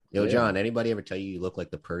Yo, John, anybody ever tell you look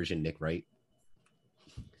like the Persian Nick Wright?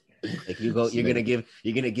 Like you're gonna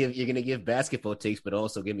give basketball takes, but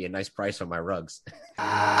also give me a nice price for my rugs.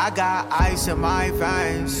 I got ice in my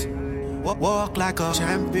veins. Walk like a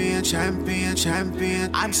champion, champion,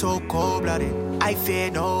 champion. I'm so cold-blooded, I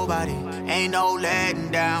fear nobody. Ain't no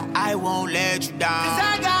letting down, I won't let you down. 'Cause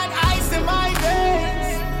I got ice in my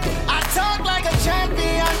veins. I talk like a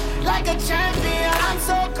champion, like a champion. I'm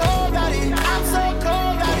so cold-blooded, I'm so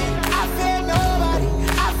cold-blooded. I fear nobody,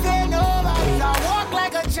 I fear nobody. I walk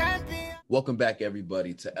like a champion. Welcome back,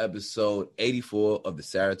 everybody, to episode 84 of the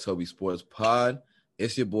Saratobi Sports Pod.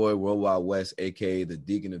 It's your boy, Worldwide West, a.k.a. the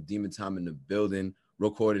Deacon of Demon Time in the building,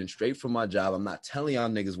 recording straight from my job. I'm not telling y'all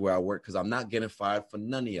niggas where I work because I'm not getting fired for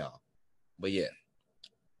none of y'all. But yeah,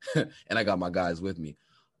 and I got my guys with me.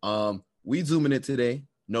 We zooming it today.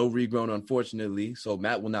 No regrown, unfortunately, so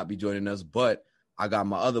Matt will not be joining us. But I got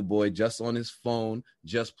my other boy just on his phone,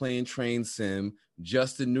 just playing Train Sim,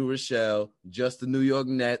 just in New Rochelle, just the New York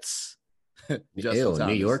Nets. Ew,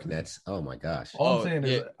 New York Nets. Oh my gosh. All I'm saying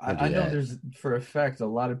is, yeah. I know there's for a fact a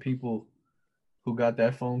lot of people who got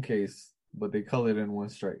that phone case, but they colored in one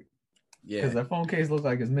stripe. Yeah, because that phone case looks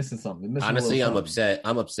like it's missing something. It's missing Honestly, I'm something. upset.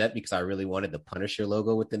 I'm upset because I really wanted the Punisher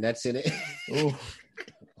logo with the Nets in it.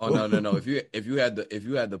 Oh no! If you had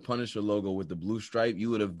the Punisher logo with the blue stripe, you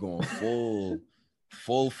would have gone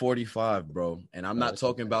full 45, bro. And I'm not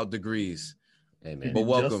talking about degrees. Hey man, but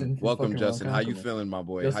welcome, Justin. How you feeling, my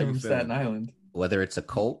boy? Justin How you from feeling? Staten Island. Whether it's a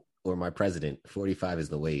Colt or my president, 45 is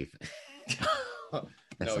the wave.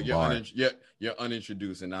 No, you're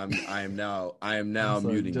unintroduced, and I am now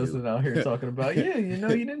muting Justin you. out here talking about you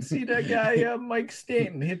didn't see that guy Mike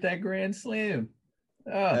Stanton hit that grand slam.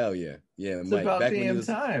 Hell yeah, It's Mike. about Back damn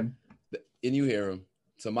time. And you hear him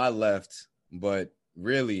to my left, but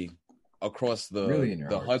really across the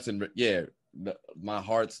heart. Hudson. Yeah. My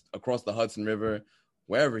heart's across the Hudson River,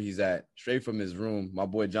 wherever he's at, straight from his room. My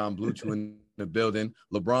boy John Bluetooth in the building.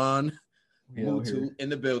 LeBron Bluetooth in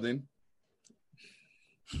the building.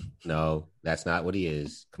 No, that's not what he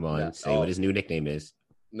is. Come on, say what his new nickname is.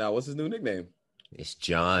 Now, what's his new nickname? It's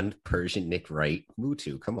John Persian Nick Wright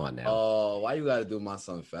Mutu. Come on now. Oh, why you gotta do my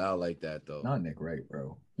son foul like that though? Not Nick Wright,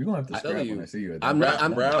 bro. You're gonna have to scrap when I see you. I'm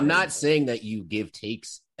not saying that you give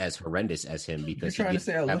takes as horrendous as him because you're trying to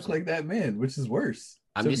say I look like that man, which is worse.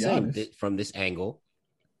 I'm just saying that from this angle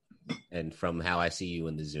and from how I see you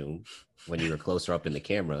in the Zoom, when you were closer up in the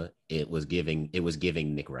camera, it was giving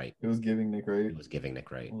Nick Wright. It was giving Nick Wright. It was giving Nick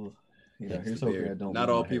Wright. Well, here's hoping I don't. Not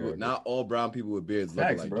all brown people with beards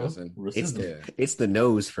look like bro. Justin. It's the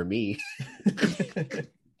nose for me.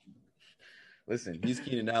 Listen, he's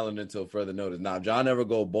Keenan Allen until further notice. Now, if John ever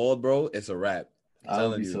go bald, bro, it's a wrap. I'm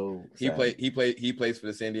telling you. So he plays for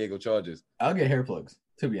the San Diego Chargers. I'll get hair plugs,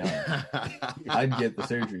 to be honest. I'd get the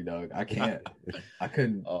surgery, dog. I can't. I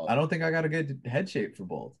couldn't. I don't think I got a good head shape for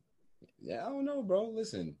bald. Yeah, I don't know, bro.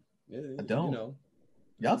 Listen. I don't.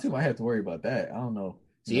 Y'all two might have to worry about that. I don't know.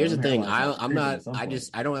 See, here's the thing. I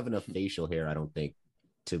don't have enough facial hair, I don't think.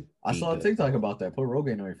 I saw a TikTok about that. Put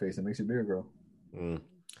Rogaine on your face. It makes your beard grow.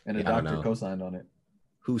 And a doctor co-signed on it.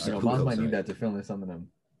 Who said? Moms might need that to fill in some of them.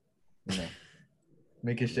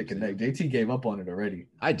 Make his shit connect. JT gave up on it already.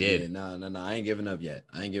 I did. Yeah, no. I ain't giving up yet.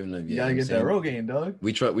 You gotta get that Rogaine, dog.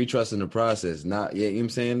 We trust in the process. Not, you know what I'm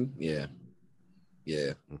saying? Yeah.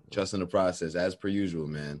 Yeah. Trust in the process as per usual,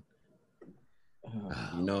 man.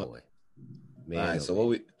 Boy. Man, all right, so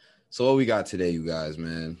what we got today, you guys,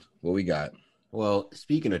 man? What we got? Well,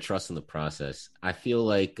 speaking of trust in the process, I feel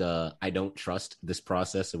like I don't trust this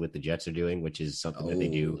process of what the Jets are doing, which is something that they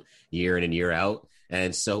do year in and year out.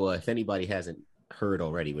 And so if anybody hasn't heard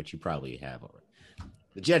already, which you probably have already,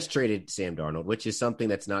 the Jets traded Sam Darnold, which is something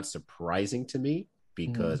that's not surprising to me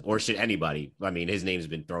because, or should anybody, I mean, his name's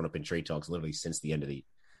been thrown up in trade talks literally since the end of the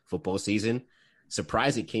football season.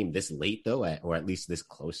 Surprised it came this late, though, or at least this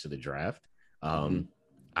close to the draft.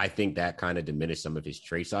 I think that kind of diminished some of his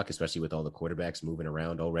trade stock, especially with all the quarterbacks moving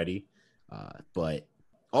around already. But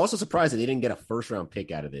also surprised that they didn't get a first-round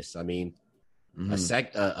pick out of this. I mean,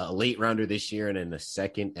 a late rounder this year and then a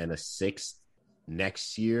second and a sixth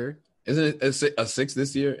next year. Isn't it a sixth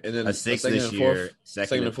this year and then a sixth this year,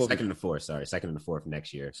 second and the fourth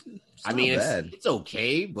next year? I mean, it's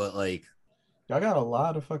okay, but like, I got a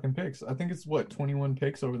lot of fucking picks. I think it's 21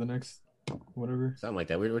 picks over the next. Whatever, something like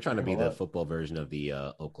that. We're trying to be the football version of the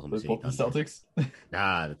Oklahoma City Thunder. Celtics.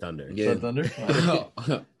 Nah, the Thunder. Yeah, the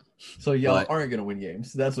Thunder. So y'all aren't gonna win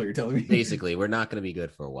games. That's what you're telling me. Basically, we're not gonna be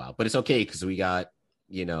good for a while, but it's okay because we got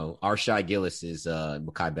our Shai Gillis is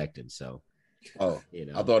Mekhi Becton, so Oh, You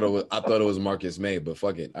know, I thought it was Marcus May, but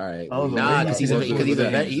fuck it. All right. nah, because he's in his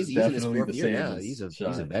Definitely fourth the year same now. as He's a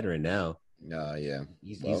Sean. veteran now. Yeah.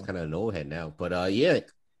 He's Well. kind of an old head now. But yeah,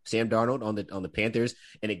 Sam Darnold on the Panthers,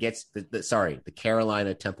 and it gets the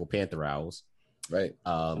Carolina Temple Panther Owls. Right.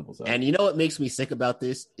 And you know what makes me sick about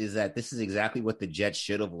this is that this is exactly what the Jets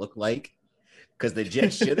should have looked like. Because the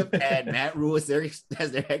Jets should have had Matt Rule as their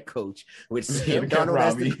head coach, with Sam Darnold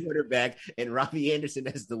as the quarterback and Robbie Anderson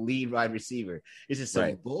as the lead wide receiver. This is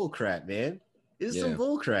some bull crap, man. This is some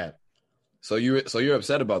bull crap. So you're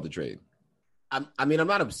upset about the trade? I'm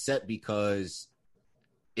not upset because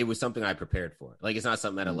it was something I prepared for. Like, it's not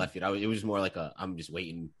something that I left it. It was just more like I'm just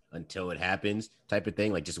waiting until it happens type of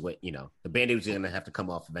thing. Like, just wait, the Band-Aid was going to have to come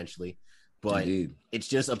off eventually. But It's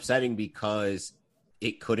just upsetting because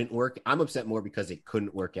it couldn't work. I'm upset more because it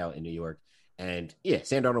couldn't work out in New York. And yeah,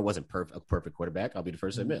 Sam Darnold wasn't a perfect quarterback. I'll be the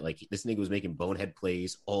first to admit. Like, this nigga was making bonehead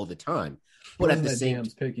plays all the time. But at the same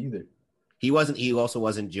pick either. He also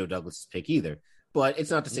wasn't Joe Douglas's pick either. But it's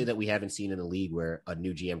not to say that we haven't seen in a league where a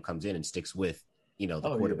new GM comes in and sticks with, the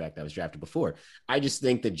quarterback that was drafted before. I just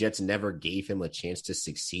think the Jets never gave him a chance to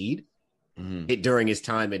succeed during his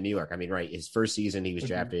time in New York. I mean, right, his first season he was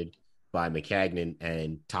drafted by Maccagnan,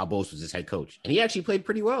 and Todd Bowles was his head coach. And he actually played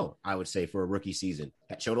pretty well, I would say, for a rookie season.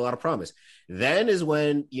 That showed a lot of promise. Then is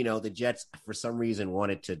when, the Jets, for some reason,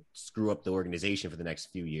 wanted to screw up the organization for the next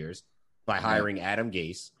few years by hiring Adam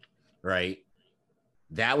Gase, right?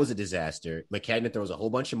 That was a disaster. Maccagnan throws a whole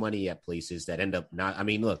bunch of money at places that end up not – I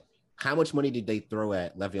mean, look, how much money did they throw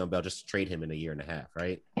at Le'Veon Bell just to trade him in a year and a half,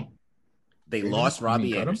 right? They lost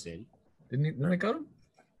Robbie Anderson. Didn't they cut him?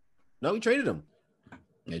 No, we traded him.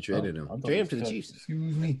 They traded him. Traded him to the Chiefs.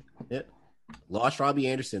 Excuse me. Yeah. Lost Robbie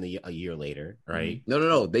Anderson a year later, right?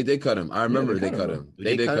 No. They did cut him. I remember they cut him.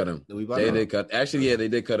 They did cut him. They did cut. Actually, yeah, they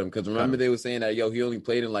did cut him because remember they were saying that he only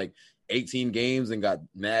played in like 18 games and got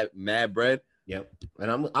mad bread. Yep.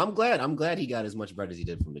 And I'm glad he got as much bread as he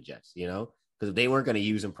did from the Jets. Because if they weren't going to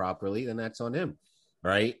use him properly, then that's on him,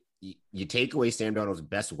 right? You take away Sam Darnold's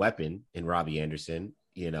best weapon in Robbie Anderson.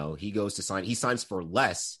 He goes to sign. He signs for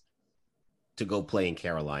less to go play in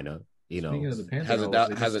Carolina. Speaking of the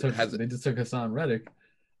Panthers, they just took Hassan Reddick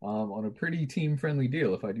on a pretty team-friendly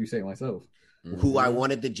deal, if I do say myself. Who I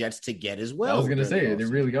wanted the Jets to get as well. I was going to say, they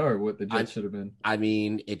really are what the Jets should have been. I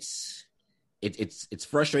mean, it's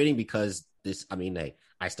frustrating because this. I mean, hey,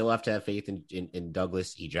 I still have to have faith in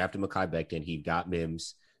Douglas. He drafted Mekhi Becton. He got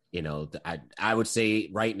Mims. I would say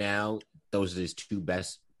right now those are his two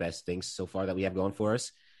best things so far that we have going for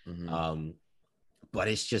us. But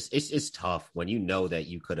it's just it's tough when that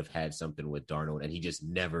you could have had something with Darnold and he just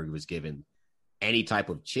never was given any type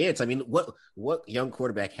of chance. I mean, what young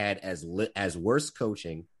quarterback had worse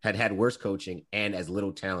coaching and as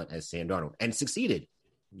little talent as Sam Darnold and succeeded?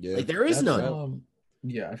 Yeah, like there is none.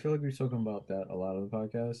 Yeah, I feel like we've spoken about that a lot of the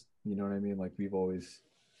podcast. You know what I mean? Like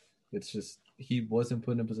it's just he wasn't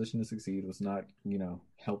put in a position to succeed. Was not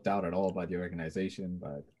helped out at all by the organization,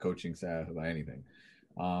 by the coaching staff, by anything.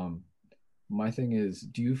 My thing is,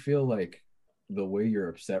 do you feel like the way you're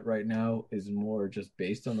upset right now is more just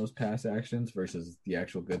based on those past actions versus the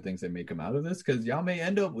actual good things that may come out of this? Because y'all may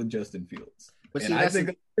end up with Justin Fields. But see, I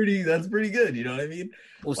think that's pretty good. You know what I mean?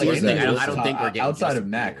 Well, see, I don't think we're getting outside of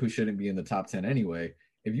Mac, who shouldn't be in the top 10 anyway.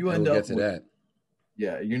 If you end up with that,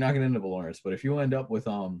 yeah, you're not going to end up with Lawrence. But if you end up with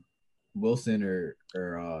Wilson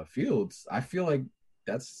or Fields, I feel like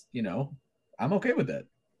that's I'm okay with that.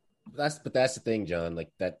 But that's the thing, John.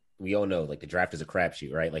 Like that. We all know, like the draft is a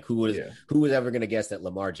crapshoot, right? Like who was ever going to guess that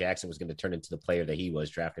Lamar Jackson was going to turn into the player that he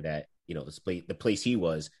was drafted at? The place he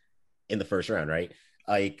was in the first round, right?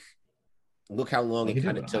 Like, look how long it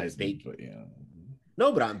kind of took.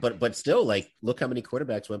 No, but still, like, look how many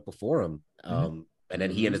quarterbacks went before him, and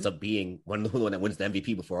then he ends up being one that wins the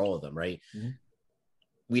MVP before all of them, right?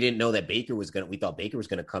 We didn't know that we thought Baker was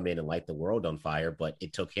going to come in and light the world on fire, but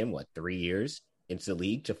it took him 3 years into the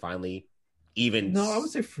league to finally. I would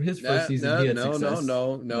say for his first season he had success.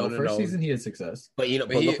 First season he had success. But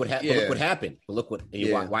look what happened. But look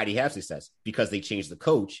why did he have success? Because they changed the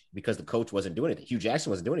coach. Because the coach wasn't doing anything. Hugh Jackson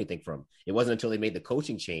wasn't doing anything for him. It wasn't until they made the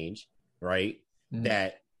coaching change, right?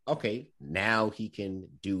 That now he can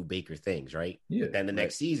do Baker things, right? Yeah. Then the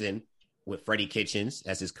next season with Freddie Kitchens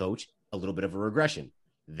as his coach, a little bit of a regression.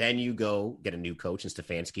 Then you go get a new coach in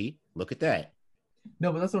Stefanski. Look at that.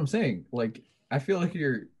 No, but that's what I'm saying. Like I feel like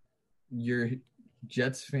your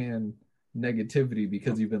Jets fan negativity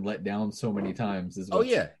because you've been let down so many times is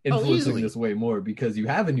influencing this way more because you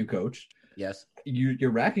have a new coach. Yes.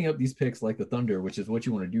 You're racking up these picks like the Thunder, which is what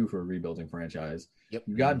you want to do for a rebuilding franchise. Yep.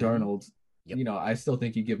 You got Darnold. Yep. You know, I still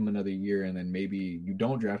think you give him another year, and then maybe you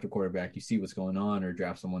don't draft a quarterback. You see what's going on, or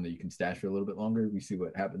draft someone that you can stash for a little bit longer. We see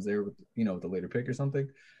what happens there with with the later pick or something.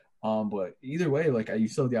 But either way, like you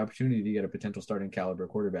still have the opportunity to get a potential starting caliber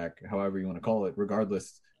quarterback, however you want to call it.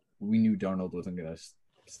 Regardless, we knew Darnold wasn't going to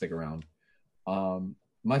stick around.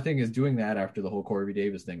 My thing is doing that after the whole Corey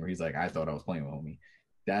Davis thing, where he's like, "I thought I was playing with homie."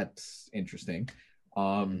 That's interesting.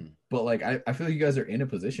 But like I feel like you guys are in a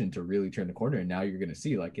position to really turn the corner, and now you're going to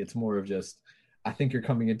see like it's more of just. I think you're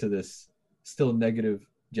coming into this still negative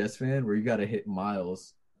Jets fan where you got to hit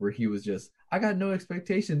Miles, where he was just, I got no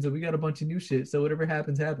expectations and we got a bunch of new shit, so whatever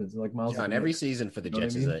happens happens. Like Miles, John, every season for the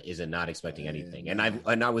Jets is a not expecting anything, and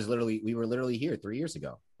we were literally here 3 years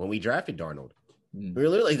ago when we drafted Darnold. We were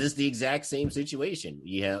literally this is the exact same situation.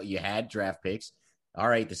 You had draft picks. All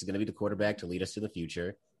right, this is going to be the quarterback to lead us to the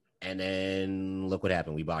future, and then look what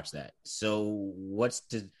happened. We botched that. So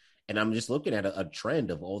and I'm just looking at a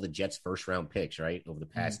trend of all the Jets' first round picks, right, over the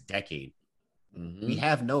past decade. We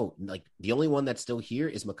have the only one that's still here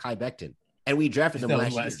is Mekhi Becton, and we drafted him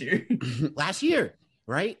last year. Last year,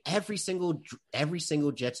 right? Every single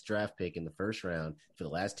Jets draft pick in the first round for the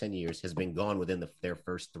last 10 years has been gone within their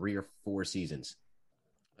first 3 or 4 seasons.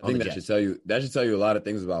 I think that should tell you a lot of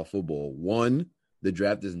things about football. One, the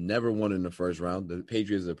draft is never won in the first round. The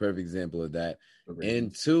Patriots are a perfect example of that.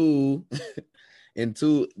 And two. And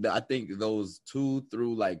two, I think those 2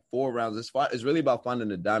 through like 4 rounds, it's really about finding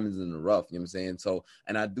the diamonds in the rough. You know what I'm saying? So,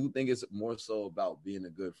 and I do think it's more so about being a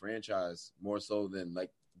good franchise, more so than like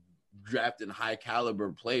drafting high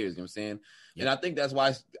caliber players. You know what I'm saying? Yeah. And I think that's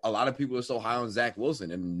why a lot of people are so high on Zach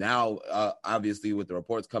Wilson. And now, obviously, with the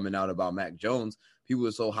reports coming out about Mac Jones, people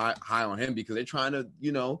are so high on him because they're trying to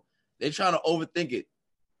overthink it.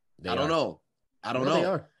 I don't know. They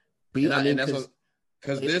are. But and that's what.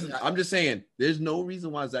 Because I'm just saying, there's no reason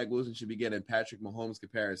why Zach Wilson should be getting Patrick Mahomes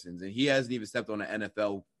comparisons, and he hasn't even stepped on an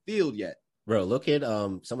NFL field yet. Bro, look at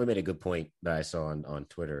someone made a good point that I saw on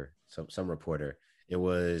Twitter. Some reporter. It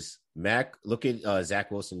was Look at Zach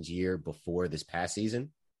Wilson's year before this past season.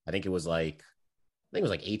 I think it was like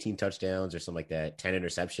 18 touchdowns or something like that, 10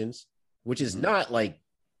 interceptions, which is not like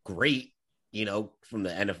great, from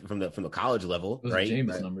the college level, those right?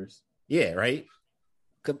 James numbers. Yeah, right.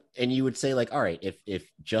 And you would say, like, all right,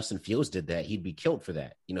 if Justin Fields did that, he'd be killed for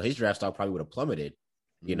that. His draft stock probably would have plummeted,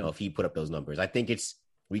 if he put up those numbers. I think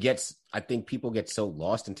people get so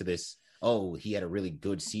lost into this, oh, he had a really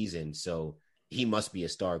good season, so he must be a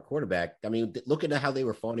star quarterback. I mean, look at how they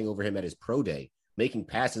were fawning over him at his pro day, making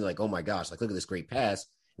passes like, oh my gosh, like, look at this great pass.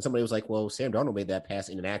 And somebody was like, well, Sam Darnold made that pass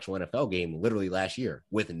in an actual NFL game literally last year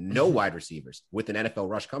with no wide receivers, with an NFL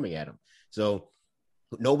rush coming at him. So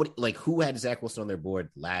nobody, like, who had Zach Wilson on their board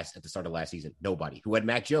at the start of last season? Nobody. Who had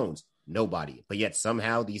Mac Jones? Nobody. But yet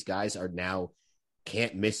somehow these guys are now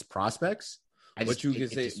can't miss prospects. But you can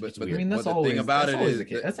say, but I mean, that's always, the thing about that's it always is the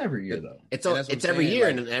case. That's every year though. It's every year,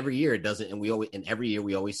 and every year it doesn't. And every year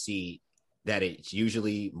we always see that it's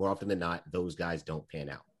usually more often than not those guys don't pan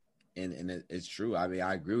out. And it's true. I mean,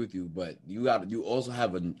 I agree with you, but you also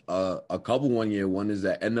have a couple 1 year wonders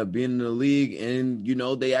that end up being in the league, and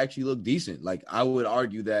they actually look decent. Like, I would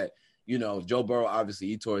argue that Joe Burrow, obviously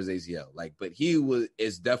he tore his ACL, but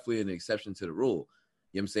is definitely an exception to the rule.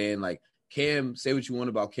 You know what I'm saying? Like, Cam, say what you want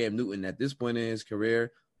about Cam Newton at this point in his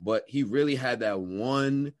career, but he really had that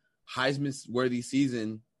one Heisman-worthy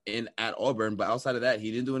season at Auburn. But outside of that, he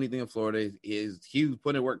didn't do anything in Florida. He was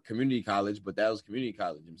putting in work community college, but that was community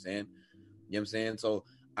college. You know what I'm saying? So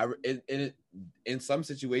in some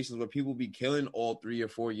situations where people be killing all 3 or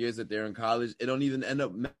 4 years that they're in college, it don't even end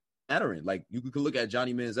up mattering. Like, you could look at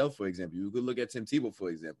Johnny Manziel, for example. You could look at Tim Tebow, for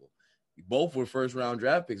example. Both were first-round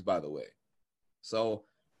draft picks, by the way. So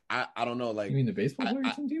I don't know. Like, you mean the baseball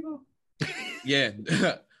player, Tim Tebow? Yeah.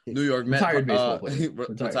 New York Mets. Retired baseball player.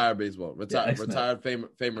 Retired baseball. Retired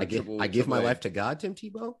famer. I give my life to God, Tim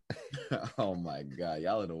Tebow. Oh, my God.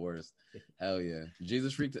 Y'all are the worst. Hell yeah.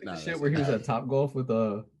 Jesus freaked it. Nah, shit where he was at Top Golf with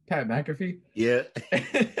Pat McAfee? Yeah.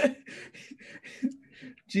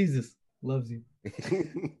 Jesus loves you.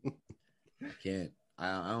 Can't.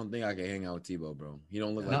 I don't think I can hang out with Tebow, bro. He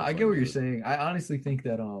don't look like. No, I get what you're saying. I honestly think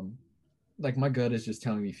that like, my gut is just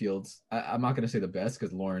telling me Fields. I'm not going to say the best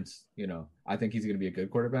because Lawrence, I think he's going to be a good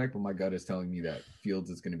quarterback, but my gut is telling me that Fields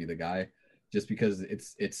is going to be the guy, just because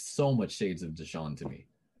it's so much shades of Deshaun to me.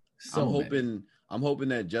 I'm hoping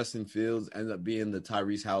that Justin Fields ends up being the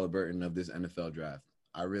Tyrese Halliburton of this NFL draft.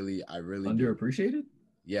 I really underappreciated.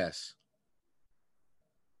 Yes.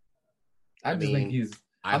 I just think he's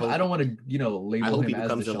I don't want to, label him he as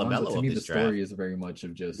becomes the Deshaun, but LaMelo to me, of the this story draft. is very much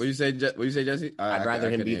of just. What you say, Jesse? I'd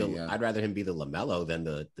rather him be the the LaMelo than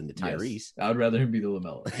the Tyrese. Yes, I'd rather him be the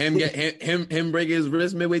LaMelo. him break his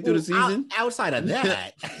wrist midway through the season. Outside of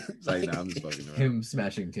that, Like, nah, I'm just fucking around. Him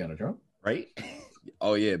smashing Tiana Trump. right?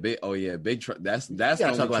 Big Trump. That's the gotta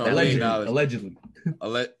only talk about Trump that Allegedly.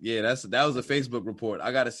 Yeah, that was a Facebook report.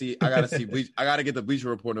 I gotta see Bleach. I gotta get the Bleacher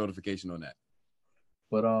Report notification on that.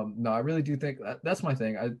 But no, I really do think that's my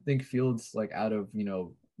thing. I think Fields, like, out of him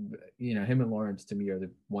and Lawrence, to me, are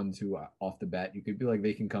the ones who off the bat you could be like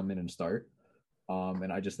they can come in and start.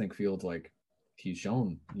 And I just think Fields, like, he's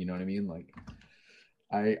shown, you know what I mean? Like,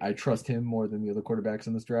 I trust him more than the other quarterbacks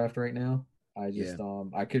in this draft right now.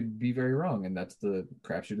 I could be very wrong, and that's the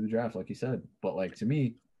crapshoot of the draft, like you said. But, like, to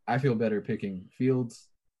me, I feel better picking Fields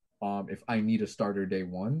if I need a starter day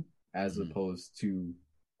one as opposed to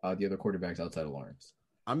the other quarterbacks outside of Lawrence.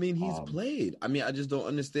 I mean, he's played. I mean, I just don't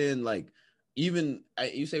understand. Like, you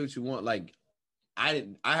say what you want. Like, I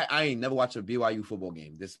ain't never watched a BYU football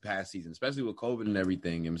game this past season, especially with COVID and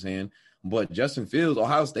everything. You know what I'm saying? But Justin Fields,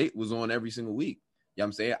 Ohio State was on every single week. You know what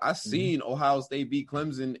I'm saying? I seen Ohio State beat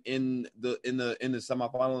Clemson in the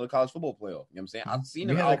semifinal of the college football playoff. You know what I'm saying? I've seen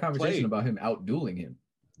him had outplay. that conversation about him outdueling him.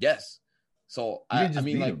 Yes. So I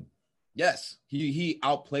mean, like, him. yes, he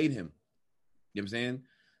outplayed him. You know what I'm saying?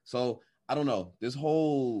 So I don't know. This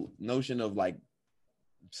whole notion of, like,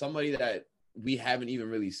 somebody that we haven't even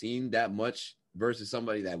really seen that much versus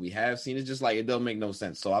somebody that we have seen, it's just like it doesn't make no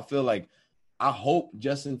sense. So I feel like I hope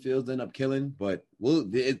Justin Fields end up killing, but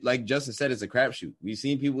like Justin said, it's a crapshoot. We've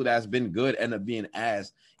seen people that's been good end up being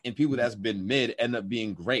ass, and people that's been mid end up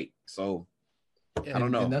being great. So I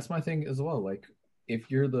don't know. And that's my thing as well. Like, if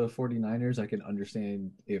you're the 49ers, I can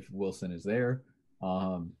understand if Wilson is there,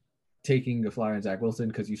 taking a flyer on Zach Wilson,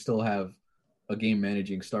 because you still have a game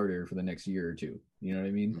managing starter for the next year or two. You know what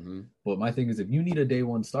I mean? Mm-hmm. But my thing is, if you need a day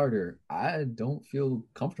one starter, I don't feel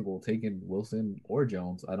comfortable taking Wilson or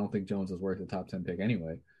Jones. I don't think Jones is worth a top 10 pick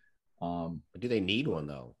anyway. Do they need one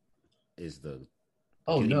though? No.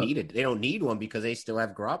 They don't need one because they still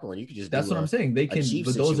have Garoppolo, and you could just. That's what I'm saying. They can,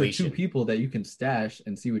 but those are two people that you can stash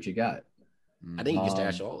and see what you got. I think you can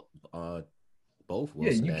stash all both.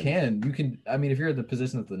 Wilson You can. I mean, if you're at the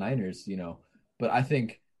position of the Niners, But I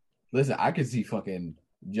think, listen, I could see fucking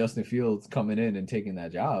Justin Fields coming in and taking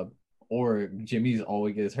that job, or Jimmy's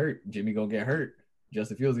always gets hurt. Jimmy gonna get hurt.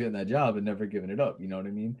 Justin Fields getting that job and never giving it up. You know what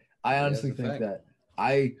I mean? I honestly think that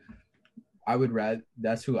I would rather.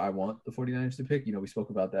 That's who I want the 49ers to pick. We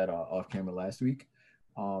spoke about that off camera last week.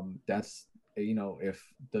 That's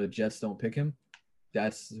if the Jets don't pick him,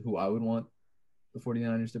 that's who I would want the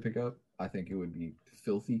 49ers to pick up. I think it would be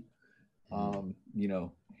filthy. Him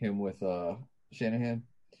with Shanahan,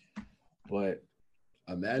 but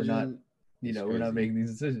imagine we're not making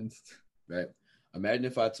these decisions. Right. Imagine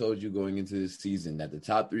if I told you going into this season that the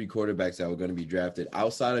top three quarterbacks that were going to be drafted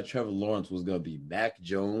outside of Trevor Lawrence was going to be Mac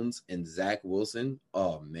Jones and Zach Wilson.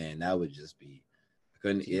 Oh man, that would just be.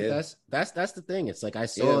 That's the thing. It's like I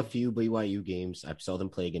saw a few BYU games. I saw them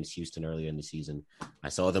play against Houston earlier in the season. I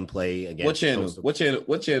saw them play against. What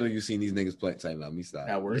channel you seen these niggas play? Time out. Me stop.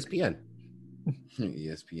 At work. ESPN.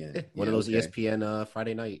 ESPN. One of those ESPN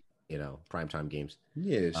Friday night, primetime games.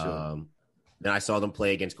 Yeah, sure. Then I saw them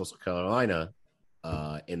play against Coastal Carolina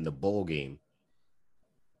in the bowl game.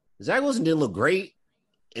 Zach Wilson didn't look great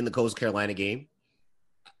in the Coastal Carolina game.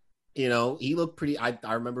 He looked pretty. I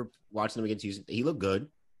remember watching him against Houston. He looked good,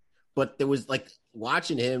 but there was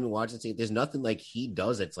watching there's nothing like he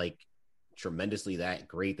does that's like tremendously that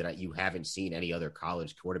great that you haven't seen any other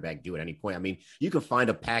college quarterback do at any point. I mean, you can find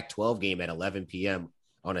a Pac-12 game at 11 p.m.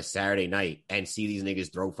 on a Saturday night and see these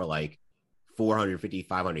niggas throw for like 450,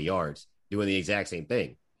 500 yards doing the exact same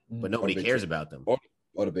thing, but nobody cares about them.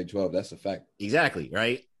 Or the Big 12, that's a fact. Exactly,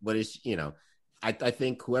 right? But it's, I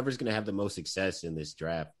think whoever's going to have the most success in this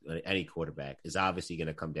draft, any quarterback, is obviously going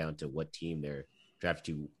to come down to what team they're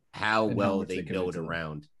drafted to, how well they build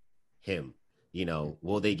around him.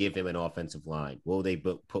 Will they give him an offensive line? Will they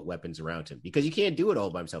put weapons around him? Because you can't do it all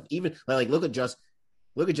by himself. Even look at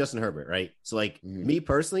Justin Herbert, right? So me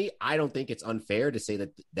personally, I don't think it's unfair to say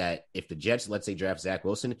that if the Jets, let's say, draft Zach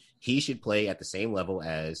Wilson, he should play at the same level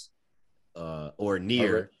as or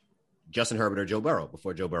near Justin Herbert or Joe Burrow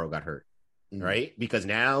before Joe Burrow got hurt. Right? Because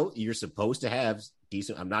now you're supposed to have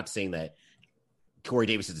decent. I'm not saying that Corey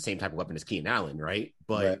Davis is the same type of weapon as Keenan Allen, right?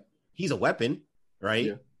 But he's a weapon, right?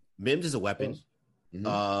 Yeah. Mims is a weapon.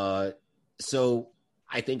 So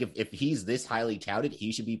I think if he's this highly touted,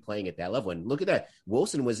 he should be playing at that level. And look at that.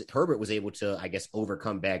 Herbert was able to, I guess,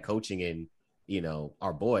 overcome bad coaching and,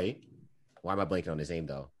 our boy. Why am I blanking on his name,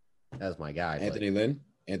 though? That's my guy. Anthony Lynn?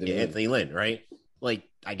 Anthony Lynn, right? Like,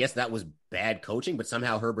 I guess that was bad coaching, but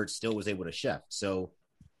somehow Herbert still was able to chef. So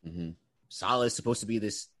Saleh is supposed to be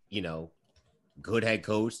this, good head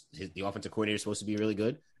coach. The offensive coordinator is supposed to be really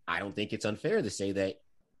good. I don't think it's unfair to say that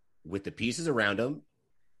with the pieces around him,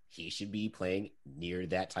 he should be playing near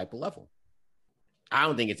that type of level. I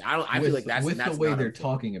don't think it's. I feel like that's with that's the way not they're unfair.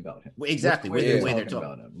 Talking about him. Exactly, with the way they're talking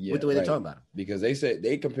about him. Yeah, with the way they're talking about him. Because they said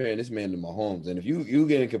they comparing this man to Mahomes, and if you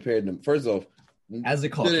getting compared to first off, as a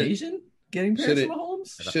Caucasian getting compared to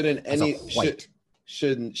Mahomes,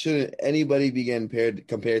 shouldn't anybody be getting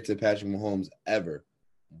compared to Patrick Mahomes ever?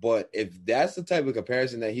 But if that's the type of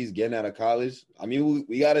comparison that he's getting out of college, I mean,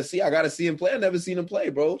 I got to see him play. I've never seen him play,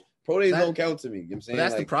 bro. Pro days don't count to me. You know what I'm saying? But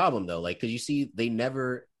that's the problem, though. Like, because you see, they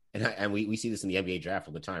never, and we see this in the NBA draft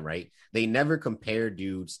all the time, right? They never compare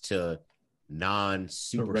dudes to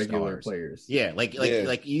non-superstars. Regular players. Yeah, like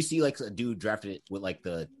you see like a dude drafted with like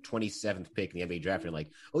the 27th pick in the NBA draft, and like,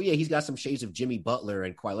 oh yeah, he's got some shades of Jimmy Butler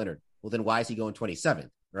and Kawhi Leonard. Well, then why is he going 27th,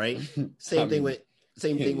 right? Same thing with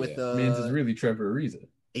Man's is really Trevor Ariza.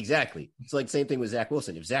 Exactly. It's like same thing with Zach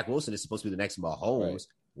Wilson. If Zach Wilson is supposed to be the next Mahomes,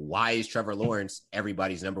 why is Trevor Lawrence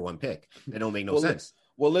everybody's number one pick? That don't make no sense.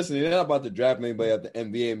 Well, listen, you're not about to draft anybody at the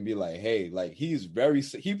NBA and be like, hey, like he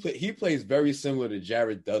plays very similar to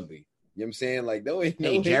Jared Dudley. You know what I'm saying? Like,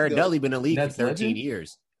 Jared Dudley been in the league for 13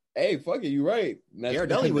 years. Hey, fuck it, you're right. Jared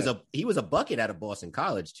Dudley was a bucket out of Boston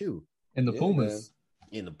College too. In the Pumas.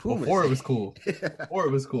 Man. In the Pumas. Before it was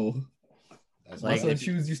cool. That's my son's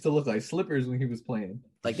shoes used to look like slippers when he was playing.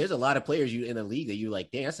 Like, there's a lot of players in the league that you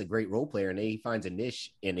like, dang, that's a great role player, and he finds a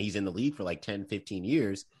niche, and he's in the league for like 10, 15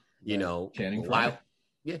 years. Channing Frye.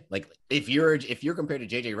 Yeah, like if you're compared to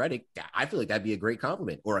JJ Redick, I feel like that'd be a great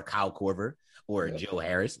compliment, or a Kyle Korver, or a Joe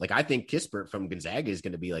Harris. Like, I think Kispert from Gonzaga is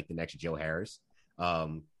going to be like the next Joe Harris. I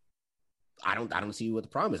don't see what the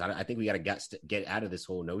problem is. I think we got to get out of this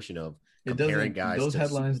whole notion of comparing guys. Those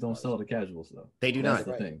headlines don't sell to casuals, though. They do not. Right.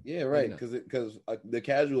 The thing. Yeah, right. Because the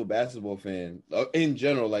casual basketball fan, in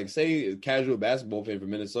general, like say a casual basketball fan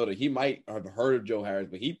from Minnesota, he might have heard of Joe Harris,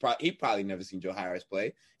 but he probably never seen Joe Harris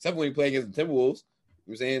play, except when he played against the Timberwolves.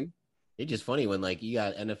 You know what I'm saying? It's just funny when like you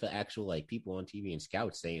got NFL actual like people on TV and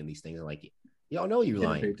scouts saying these things, and like, y'all know you're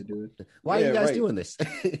lying. Paid to do it. Why are you guys doing this?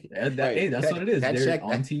 Hey, that's what it is. They're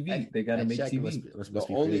on TV. They got to make TV.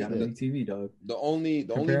 They got to make TV, dog. The only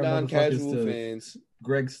non-casual fans.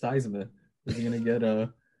 Greg Steisman is going to get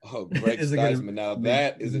a. Oh, Greg Steisman. Now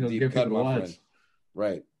that is a deep cut, my friend.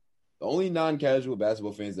 Right. The only non-casual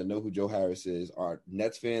basketball fans that know who Joe Harris is are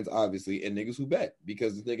Nets fans, obviously, and niggas who bet,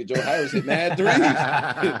 because the nigga Joe Harris hit mad threes.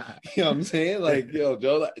 You know what I'm saying? Like, yo,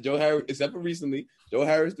 Joe Harris, except for recently, Joe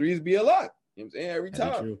Harris threes be a lot. You know what I'm saying? Every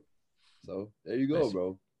time. So there you go,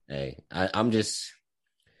 bro. Hey, I'm just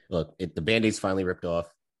look. The Band-Aid's finally ripped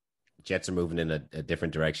off. Jets are moving in a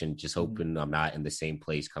different direction. Just hoping I'm not in the same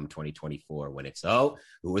place come 2024 when it's who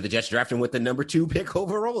were the Jets drafting with the number 2 pick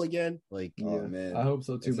overall again? Like, oh man, I hope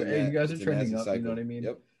so too. But hey, you guys are trending up. You know what I mean?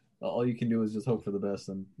 Yep. All you can do is just hope for the best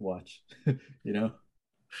and watch. You know?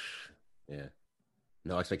 Yeah.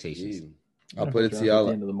 No expectations. I'll put it to y'all at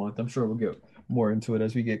the end of the month. I'm sure we'll get more into it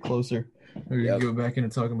as we get closer. We're gonna go back into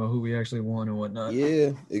talking about who we actually want and whatnot.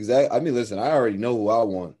 Yeah, exactly. I mean, listen, I already know who I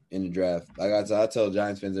want in the draft. Like I tell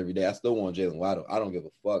Giants fans every day, I still want Jalen Waddle. I don't give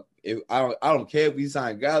a fuck. I don't care if we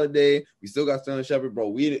sign Galladay. We still got Sterling Shepard,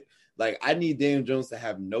 bro. I need Daniel Jones to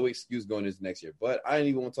have no excuse going into next year. But I didn't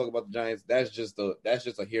even want to talk about the Giants. That's just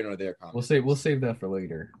a here nor there comment. We'll save that for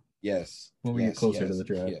later. Yes, when we get closer to the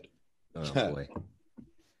draft. Yeah. Oh boy.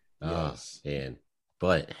 Yes. Oh man.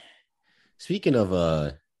 But speaking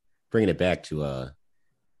of bringing it back to the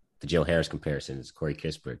Joe Harris comparisons, Corey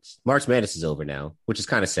Kispert's March Madness is over now, which is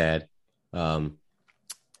kind of sad.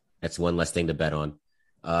 That's one less thing to bet on.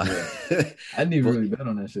 I didn't even really bet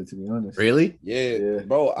on that shit, to be honest. Really? Yeah.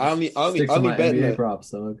 Bro. I only bet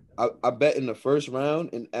props, dog. I bet in the first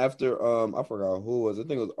round, and after I forgot who it was. I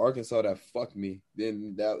think it was Arkansas that fucked me.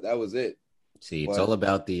 Then that was it. See, it's all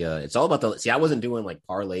about the. See, I wasn't doing like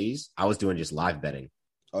parlays. I was doing just live betting.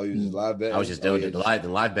 Oh, you just live betting? I was just doing the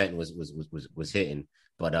live betting was hitting.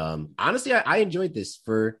 But honestly, I enjoyed this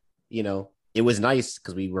for, it was nice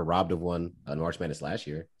because we were robbed of one on March Madness last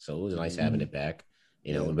year. So it was nice having it back.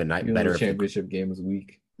 It would have been better. The championship game was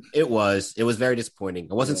weak. It was very disappointing.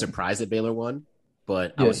 I wasn't surprised that Baylor won,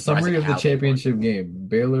 but I was summary of the championship game.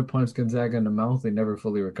 Baylor punched Gonzaga in the mouth. They never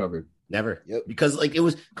fully recovered. Never. Yep.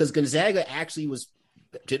 Because Gonzaga actually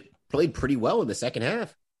played pretty well in the second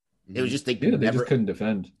half. It was just they just couldn't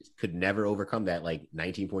defend. Could never overcome that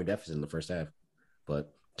 19-point deficit in the first half.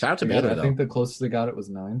 But shout out to Baylor, though. I think the closest they got it was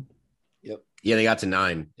 9. Yep. Yeah, they got to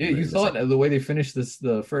 9. Yeah, in you the thought second. the way they finished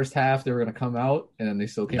the first half, they were going to come out, and then they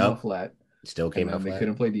still came Yep. out flat. Still came And out then they flat.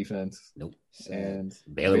 couldn't play defense. Nope. Sad. And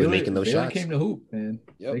Baylor was making those Baylor shots. came to hoop, man.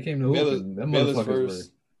 Yep. They came to hoop, Baylor's- and them Baylor's motherfuckers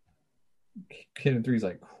first- were hitting threes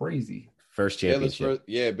like crazy. First Baylor's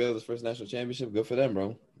championship. Baylor's first national championship. Good for them,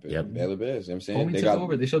 bro. Yep. Baylor Bears. You know what I'm saying? Homie They took got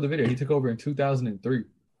over. They showed the video. He took over in 2003.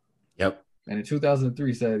 Yep. And in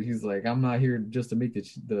 2003, said he's like, I'm not here just to make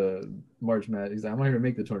the March Madness. He's like, I'm not here to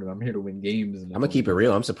make the tournament. I'm here to win games. I'm gonna keep it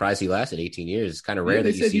real. I'm surprised he lasted 18 years. It's kind of rare Yeah,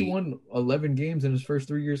 they that you said see. he won 11 games in his first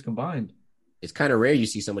 3 years combined. It's kind of rare you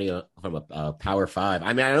see somebody from a Power 5.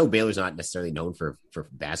 I mean, I know Baylor's not necessarily known for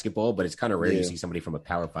basketball, but it's kind of rare you see somebody from a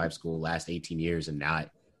Power 5 school last 18 years and not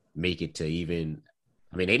make it to even.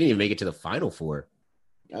 I mean, they didn't even make it to the Final Four.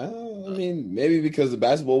 I mean, maybe because the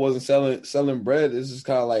basketball wasn't selling bread. It's just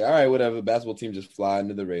kind of like, all right, whatever. The basketball team just fly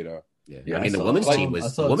under the radar. Yeah, I mean, the women's team was. I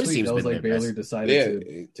saw The a women's tweet team's that was been like their Baylor best.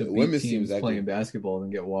 decided to the beat women's teams team's playing basketball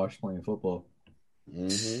and get washed playing football.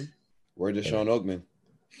 Mm-hmm. Word to Sean Oakman.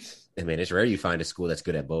 I mean, it's rare you find a school that's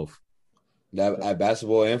good at both. At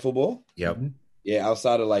basketball and football. Yep. Mm-hmm. Yeah,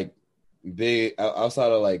 outside of like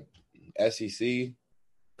SEC.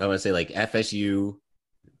 I want to say like FSU,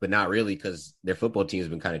 but not really because their football team has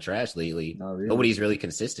been kind of trash lately. Not really. Nobody's really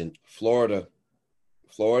consistent. Florida,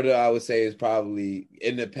 I would say is probably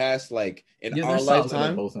in the past, like in Yeah, our they're solid at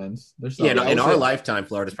lifetime. both ends. They're Yeah, solid. in I our would say- lifetime,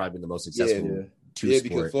 Florida's probably been the most successful Yeah. two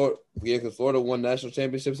Because sport. Florida won national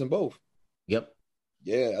championships in both. Yep.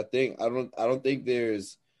 Yeah, I don't think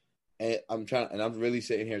there's. And I'm really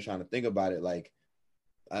sitting here trying to think about it. Like,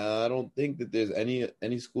 I don't think that there's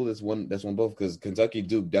any school that's won both, because Kentucky,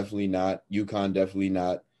 Duke definitely not, UConn definitely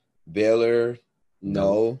not, Baylor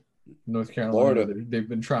no. North Carolina, Florida. they've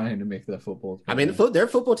been trying to make that football. I mean, their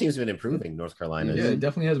football team's been improving. North Carolina, yeah, it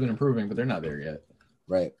definitely has been improving, but they're not there yet.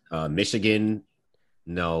 Right. Michigan,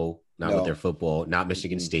 no, not No. with their football. Not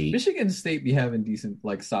Michigan State. Michigan State be having decent,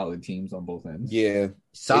 like solid teams on both ends. Yeah.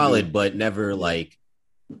 Solid, but never like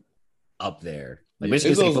up there. Like Yeah.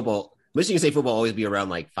 Michigan It's State those- football. Michigan State football always be around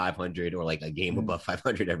like 500 or like a game Mm. above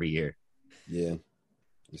 500 every year. Yeah.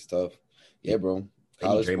 It's tough. Yeah, bro. They need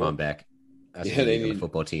College Draymond sport. back. That's Yeah, what they they need on need- the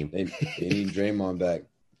football team. They need Draymond back.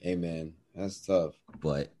 Hey, man, that's tough.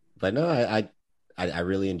 But no, I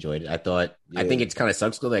really enjoyed it. I thought I Yeah. think it's kind of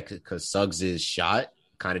Suggs' that because Suggs' shot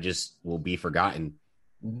kind of just will be forgotten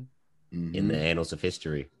Mhm. in the annals of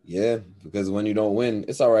history. Yeah, because when you don't win,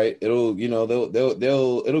 it's all right. It'll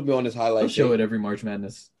it'll be on this highlight. They'll show tape. it every March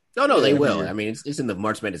Madness. No, Yeah, they every will. year. I mean, it's in the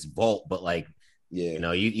March Madness vault, but like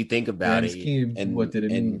Yeah, you think about Grand it. scheme, and what did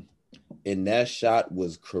it mean? And that shot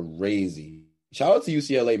was crazy. Shout out to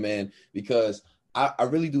UCLA, man, because I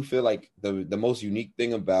really do feel like the most unique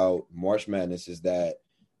thing about March Madness is that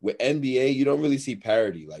with NBA, you don't really see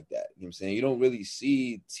parity like that. You know what I'm saying? You don't really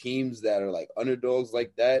see teams that are like underdogs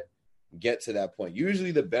like that get to that point.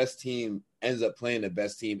 Usually the best team ends up playing the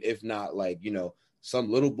best team, if not like,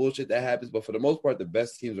 some little bullshit that happens. But for the most part, the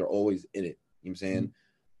best teams are always in it. You know what I'm saying?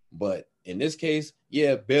 But in this case,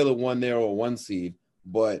 yeah, Baylor won there or 1 seed.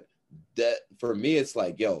 But that for me, it's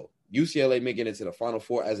like, yo, UCLA making it to the Final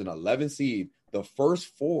Four as an 11 seed, the first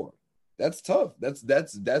 4. That's tough.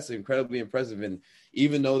 That's incredibly impressive. And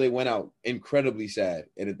even though they went out incredibly sad,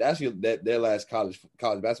 and if that's their last college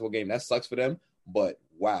basketball game, that sucks for them. But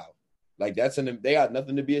wow, like they got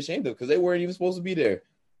nothing to be ashamed of because they weren't even supposed to be there.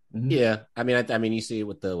 Yeah, I mean, you see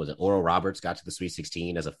with Oral Roberts got to the Sweet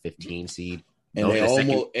 16 as a 15 seed, And No, they the second-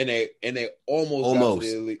 almost got to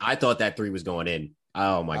the elite. I thought that 3 was going in.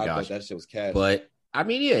 Oh my I gosh! thought that shit was cash. But I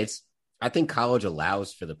mean, yeah, I think college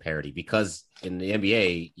allows for the parity because in the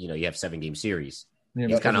NBA, you have 7-game series. Yeah,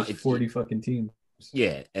 it's because kinda- there's 40 fucking teams.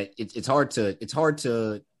 Yeah, it's hard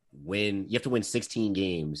to win. You have to win 16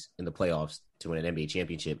 games in the playoffs to win an NBA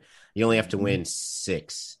championship. You only have to win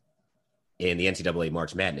 6 in the NCAA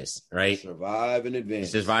March Madness, right? Survive in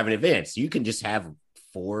advance. Survive in advance. You can just have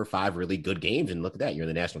 4 or 5 really good games, and look at that, you're in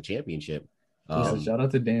the national championship. Listen, shout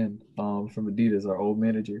out to Dan from Adidas, our old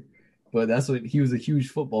manager. But that's what he was a huge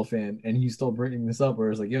football fan, and he's still bringing this up. Where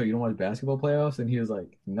it's like, yo, you don't watch basketball playoffs, and he was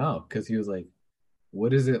like, no, because he was like,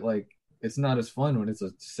 what is it like? It's not as fun when it's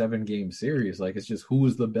a 7-game series. Like it's just who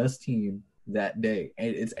is the best team that day,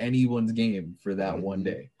 and it's anyone's game for that one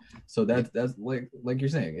day. So that's like you're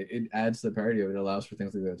saying, it adds to the parity of it. It allows for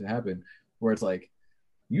things like that to happen. Where it's like,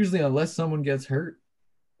 usually unless someone gets hurt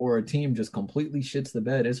or a team just completely shits the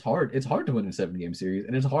bed, it's hard to win a 7-game series,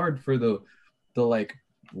 and it's hard for the like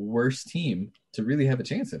worst team to really have a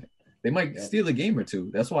chance in it. They might steal a game or two.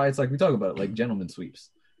 That's why it's like we talk about it like gentleman sweeps,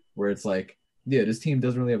 where it's like yeah, this team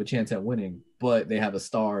doesn't really have a chance at winning, but they have a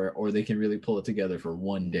star, or they can really pull it together for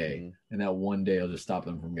one day, and that one day will just stop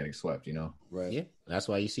them from getting swept. Right. Yeah, that's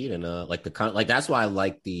why you see it in that's why I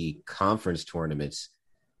like the conference tournaments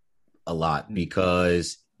a lot,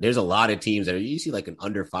 because there's a lot of teams that you see like an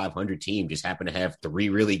under 500 team just happen to have 3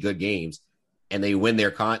 really good games, and they win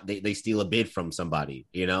their they steal a bid from somebody,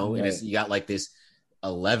 Right. And you got like this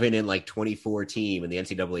 11 and like 24 team in the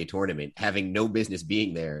NCAA tournament having no business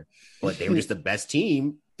being there, but they were just the best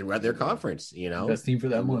team throughout their conference, Best team for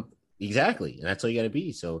that month. Exactly, and that's all you got to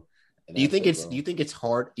be. So, do you think it's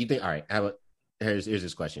hard? You think all right? How about here's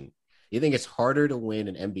this question: you think it's harder to win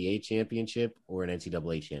an NBA championship or an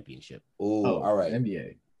NCAA championship? Oh, all right.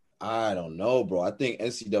 NBA. I don't know, bro. I think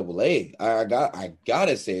NCAA. I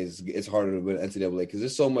gotta say it's harder to win NCAA because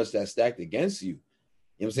there's so much that's stacked against you. You know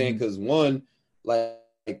what I'm saying? Because one, like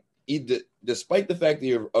despite the fact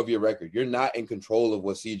that of your record, you're not in control of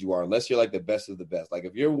what seed you are unless you're like the best of the best. Like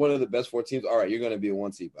if you're one of the best 4 teams, all right, you're gonna be a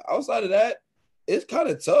 1 seed. But outside of that, it's kind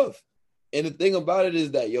of tough. And the thing about it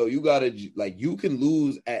is that you gotta you can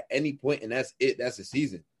lose at any point, and that's it. That's the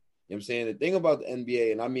season. You know what I'm saying? The thing about the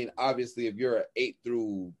NBA, and I mean, obviously, if you're an 8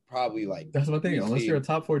 through probably that's my thing. Unless you're a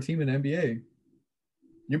top 4 team in the NBA,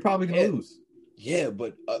 you're probably gonna lose. Yeah,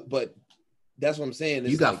 but that's what I'm saying.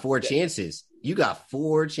 You got 4 chances. You got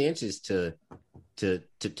 4 chances to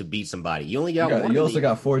beat somebody. You only got one. You also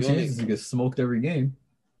got 4 chances to get smoked every game.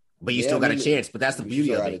 But you still got a chance. But that's the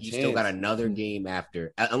beauty of it. You still got another game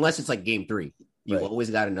after, unless it's like game 3. You always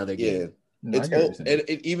got another game. Yeah. And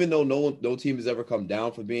even though no team has ever come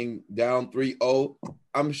down from being down 3-0,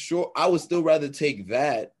 I'm sure I would still rather take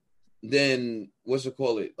that than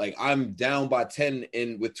like I'm down by 10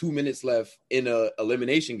 with 2 minutes left in a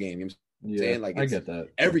elimination game. You know what I'm saying? Like I get that.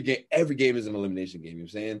 Every game is an elimination game. You know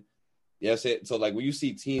what I'm saying? Yeah, so like when you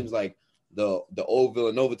see teams like the old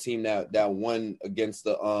Villanova team that won against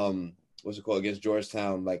the against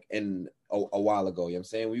Georgetown like in a while ago. You know what I'm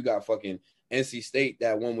saying? When you got fucking NC State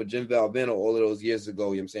that won with Jim Valvano all of those years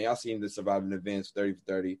ago. You know what I'm saying? Y'all seen the survive in advance 30 for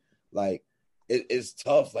 30. Like it's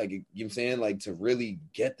tough. Like, you know what I'm saying? Like to really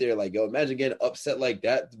get there. Like, imagine getting upset like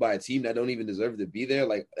that by a team that don't even deserve to be there.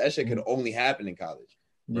 Like that shit could only happen in college.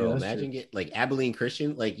 Bro, imagine get like Abilene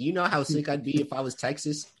Christian. Like, how sick I'd be if I was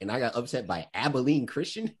Texas and I got upset by Abilene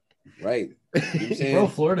Christian. Right. You know what I'm saying? Bro,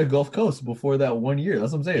 Florida Gulf Coast before that 1 year.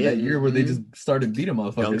 That's what I'm saying. That year where they just started beating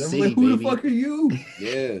motherfuckers. City, like, who baby. the fuck are you?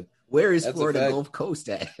 Yeah. Where is Florida Gulf Coast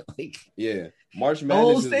at? Like, yeah. March Madness.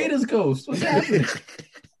 The whole state is coast. What's happening?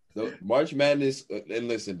 The March Madness, and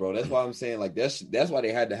listen, bro, that's why I'm saying like that's why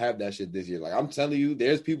they had to have that shit this year. Like I'm telling you,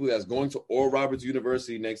 there's people that's going to Oral Roberts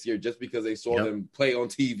University next year just because they saw them play on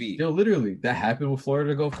TV. Literally, that happened with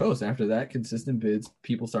Florida Gulf Coast. After that, consistent bids,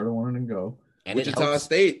 people started wanting to go. And Wichita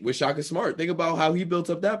State with Shaka Smart. Think about how he built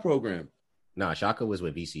up that program. Nah, Shaka was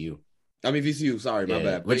with VCU. I mean VCU. Sorry, my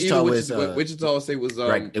bad. But Wichita State was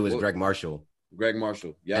Greg Marshall. Greg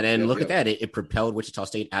Marshall. Yeah. And then look at that. It propelled Wichita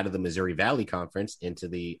State out of the Missouri Valley Conference into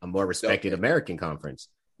a more respected American conference.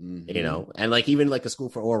 Mm-hmm. And like even like a school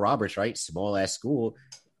for Oral Roberts, right? Small ass school.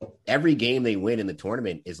 Every game they win in the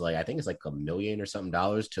tournament is like, I think it's like $1 million or something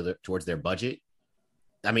towards their budget.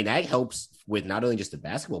 I mean, that helps with not only just the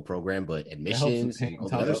basketball program, but admissions and all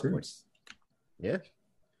the other sports. Yeah.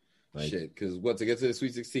 Like, shit, because to get to the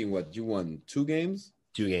Sweet 16, you won 2 games?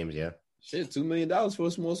 2 games, yeah. Shit, $2 million for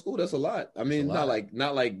a small school, that's a lot. I mean, not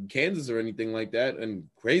like Kansas or anything like that. And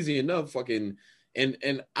crazy enough, fucking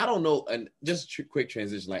and I don't know, and just quick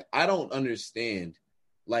transition, like I don't understand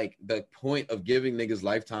like the point of giving niggas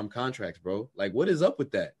lifetime contracts, bro. Like, what is up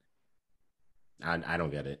with that? I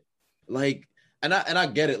don't get it. Like, and I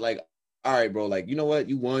get it, like, all right, bro, like, you know what?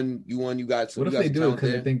 You won, you got some. What if they do it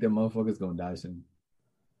because they think that motherfucker's gonna die soon?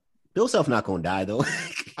 Bill Self not gonna die though.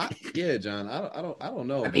 Yeah, John. I don't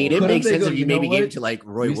know. I mean, it makes sense if you maybe give it to like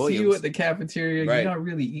Roy Williams. See you at the cafeteria. Right. You're not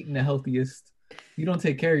really eating the healthiest. You don't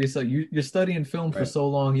take care of yourself. You're studying film for so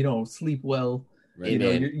long. You don't sleep well. Right.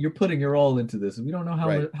 You're putting your all into this. We don't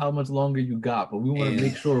know how much longer you got, but we want to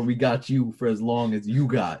make sure we got you for as long as you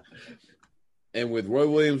got. And with Roy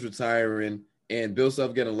Williams retiring and Bill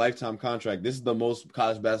Self getting a lifetime contract, this is the most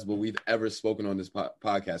college basketball we've ever spoken on this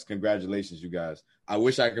podcast. Congratulations, you guys. I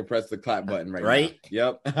wish I could press the clap button right now.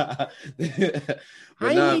 Yep.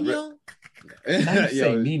 Hi, Nino.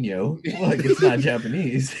 Say Nino. Like it's not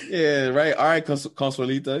Japanese. Yeah, right. All right,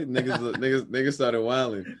 Consuelita. Niggas started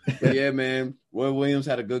wilding. But yeah, man. Roy Williams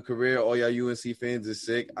had a good career. All y'all UNC fans is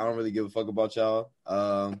sick. I don't really give a fuck about y'all.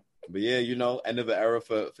 But yeah, end of an era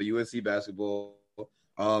for UNC basketball.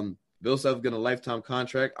 Bill Self getting a lifetime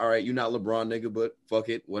contract. All right, you're not LeBron, nigga, but fuck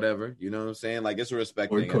it, whatever. You know what I'm saying? Like, it's a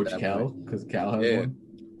respect or thing. Coach Cal, because Cal has one.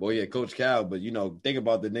 Well, yeah, Coach Cal, but think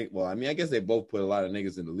about the nigga. Well, I mean, I guess they both put a lot of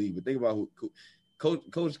niggas in the league, but think about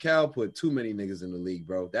Coach Cal put too many niggas in the league,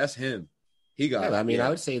 bro. That's him. He got. Yeah, I mean, I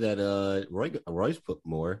would say that Roy's put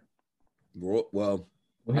more. Well,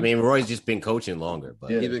 I mean, Roy's just been coaching longer, but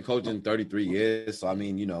he's been coaching 33 years. So I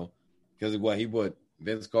mean, because what he put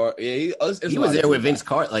Vince Carter. Yeah, he was there with Vince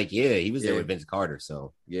Carter. Like, yeah, he was there with Vince Carter.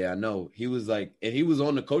 So yeah, I know he was like, and he was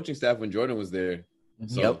on the coaching staff when Jordan was there.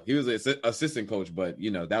 So he was an assistant coach, but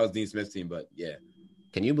that was Dean Smith's team. But yeah,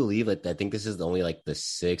 can you believe it? I think this is only like the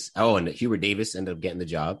sixth. Oh, and Hubert Davis ended up getting the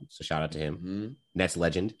job, so shout out to him. Mm-hmm. Nets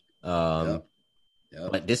legend.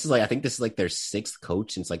 But this is I think this is like their sixth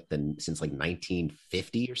coach since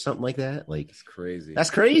 1950 or something like that. Like, it's crazy. That's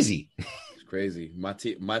crazy. It's crazy.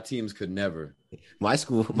 My teams could never. My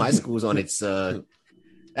school's on its.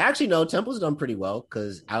 Actually, no, Temple's done pretty well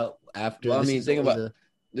because after. Well, I mean, think about.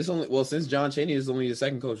 This since John Chaney is only the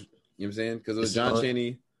second coach. You know what I'm saying? Because it was John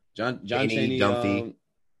Chaney, Dumphy,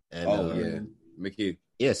 and McKee.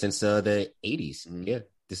 Yeah, since the 80s. Mm-hmm. Yeah,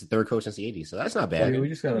 this is the third coach since the 80s, so that's not bad. Yeah, we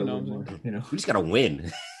just gotta, we just gotta win.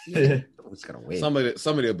 We just gotta win.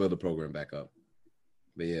 Somebody will build the program back up.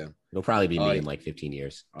 But yeah, it'll probably be me in like 15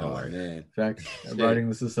 years. Don't worry. Man. Facts. Riding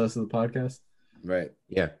the success of the podcast. Right.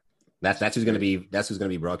 Yeah, that's who's gonna be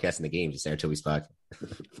broadcasting the games. It's Saratobi Spot.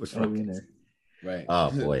 Right. Oh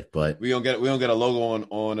boy, but we don't get a logo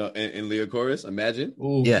on in Leo Chorus. Imagine.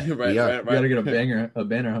 Ooh, yeah, right. We gotta get a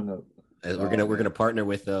banner hung up. We're gonna partner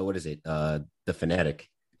with what is it? The Fanatic.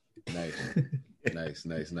 Nice.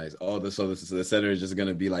 Oh, so the center is just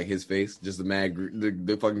gonna be like his face, just the mad,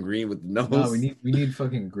 the fucking green with the nose. No, we need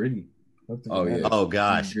fucking gritty. Oh yeah. Oh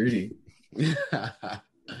gosh. Gritty.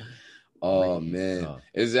 Oh man,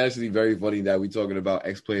 it's actually very funny that we're talking about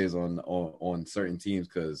ex players on certain teams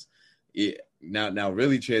because now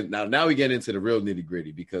we get into the real nitty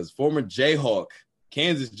gritty because former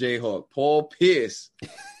Kansas Jayhawk Paul Pierce,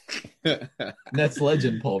 Nets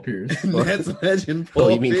legend Paul Pierce, Pierce,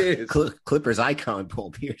 Clippers icon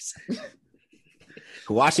Paul Pierce,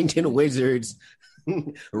 Washington Wizards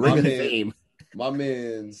ring of fame. My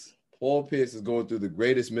man's Paul Pierce is going through the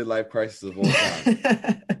greatest midlife crisis of all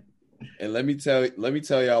time. And let me tell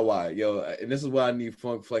y'all why, yo. And this is why I need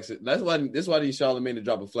Funk Flex. This is why I need Charlamagne to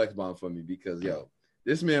drop a flex bomb for me because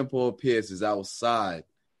this man Paul Pierce is outside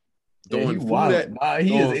doing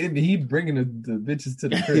he bringing the bitches to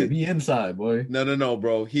the crib. He inside, boy. No,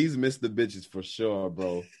 bro. He's missed the bitches for sure,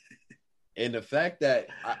 bro. And the fact that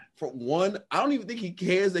I don't even think he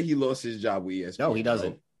cares that he lost his job with ESPN. No, he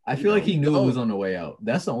doesn't. I feel like he knew it was on the way out.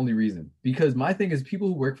 That's the only reason. Because my thing is, people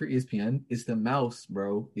who work for ESPN, it's the mouse,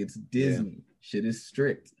 bro. It's Disney. Yeah. Shit is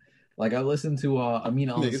strict. Like, I listened to Amin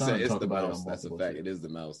Al-Hassan talk about it on That's a fact. It is the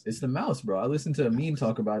mouse. It's the mouse, bro. I listened to Amin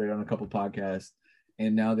talk about it on a couple podcasts,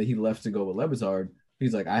 and now that he left to go with Lebizard,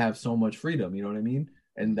 he's like, I have so much freedom. You know what I mean?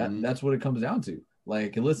 And that's what it comes down to.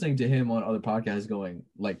 Like, listening to him on other podcasts going,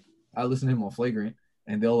 like, I listen to him on Flagrant,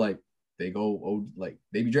 and they go,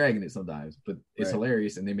 they be dragging it sometimes, but it's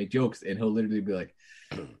hilarious and they make jokes and he'll literally be like,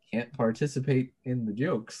 can't participate in the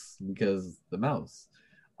jokes because the mouse.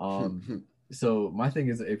 So my thing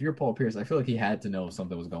is, if you're Paul Pierce, I feel like he had to know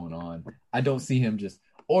something was going on. I don't see him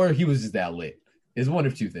or he was just that lit. It's one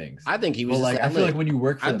of two things. I think he was I feel like when you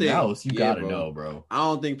work for the mouse, you gotta know, bro. I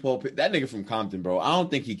don't think that nigga from Compton, bro. I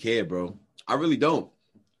don't think he cared, bro. I really don't.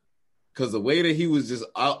 Because the way that he was just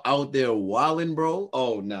out there wilding, bro.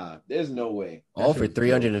 Oh, nah. There's no way. All for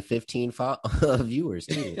 315 viewers,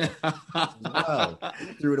 too. Wow. He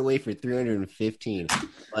threw it away for 315.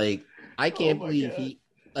 Like, I can't believe he...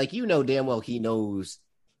 Like, damn well he knows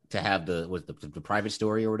to have the private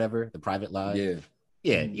story or whatever, the private live.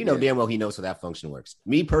 Yeah, damn well he knows how that function works.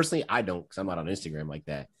 Me, personally, I don't because I'm not on Instagram like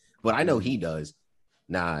that. But I know he does.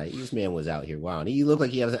 Nah, this man was out here wilding. He looked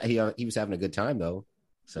like he was having a good time, though.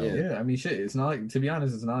 So yeah, I mean, shit. It's not like, to be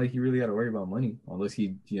honest, it's not like he really had to worry about money unless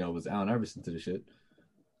he, was Allen Iverson to the shit.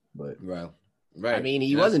 But right. I mean,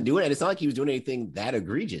 he wasn't doing it. It's not like he was doing anything that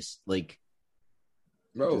egregious. Like,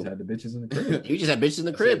 bro, just had the bitches in the crib. He just had bitches in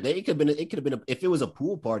the crib. It could have been if it was a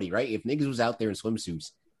pool party, right? If niggas was out there in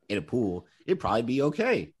swimsuits in a pool, it'd probably be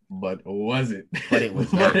okay. But was it? But it was.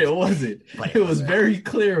 But it wasn't. It was very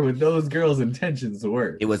clear what those girls' intentions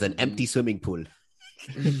were. It was an empty swimming pool.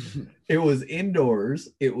 It was indoors,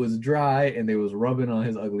 it was dry, and they was rubbing on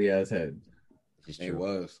his ugly ass head. It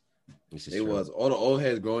was all the old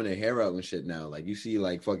heads growing their hair out and shit now. Like you see,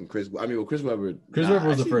 like fucking Chris. I mean, Chris Webber. Chris Webber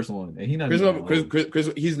was the first one, and he's not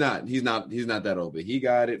that old, but he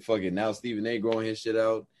got it. Fucking now, Stephen A. growing his shit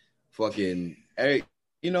out. Fucking Eric.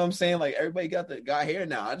 You know what I'm saying? Like everybody got hair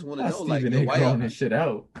now. I just want to know, like, Stephen A. why growing y'all, his shit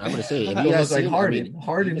out. I'm gonna say, It have you guys looks like seen? Harden. I mean,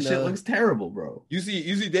 Harden even, shit looks terrible, bro. you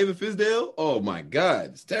see David Fisdale? Oh my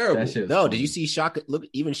God, it's terrible. That shit. No, did you see Shaka? Look,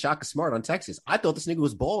 even Shaka Smart on Texas. I thought this nigga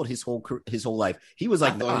was bald his whole life. He was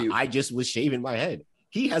like, I just was shaving my head.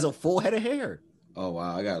 He has a full head of hair. Oh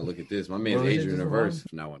wow, I gotta look at this. My man's Bro, he Adrian just Reverse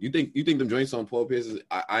from now on. You think them joints on Paul Pierce's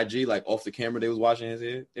IG, like off the camera, they was watching his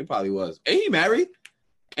head? It probably was. Ain't he married?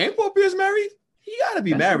 Ain't Paul Pierce married? He gotta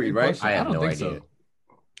be married, right? I have don't no think idea. so.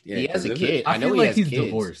 Yeah, He has a 'cause kid. I I know feel he like has he's kids.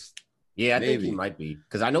 divorced. Yeah, I think Maybe. he might be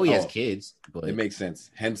because I know he has Oh. kids. But It makes sense.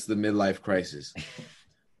 Hence the midlife crisis.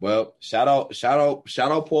 Well, shout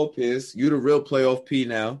out Paul Pierce. You the real playoff P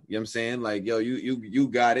now. You know what I'm saying? Like, yo, you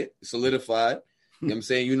got it. Solidified. You know what I'm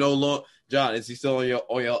saying? You no longer John, is he still on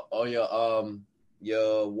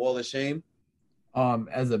your wall of shame?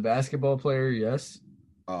 As a basketball player, yes.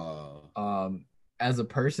 Uh As a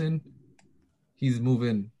person, he's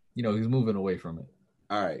moving. He's moving away from it.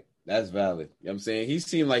 all right. That's valid. You know what I'm saying? He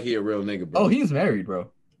seemed like he a real nigga, bro. Oh, he's married,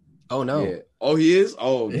 bro. oh no, Yeah. Oh, he is?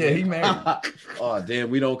 Oh, Yeah, damn. he married. Oh, damn.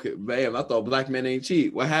 We don't. Damn, I thought black men ain't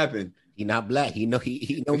cheat. What happened? he not black. He no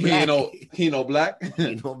He black. ain't no black.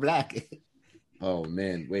 He no black. Oh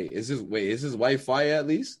man, is his wife fire at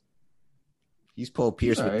least? He's Paul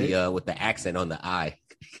Pierce Right. with the accent on the I.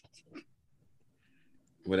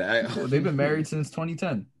 Well, they've been married since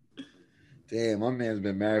 2010. Damn, my man's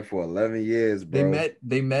been married for 11 years, bro.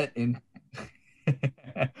 They met in.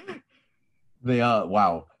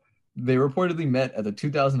 Wow. They reportedly met at the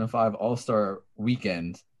 2005 All-Star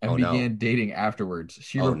Weekend and began dating afterwards.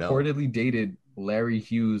 She reportedly dated Larry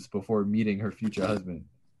Hughes before meeting her future husband.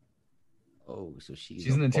 Oh, so she's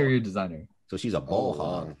an interior designer. So she's a ball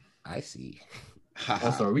hog. wow. I see.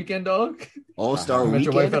 All-Star Weekend, dog. All-Star You met Weekend.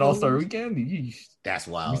 your wife at All-Star Weekend? Yeesh. That's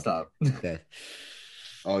Let wild. me stop. Okay.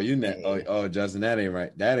 Oh, Justin, that ain't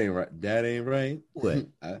right. That ain't right. What?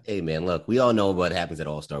 Hey man, look, we all know what happens at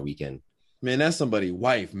All-Star Weekend. Man, that's somebody's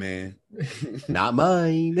wife, man. Not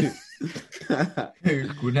mine.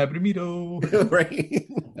 Couldn't happen to me though. Right?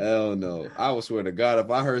 Hell no. I would swear to God,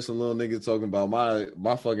 if I heard some little nigga talking about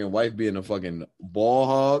my fucking wife being a fucking ball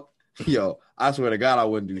hog, yo, I swear to God, I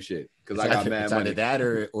wouldn't do shit because I got mad It's money. either that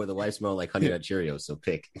or the wife smell like Honey Nut Cheerios. So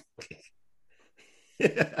pick.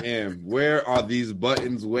 Damn, where are these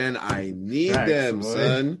buttons when I need Facts, them, boy.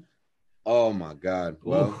 son? Oh my God.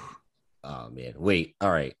 Well, Oof. Oh man, wait. All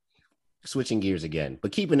right, switching gears again,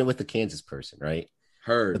 but keeping it with the Kansas person, right?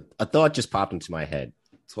 heard. A thought just popped into my head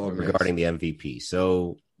Talk regarding the MVP.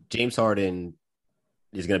 So James Harden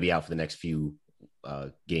is going to be out for the next few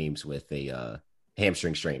games with a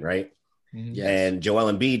hamstring strain, right? Mhm. Yes. And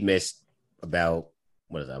Joel Embiid missed about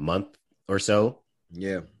a month or so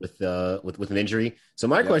Yeah. with an injury. So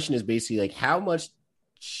my Yep. question is basically like, how much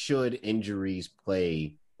should injuries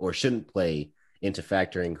play or shouldn't play into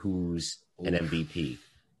factoring who's an Oof. MVP?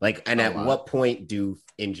 Like, and A at lot. what point do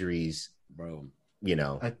injuries, Bro.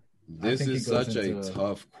 I This think is it goes such into- a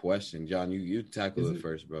tough question, John. You tackle Is it it?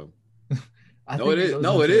 first, bro. I No, think it is. goes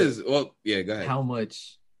No, it into is. Well, yeah, go ahead. How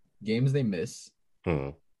much games they miss. Hmm.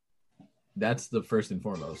 That's the first and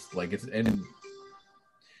foremost. Like it's and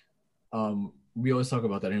we always talk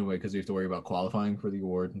about that anyway because we have to worry about qualifying for the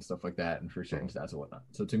award and stuff like that and for certain stats and whatnot.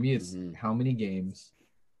 So to me, it's Mhm. how many games,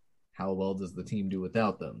 how well does the team do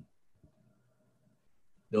without them?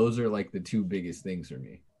 Those are like the two biggest things for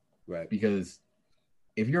me. Right. Because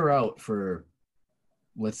if you're out for,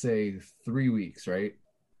 let's say, 3 weeks, right?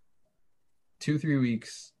 2-3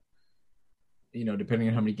 weeks, depending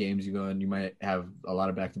on how many games you go in, you might have a lot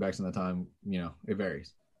of back-to-backs in the time, it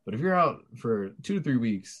varies. But if you're out for 2 to 3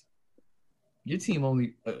 weeks, your team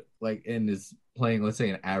only and is playing, let's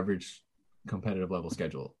say, an average competitive level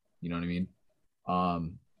schedule. You know what I mean?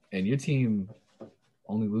 And your team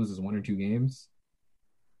only loses 1 or 2 games.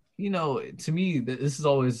 To me, this is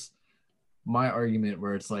always my argument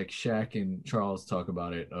where it's like Shaq and Charles talk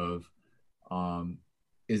about it of,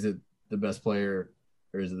 is it the best player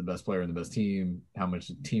or is it the best player in the best team? How much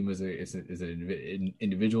the team is it an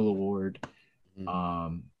individual award?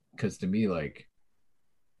 Because to me, like,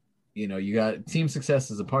 you got team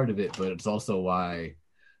success as a part of it, but it's also why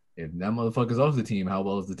if that motherfucker's off the team, how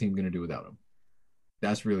well is the team going to do without him?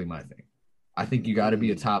 That's really my thing. I think you got to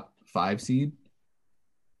be a top 5 seed.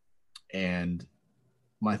 And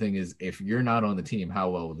my thing is, if you're not on the team, how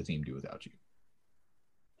well will the team do without you?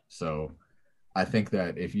 So I think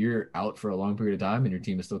that if you're out for a long period of time and your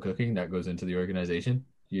team is still cooking, that goes into the organization.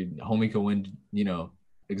 Your homie can win,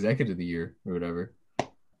 executive of the year or whatever,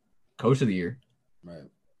 coach of the year. Right.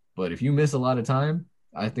 But if you miss a lot of time,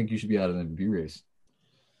 I think you should be out of the MVP race.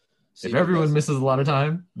 See, if everyone that's- misses a lot of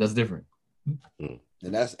time, that's different.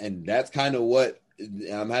 And that's kind of what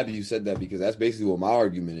I'm happy you said that, because that's basically what my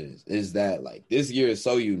argument is that like this year is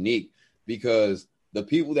so unique because the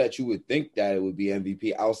people that you would think that it would be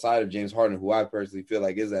MVP outside of James Harden, who I personally feel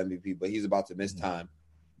like is the MVP, but he's about to miss time,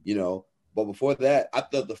 you know. But before that, I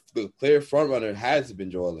thought the clear front runner had to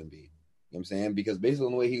been Joel Embiid. You know what I'm saying? Because based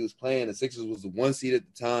on the way he was playing, the Sixers was the 1 seed at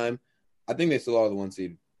the time. I think they still are the 1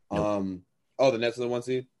 seed. Nope. The Nets are the 1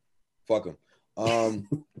 seed? Fuck them.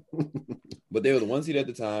 But they were the 1 seed at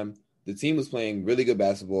the time. The team was playing really good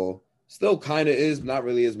basketball. Still kind of is, not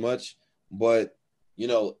really as much. But, you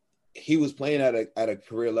know, he was playing at a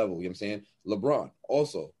career level. You know what I'm saying? LeBron,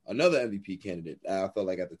 also another MVP candidate, I felt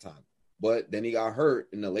like at the time. But then he got hurt,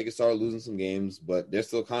 and the Lakers started losing some games. But they're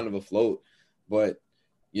still kind of afloat. But,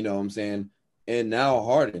 you know what I'm saying? And now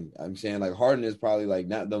Harden. I'm saying, like, Harden is probably, like,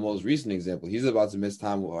 not the most recent example. He's about to miss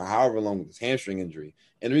time or however long with his hamstring injury.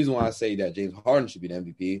 And the reason why I say that James Harden should be the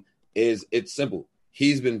MVP is it's simple.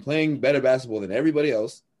 He's been playing better basketball than everybody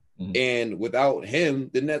else. Mm-hmm. And without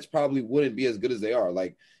him, the Nets probably wouldn't be as good as they are.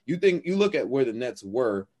 Like, you look at where the Nets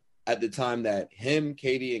were at the time that him,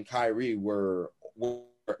 KD, and Kyrie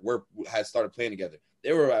had started playing together.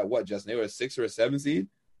 They were at what, Justin? They were a 6 or a 7 seed?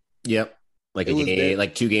 Yep. Like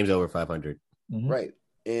 2 games over 500. Mm-hmm. Right.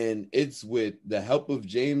 And it's with the help of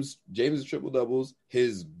James' triple doubles,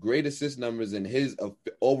 his great assist numbers, and his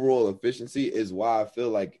overall efficiency is why I feel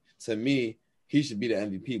like, to me, he should be the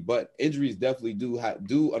MVP. But injuries definitely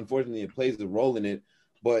do unfortunately, it plays a role in it.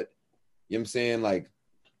 But you know what I'm saying, like,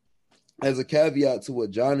 as a caveat to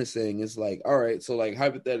what John is saying, it's like, all right, so like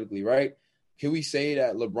hypothetically, right? Can we say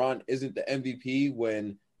that LeBron isn't the MVP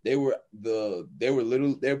when they were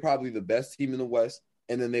probably the best team in the West,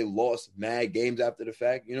 and then they lost mad games after the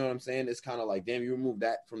fact? You know what I'm saying? It's kind of like, damn, you remove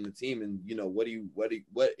that from the team, and you know what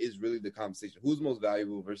is really the conversation? Who's most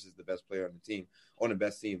valuable versus the best player on the team, on the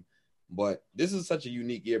best team? But this is such a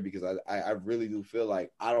unique year because I really do feel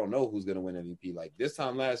like I don't know who's going to win MVP. Like this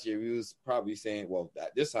time last year, we was probably saying,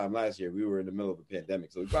 this time last year, we were in the middle of a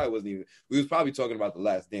pandemic. So we was probably talking about The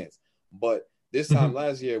Last Dance. But this time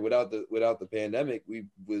last year, without the pandemic, we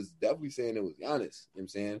was definitely saying it was Giannis. You know what I'm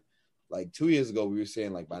saying? Like 2 years ago, we were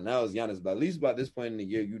saying like by now it's Giannis. But at least by this point in the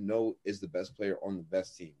year, you know it's the best player on the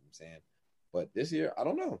best team. You know what I'm saying? But this year, I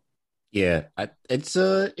don't know. Yeah,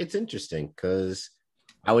 it's interesting because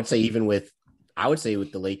I would say with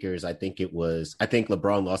the Lakers, I think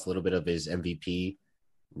LeBron lost a little bit of his MVP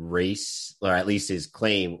race, or at least his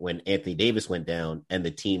claim, when Anthony Davis went down and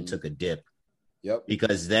the team took a dip. Yep.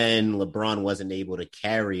 Because then LeBron wasn't able to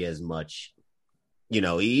carry as much.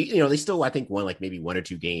 They still, I think, won like maybe 1 or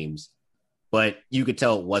 2 games, but you could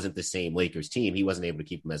tell it wasn't the same Lakers team. He wasn't able to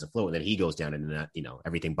keep them as afloat, and then he goes down, and then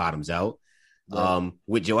everything bottoms out. Right.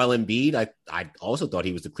 With Joel Embiid, I also thought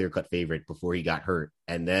he was the clear-cut favorite before he got hurt.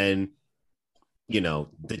 And then,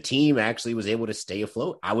 the team actually was able to stay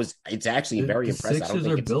afloat. It's actually very impressive. The Sixers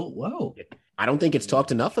are built well. I don't think it's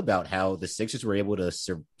talked enough about how the Sixers were able to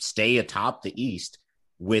stay atop the East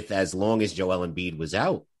with as long as Joel Embiid was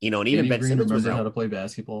out. And even Ben Simmons was out. How to play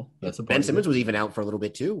basketball. Ben Simmons was even out for a little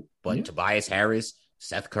bit too. But Tobias Harris,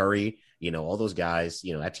 Seth Curry, all those guys,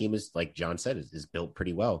 that team is, like John said, is built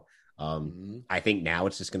pretty well. I think now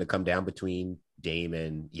it's just going to come down between Dame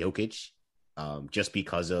and Jokic, just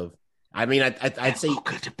because of. I mean, I'd say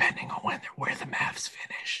depending on where the Mavs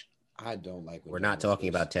finish. I don't like. We're not talking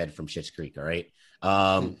about Ted from Schitt's Creek, all right?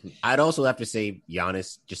 I'd also have to say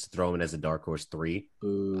Giannis, just throw him in as a dark horse 3.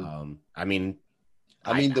 I mean,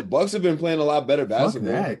 the Bucks have been playing a lot better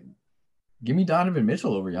basketball. Fuck that. Give me Donovan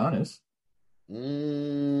Mitchell over Giannis. I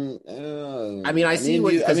see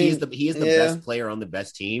because he is the best player on the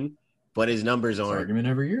best team. But his numbers aren't. Argument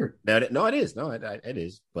every year. No, it is. No, it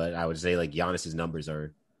is. But I would say like Giannis's numbers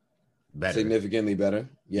are better, significantly better.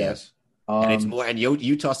 Yes, and it's more. And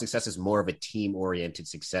Utah's success is more of a team-oriented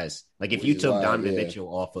success. Like if you took Donovan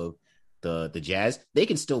Mitchell off of the Jazz, they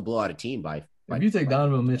can still blow out a team by. If you take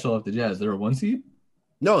Donovan Mitchell off the Jazz, they're a 1 seed.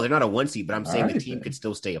 No, they're not a 1 seed. But I'm saying the team could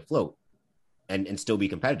still stay afloat and still be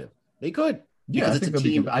competitive. They could. Yeah,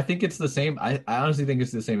 I think it's the same. I honestly think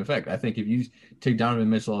it's the same effect. I think if you take Donovan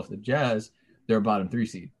Mitchell off the Jazz, they're a bottom 3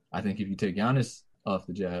 seed. I think if you take Giannis off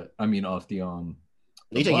the Jazz, off the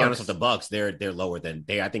you take Giannis off the Bucks, they're lower than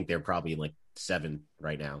they. I think they're probably like 7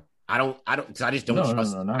 right now. I just don't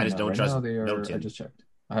trust. I just don't trust. I just checked.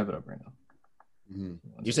 I have it up right now.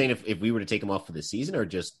 Mm-hmm. You're saying if we were to take them off for the season or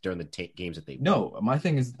just during the games that they won? No, my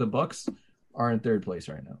thing is the Bucks are in 3rd place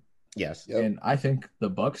right now. Yes. Yep. And I think the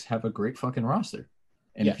Bucks have a great fucking roster.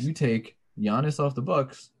 And if you take Giannis off the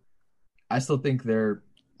Bucks, I still think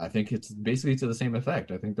I think it's basically to the same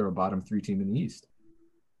effect. I think they're a bottom 3 team in the East.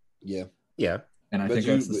 Yeah. Yeah. And I But think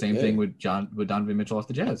that's the same thing with Donovan Mitchell off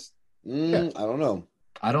the Jazz. I don't know.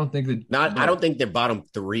 I don't think that. I don't think they're bottom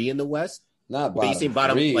 3 in the West. Not But you say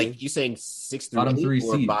bottom 3. like you saying 6 through bottom 8 3 or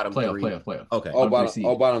seed, bottom playoff. 3? Okay.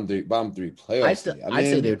 Bottom 3 playoff. I'd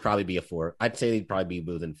say they would probably be a 4. I'd say they'd probably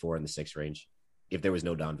be within 4 in the 6 range if there was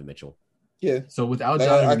no Donovan Mitchell. Yeah. So without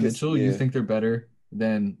Donovan Mitchell, you think they're better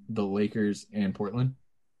than the Lakers and Portland?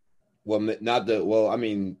 Well, not the. Well, I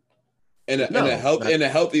mean, in a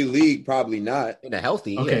healthy league, probably not. In a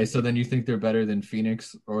healthy. Okay, yeah. so then you think they're better than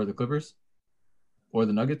Phoenix or the Clippers or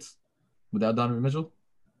the Nuggets without Donovan Mitchell?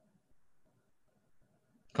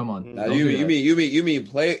 Come on. Now, you mean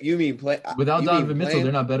play without Donovan Mitchell,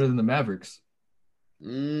 they're not better than the Mavericks.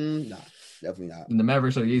 Nah, definitely not. And the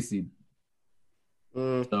Mavericks are the 8th seed.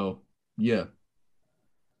 So yeah.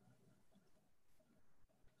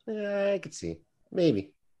 I could see.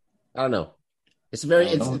 Maybe. I don't know. It's very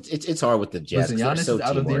it's hard with the Jazz. Listen, Giannis so is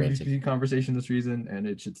out of the team-oriented. MVP conversation this season, and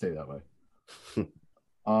it should stay that way.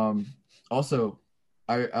 Also,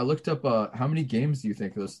 I looked up how many games do you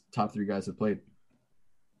think those top 3 guys have played?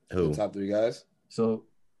 Who? The top 3 guys? So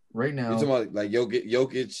right now, you're talking about like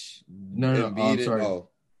Jokic. No, I'm sorry. Oh.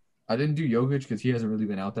 I didn't do Jokic because he hasn't really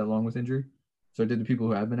been out that long with injury. So I did the people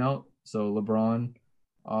who have been out. So LeBron,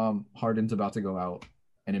 Harden's about to go out,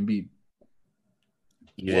 and Embiid.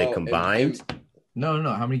 Combined? No.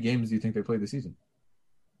 How many games do you think they played this season?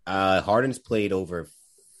 Harden's played over.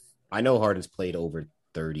 I know Harden's played over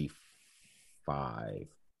 35.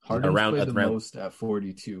 Harden's played the most at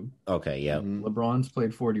 42. Okay, yeah. LeBron's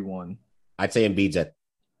played 41. I'd say Embiid's at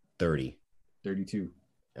 30. 32.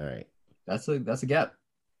 All right. That's a gap.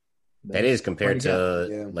 That is compared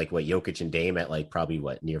to like what Jokic and Dame at like probably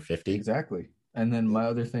what near 50. Exactly. And then my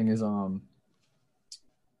other thing is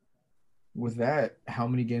with that, how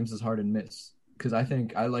many games does Harden miss? Because I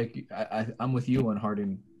think I'm with you on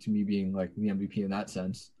Harden to me being like the MVP in that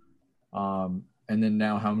sense. And then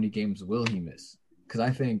now how many games will he miss? Because I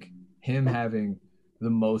think him having the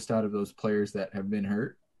most out of those players that have been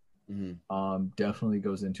hurt definitely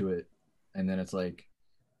goes into it. And then it's like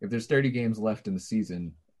if there's 30 games left in the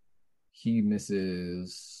season, he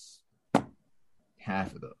misses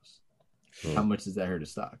half of those. How much does that hurt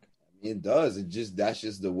his stock? It does. That's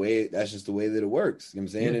just the way that it works. You know what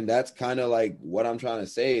I'm saying? Yeah. And that's kind of like what I'm trying to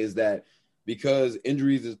say is that because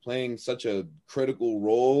injuries is playing such a critical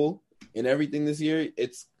role in everything this year,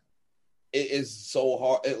 it is so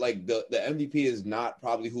hard. Like the MVP is not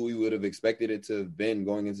probably who we would have expected it to have been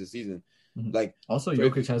going into the season. Like also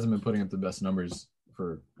Jokic hasn't been putting up the best numbers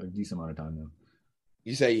for a decent amount of time now.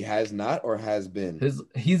 You say he has not or has been?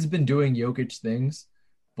 He's been doing Jokic things,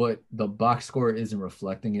 but the box score isn't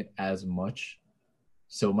reflecting it as much.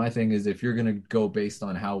 So my thing is, if you're going to go based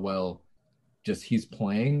on how well just he's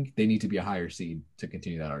playing, they need to be a higher seed to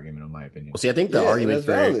continue that argument, in my opinion. Well, see, I think the argument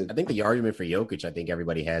for Jokic, I think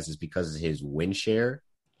everybody has is because of his win share.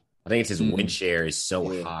 I think it's his win share is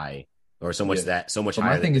so high, or so much so much. But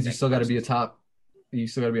higher my thing is, you still got to be a top. You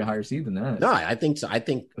still got to be a higher seed than that. No, I think so. I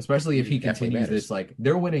think especially if he continues this, like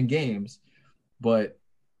they're winning games, but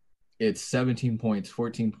it's 17 points,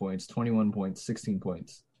 14 points, 21 points, 16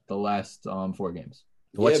 points the last 4 games.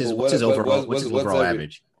 What's his overall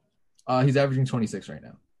average? He's averaging 26 right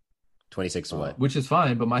now. 26 what? Which is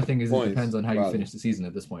fine, but my thing is it depends on how you finish the season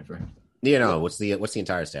at this point for him. What's the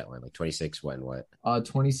entire stat line? Like 26 when what?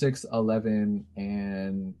 26, 11,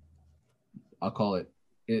 and I'll call it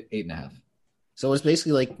 8.5. So it's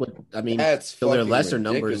basically like what I mean. That's so they're lesser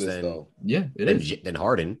numbers than than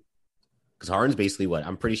Harden, because Harden's basically what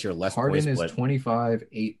I'm pretty sure less. Harden points, is 25,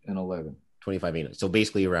 8, and 11. 25, 8. So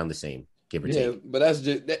basically around the same, give or take. Yeah, but that's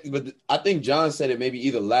just. But I think John said it maybe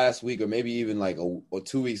either last week or maybe even like or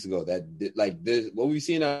 2 weeks ago that like this what we've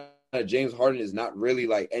seen out of James Harden is not really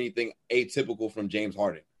like anything atypical from James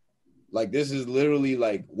Harden. Like this is literally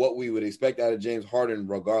like what we would expect out of James Harden,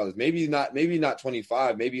 regardless. Maybe not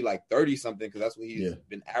 25, maybe like 30 something, because that's what he's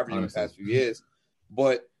been averaging the past few years.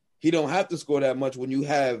 But he don't have to score that much when you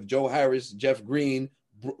have Joe Harris, Jeff Green,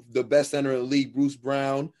 the best center in the league, Bruce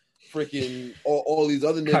Brown, freaking all these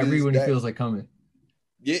other niggas. Kyrie when he feels like coming.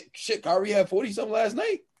 Yeah, shit. Kyrie had 40 something last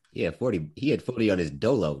night. Yeah, 40. He had 40 on his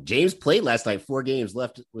dolo. James played last night. 4 games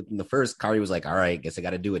left within the first. Kyrie was like, "All right, guess I got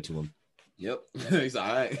to do it to him." Yep. He's all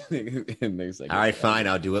right. All right, fine.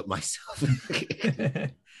 I'll do it myself.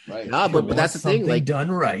 Right. Nah, but that's the thing. Like done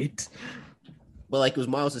right. Well, like it was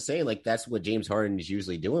Miles was saying, like that's what James Harden is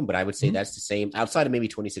usually doing. But I would say that's the same outside of maybe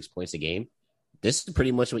 26 points a game. This is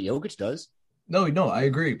pretty much what Jokic does. No, I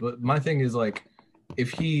agree. But my thing is like,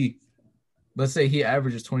 if let's say he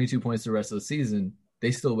averages 22 points the rest of the season, they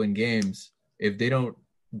still win games. If they don't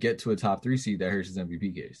get to a top 3 seed, that hurts his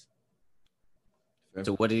MVP case.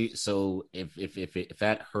 So what do you? So if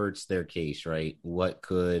that hurts their case, right? What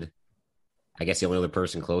could? I guess the only other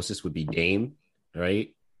person closest would be Dame,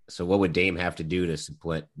 right? So what would Dame have to do to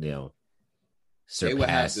supplant? They would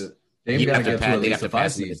have Surpass? to. Dame got to get to at They'd least have a to 5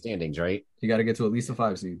 pass him in the seed. standings, right? You got to get to at least a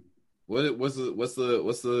 5 seed. What's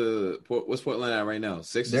Portland at right now?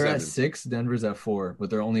 6 or They're 7? at 6. Denver's at 4, but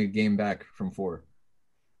they're only a game back from 4.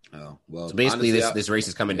 Oh well. So basically, honestly, this race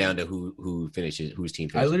is coming down to who finishes, whose team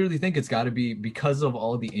I finishes. literally think it's got to be, because of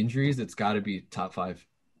all the injuries, it's got to be top 5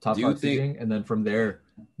 Do you think- seeding, and then from there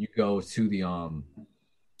you go to the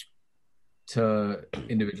to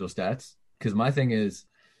individual stats. Because my thing is,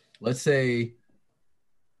 let's say,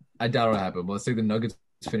 I doubt it'll happen, but let's say the Nuggets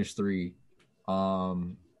finish 3,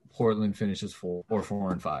 Portland finishes 4 or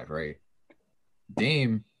 4 and 5, right?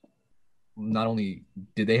 Dame, not only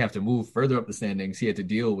did they have to move further up the standings, he had to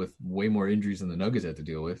deal with way more injuries than the Nuggets had to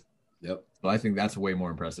deal with. Yep. So I think that's way more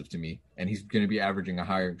impressive to me. And he's going to be averaging a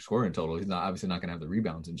higher scoring total. He's not obviously not going to have the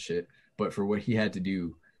rebounds and shit, but for what he had to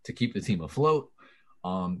do to keep the team afloat,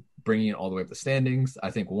 bringing it all the way up the standings, I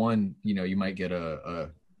think you might get a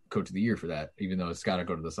coach of the year for that, even though it's got to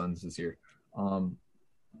go to the Suns this year. They'll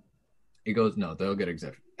get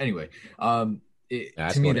exception anyway. To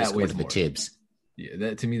me that weighs more. The Tibbs.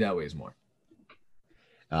 Yeah, to me that weighs more.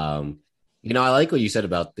 I like what you said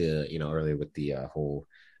about the, earlier with the whole,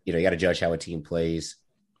 you got to judge how a team plays,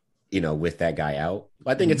 with that guy out.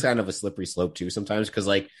 I think it's kind of a slippery slope too sometimes, because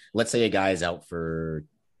like, let's say a guy is out for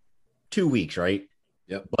 2 weeks, right?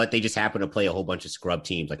 Yep. But they just happen to play a whole bunch of scrub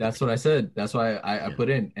teams. Like That's what I said. That's why I put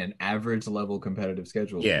in an average level competitive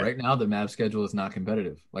schedule. Yeah. Right now, the Mavs schedule is not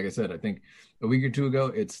competitive. Like I said, I think a week or two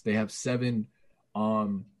ago, they have 7,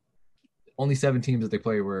 only 7 teams that they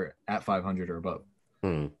play were at 500 or above.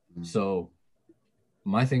 So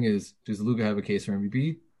my thing is, does Luka have a case for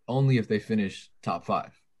MVP? Only if they finish top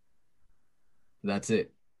 5. That's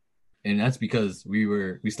it. And that's because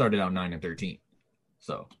we started out 9 and 13.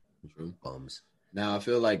 So True. bums. Now I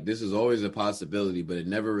feel like this is always a possibility, but it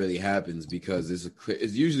never really happens because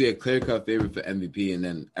it's usually a clear-cut favorite for MVP and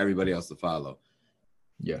then everybody else to follow.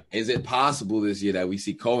 yeah. Is it possible this year that we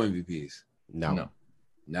see co-MVPs? No.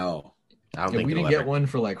 No. I don't If think we didn't it'll get one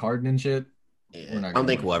for like Harden and shit, Yeah. we're not I don't gonna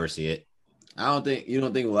think win. we'll ever see it. You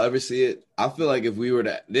don't think we'll ever see it? I feel like if we were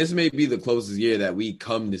to, this may be the closest year that we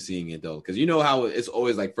come to seeing it though. Cause you know how it's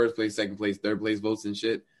always like first place, second place, third place votes and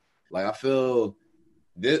shit. Like I feel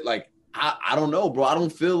this, like, I don't know, bro. I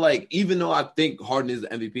don't feel like, even though I think Harden is the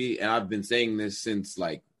MVP, and I've been saying this since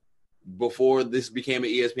like before this became an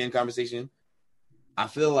ESPN conversation, I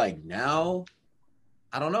feel like now,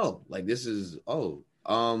 I don't know. Like this is,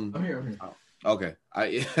 I'm here. okay.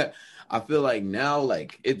 I feel like now,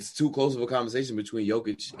 like, it's too close of a conversation between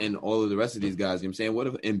Jokic and all of the rest of these guys. You know what I'm saying? What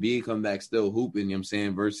if Embiid come back still hooping, you know what I'm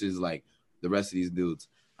saying, versus, like, the rest of these dudes?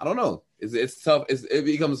 I don't know. It's tough. It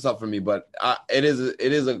becomes tough for me, but it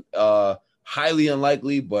is a highly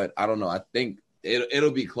unlikely, but I don't know. I think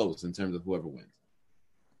it'll be close in terms of whoever wins.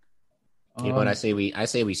 But I say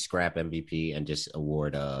we scrap MVP and just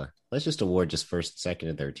award let's just award just first, second,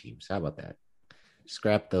 and third teams. How about that?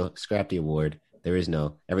 Scrap the award. There is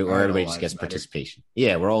no everybody just gets participation.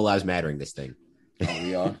 Yeah, we're all lives mattering this thing. Oh,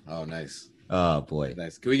 we are? Oh, nice. Oh boy.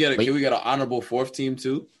 Nice. Can we get an honorable fourth team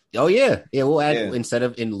too? Oh yeah. We'll add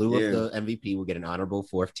Yeah. in lieu of the MVP, we'll get an honorable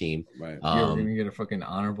fourth team. Right. Yeah, we're gonna get a fucking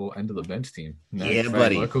honorable end of the bench team. Yeah,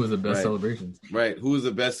 buddy. Look who was the best Right. celebrations. Right. Who's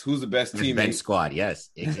the best team? Bench squad. Yes,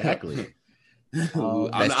 exactly.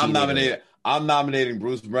 I'm team nominating. I'm nominating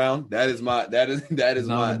Bruce Brown. That is my. Not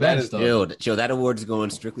on the bench, though. Chill. That award's going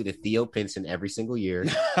strictly to Theo Pinson every single year.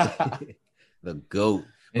 The GOAT.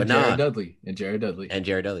 And But Jared Dudley. And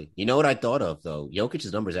Jared Dudley. You know what I thought of though?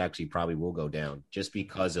 Jokic's numbers actually probably will go down just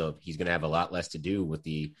because of he's going to have a lot less to do with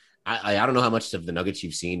the. I don't know how much of the Nuggets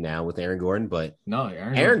you've seen now with Aaron Gordon, but No,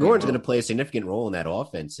 Aaron Gordon's going to play a significant role in that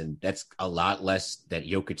offense, and that's a lot less that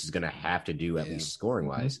Jokic is going to have to do at least scoring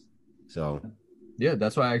wise. So yeah,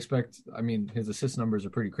 that's why I expect. I mean, his assist numbers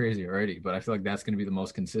are pretty crazy already, but I feel like that's going to be the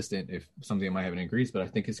most consistent. If something might have an increase, but I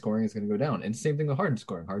think his scoring is going to go down. And same thing with Harden's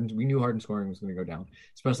scoring. We knew Harden's scoring was going to go down,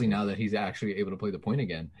 especially now that he's actually able to play the point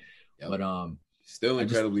again. Yep. But still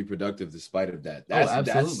incredibly productive despite of that.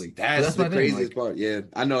 Absolutely. That's my the thing, craziest part. Yeah,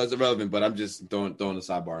 I know it's irrelevant, but I'm just throwing a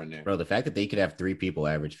sidebar in there. bro, the fact that they could have 3 people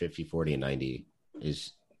average 50, 40, and 90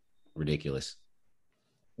 is ridiculous.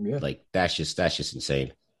 yeah, Like that's just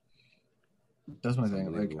insane. that's my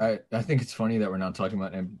thing. Like I think it's funny that we're not talking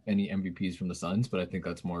about any MVPs from the Suns, but I think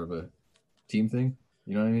that's more of a team thing.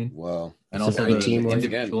 You know what I mean? Well, And It's a also very the team once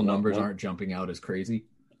individual again. numbers One- aren't jumping out as crazy.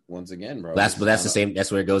 once again, bro. That's the same.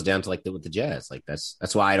 That's where it goes down to like with the Jazz. Like that's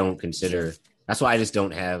why I don't consider. That's why I just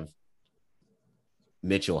don't have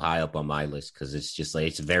Mitchell high up on my list because it's just like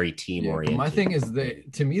it's very team oriented. My thing is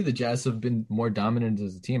that to me, the Jazz have been more dominant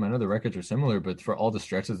as a team. I know the records are similar, but for all the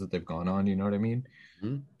stretches that they've gone on, you know what I mean?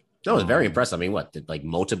 Mm-hmm. No, it's very impressive. I mean, what like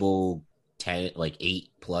multiple 10, like 8+,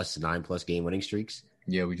 9+ game winning streaks?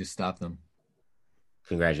 Yeah, we just stopped them.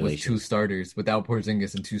 Congratulations. With 2 starters, without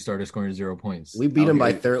Porzingis and 2 starters scoring 0 points. We beat him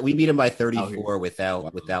by 34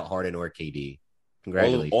 without Harden or KD.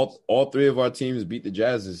 Congratulations. All 3 of our teams beat the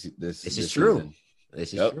Jazz this is true. Season.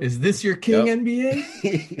 This is true. Is this your king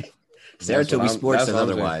NBA? Saratoga Sports and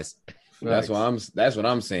otherwise. That's what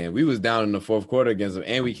I'm saying. We was down in the fourth quarter against them,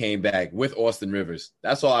 and we came back with Austin Rivers.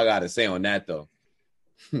 That's all I gotta say on that, though.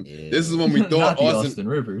 Yeah. This is when we thought Austin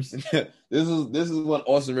Rivers. this is when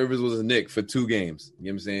Austin Rivers was a Knick for 2 games. You know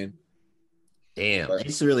what I'm saying? Damn,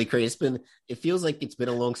 it's really crazy. It feels like it's been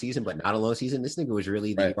a long season, but not a long season. This nigga was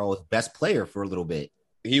really the best player for a little bit.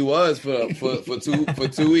 He was for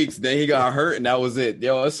 2 weeks. Then he got hurt, and that was it.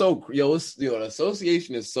 The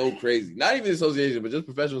association is so crazy. Not even association, but just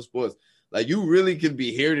professional sports. Like, you really could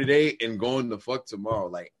be here today and going the fuck tomorrow.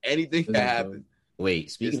 Like, anything can happen.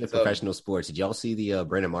 Wait, speaking of professional sports, did y'all see the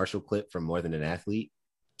Brandon Marshall clip from More Than an Athlete?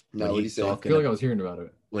 No, what he said? I feel like I was hearing about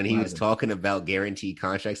it. When he was talking about guaranteed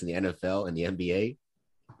contracts in the NFL and the NBA.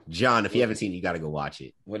 John, if you haven't seen it, you got to go watch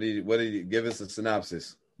it. What did he give us a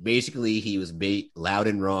synopsis? Basically, he was loud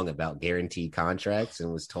and wrong about guaranteed contracts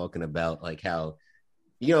and was talking about like how,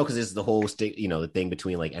 because it's the whole the thing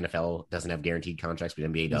between like NFL doesn't have guaranteed contracts,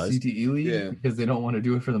 but NBA does. CTE league, because they don't want to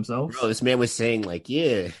do it for themselves. Bro, this man was saying like,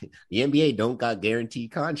 the NBA don't got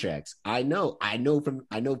guaranteed contracts. I know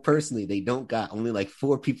personally they don't got, only like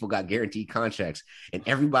 4 people got guaranteed contracts, and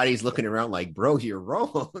everybody's looking around like, bro, you're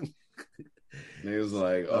wrong. He was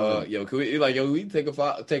like, can we take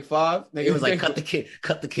 5? Nigga, it was like, cut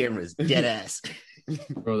the cameras, dead ass.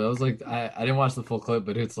 Bro, that was like, I didn't watch the full clip,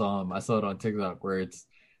 but it's I saw it on TikTok where it's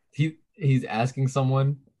he's asking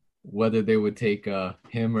someone whether they would take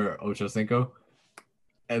him or Ocho Cinco,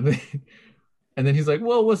 and then he's like,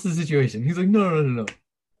 well, what's the situation? He's like, no,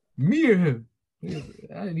 me or him? Do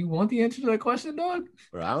you want the answer to that question, dog?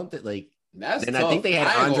 Bro, I don't think like. That's and tough. I think they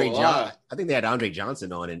had Andre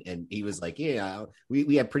Johnson on, and he was like,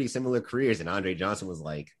 we had pretty similar careers, and Andre Johnson was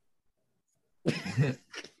like,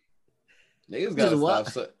 niggas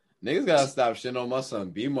gotta stop shitting on my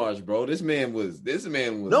son B Marsh, bro. This man was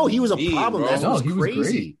no, he was a problem. He was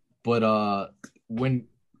crazy. But when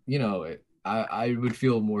I would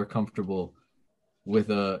feel more comfortable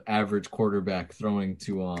with a average quarterback throwing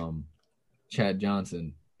to Chad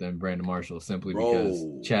Johnson than Brandon Marshall, simply because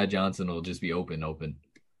Chad Johnson will just be open.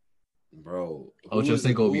 Bro, Ocho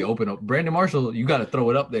Cinco will be open. Brandon Marshall, you got to throw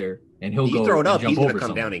it up there, and he'll go throw it up. Jump He's gonna over come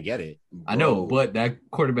someone. Down and get it. I know, but that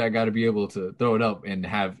quarterback got to be able to throw it up and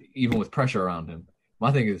have, even with pressure around him.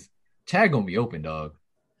 My thing is, Chad gonna be open, dog.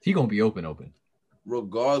 He gonna be open.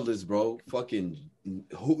 Regardless, bro. Fucking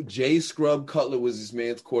Jay Scrub Cutler was this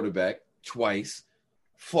man's quarterback twice.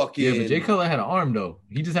 Fucking yeah, but Jay Cutler had an arm though.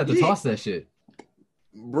 He just had to toss that shit.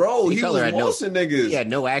 Bro, he was mossing niggas. He had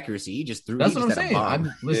no accuracy. He just threw. That's what I'm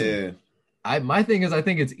saying. Listen, my thing is, I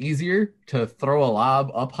think it's easier to throw a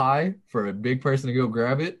lob up high for a big person to go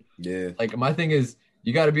grab it. Yeah. Like, my thing is,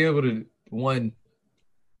 you got to be able to,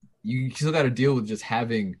 you still got to deal with just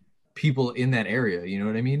having people in that area. You know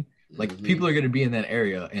what I mean? Like, people are going to be in that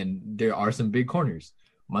area, and there are some big corners.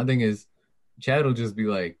 My thing is, Chad will just be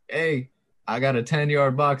like, hey, I got a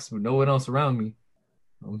 10-yard box with no one else around me.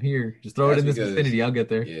 I'm here. Just throw it in this vicinity. I'll get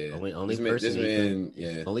there. Yeah. Only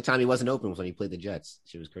time he wasn't open was when he played the Jets.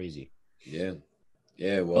 She was crazy. Yeah.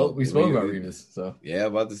 Yeah. Well, we spoke about Revis. So yeah,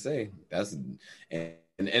 about to say that's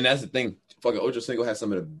that's the thing. Fucking Ocho Cinco has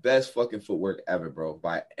some of the best fucking footwork ever, bro,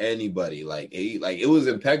 by anybody. Like it was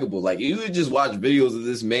impeccable. Like, you would just watch videos of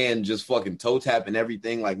this man just fucking toe tapping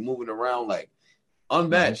everything, like moving around, like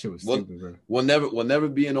unmatched. That shit was stupid, bro. We'll never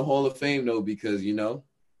be in the Hall of Fame though, because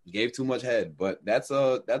gave too much head, but that's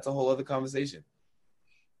a whole other conversation.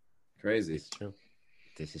 Crazy. It's true.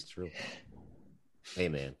 This is true. Hey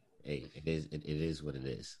man, it is what it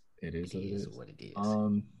is. It is what it is.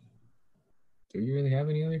 Do you really have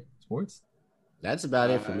any other sports? That's about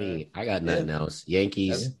it for me. I got nothing else.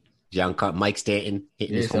 Yankees, Mike Stanton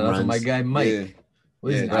hitting his home runs. My guy Mike. Yeah.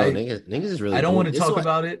 Listen, niggas is really. I don't cool. want to talk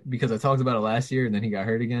about it because I talked about it last year and then he got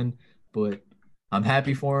hurt again. But I'm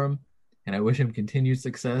happy for him. And I wish him continued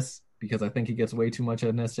success because I think he gets way too much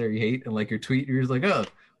unnecessary hate. And like your tweet, you're just like, oh,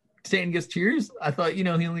 Stanton gets cheers? I thought, he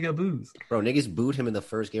only got boos. Bro, niggas booed him in the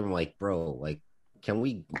first game. I'm like, bro, like, Can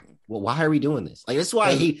we? Well, why are we doing this? Like, that's why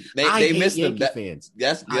I hate. They I hate missed Yankee them. fans.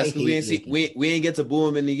 That's because we ain't get to boo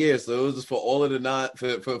him in the year. So it was just for all of the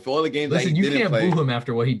for all the games. Listen, that he you didn't can't play. boo him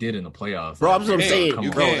after what he did in the playoffs. Bro, I'm saying,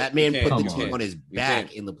 You bro, can't. that man You put can't. the Come team on. on his You back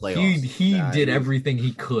can't. in the playoffs. He did he was- everything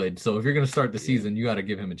he could. So if you're gonna start the season, you got to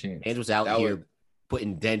give him a chance. Mans was out That here was-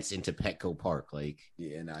 putting dents into Petco Park. Like,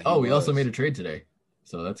 Yeah, nah, Oh, we was. also made a trade today,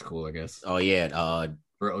 so that's cool, I guess. oh yeah,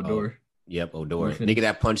 For Odor, yep, Odor, Griffin. nigga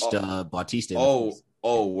that punched Bautista. In the face.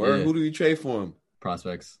 Where? Yeah. Who do we trade for him?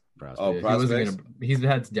 prospects. Prospect. Oh, Yeah, he wasn't prospects? he's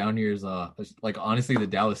had down years. Like honestly, the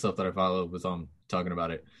Dallas stuff that I follow was talking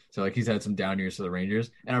about it. So like he's had some down years for the Rangers,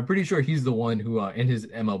 and I'm pretty sure he's the one who in his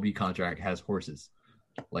MLB contract has horses.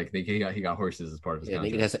 Like he got horses as part of his Yeah,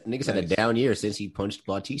 contract. niggas had a Nice. down year since he punched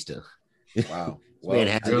Bautista. Wow. Man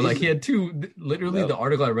had They were like he had literally Yep. the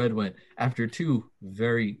article I read went after 2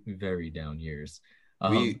 very, very down years.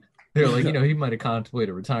 We- They're like, he might have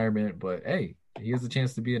contemplated retirement, but hey, he has a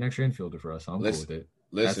chance to be an extra infielder for us. So I'm Listen, cool with it.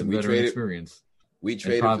 That's listen, some we veteran traded experience.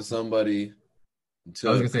 for somebody to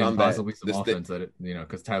I was gonna say combat possibly some this thing. offense at it,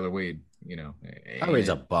 because Tyler Wade, Tyler's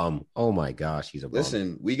a bum. Oh my gosh, he's a bum.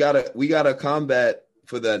 Listen, we gotta combat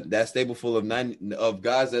for that stable full of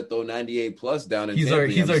guys that throw 98 plus down in he's Tampa, our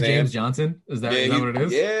you know what I'm saying? James Johnson. Is that what it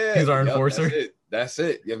is? Yeah, He's our yep, enforcer. That's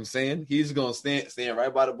it. You know what I'm saying? He's gonna stand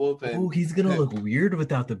right by the bullpen. Oh, he's gonna look weird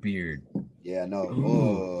without the beard. Yeah, no. Ooh.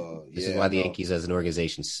 Oh, This yeah, is why the no. Yankees as an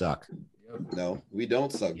organization suck. No, we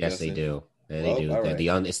don't suck. Yes, Justin. they do. Yeah, Well, they do. all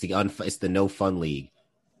right. It's the no fun league.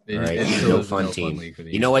 It- All right, it no still is a fun no team. league for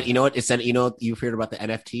the You know what? Yankees. You've heard about the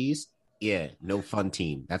NFTs? Yeah, no fun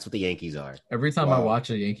team. That's what the Yankees are. Every time I Wow. watch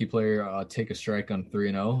a Yankee player take a strike on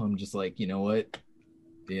 3-0, I'm just like, you know what?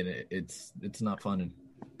 It's not fun.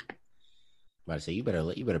 But I say you better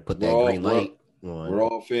put that We're all- green light on. We're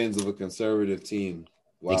all fans of a conservative team.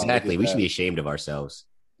 Wow, Exactly. look We at should be that. ashamed of ourselves.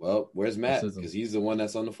 Well, where's Matt? Racism. Because he's the one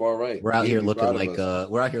that's on the far right. We're out He here should be looking proud of like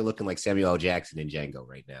us. Samuel L. Jackson in Django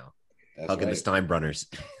right now, That's hugging right. the Steinbrunners.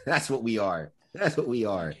 That's what we are. That's what we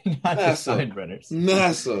are. Not the That's a- Steinbrenners.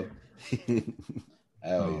 NASA.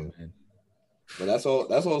 Hell Oh, yeah. man. But that's all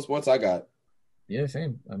the sports I got. Yeah,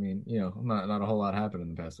 same. I mean, not a whole lot happened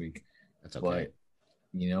in the past week. That's okay. But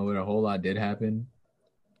you know what? A whole lot did happen.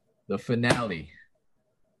 The finale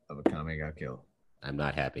of Akame Got Killed. I'm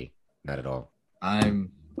not happy. Not at all.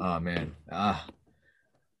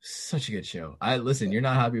 Such a good show. Listen, you're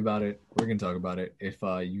not happy about it. We're gonna talk about it. If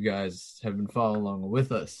you guys have been following along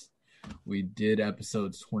with us, we did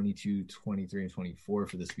episodes 22, 23, and 24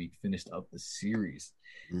 for this week. Finished up the series,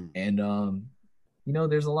 and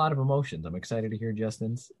there's a lot of emotions. I'm excited to hear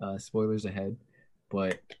Justin's spoilers ahead.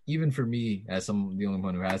 But even for me, as the only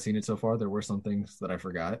one who has seen it so far, there were some things that I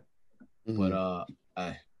forgot. Mhm.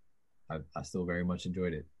 But I still very much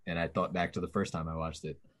enjoyed it, and I thought back to the first time I watched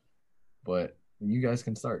it. But you guys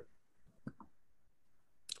can start.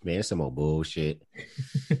 Man, it's some old bullshit.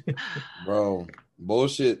 Bro,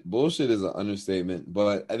 bullshit is an understatement.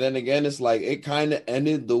 But and then again, it's like it kind of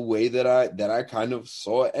ended the way that I kind of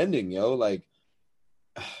saw it ending, yo. Like,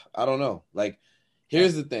 I don't know. Like,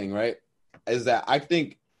 here's the thing, right? Is that I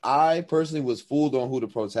think I personally was fooled on who the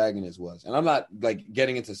protagonist was. And I'm not like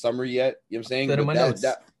getting into summary yet. You know what I'm saying? Said in my notes.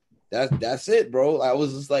 That's it, bro. I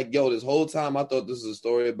was just like, yo, this whole time I thought this was a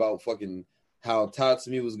story about fucking how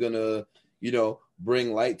Tatsumi was gonna,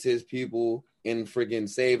 bring light to his people and freaking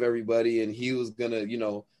save everybody, and he was gonna,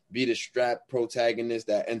 be the strapped protagonist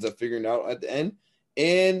that ends up figuring out at the end.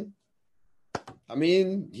 And I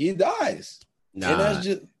mean, he dies. Nah, And that's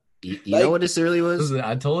just you like- know what this really was? Listen,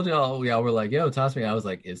 I told y'all were like, yo, Tatsumi. I was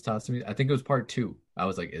like, is Tatsumi? I think it was part 2. I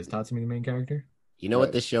was like, is Tatsumi the main character? You know what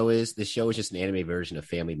Right. this show is? This show is just an anime version of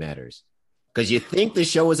Family Matters. Because you think the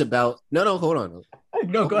show is about hold on.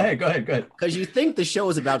 No, go ahead. Because you think the show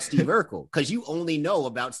is about Steve Urkel. Because you only know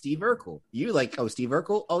about Steve Urkel. You're like, oh, Steve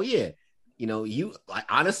Urkel? Oh, yeah.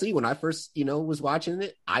 Honestly, when I first, was watching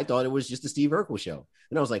it, I thought it was just a Steve Urkel show.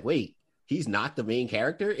 And I was like, wait, he's not the main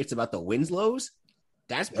character? It's about the Winslows?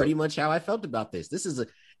 That's pretty much how I felt about this.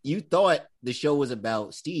 You thought the show was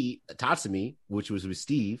about Steve, Tatsumi, which was with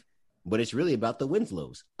Steve, but it's really about the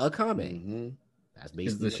Winslows, Akame. Mhm. That's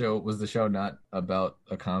Was basically the show not about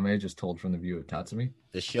Akame, just told from the view of Tatsumi?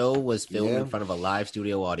 the show was filmed Yeah. in front of a live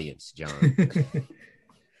studio audience, John.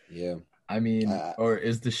 Yeah. I mean, Uh, or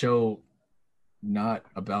is the show not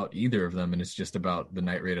about either of them, and it's just about the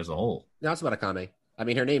Night Raid as a whole? No, it's about Akame. I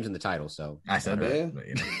mean, her name's in the title, so I said Yeah.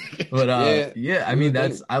 that, but Yeah. I mean,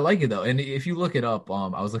 Good thing. I like it though. And if you look it up,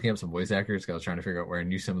 I was looking up some voice actors because I was trying to figure out where I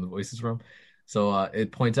knew some of the voices from. So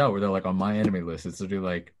it points out where they're like on my anime list. It's to do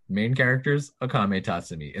like main characters, Akame,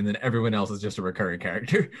 Tatsumi, and then everyone else is just a recurring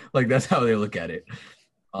character. Like that's how they look at it.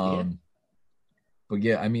 But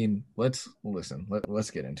yeah, I mean, let's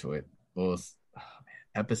get into it. Well,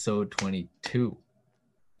 episode 22.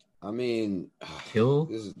 I mean, Kill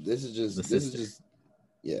this is sister. just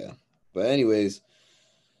yeah. But anyways,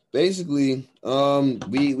 basically,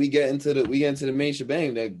 we get into the main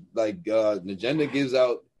shebang that like Nagenda gives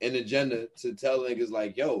out an agenda to tell niggas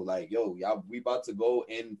like, yo, y'all, we about to go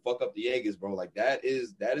and fuck up the Jaegers, bro. Like that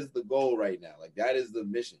is the goal right now. Like that is the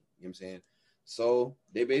mission. You know what I'm saying? So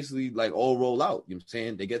they basically like all roll out. You know what I'm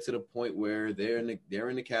saying? They get to the point where they're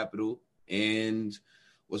in the capital and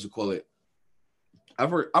what's it call it? I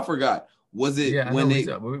forgot. Was it when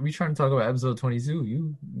we trying to talk about episode 22?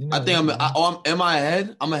 You know, I think am I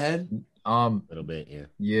ahead? I'm ahead. A little bit, yeah.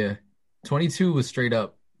 Yeah. 22 was straight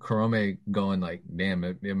up Kurome going like, damn,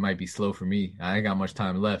 it might be slow for me. I ain't got much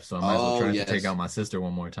time left, so I might as well try to take out my sister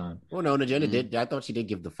one more time. Well, no, Nagenda did. I thought she did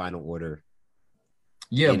give the final order.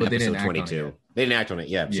 Yeah, but they didn't act 22. On it. They didn't act on it.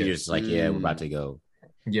 Yeah, she was just like, yeah, we're about to go.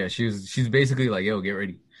 Yeah, she's basically like, yo, get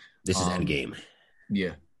ready. This is endgame.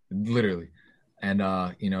 Yeah, literally. And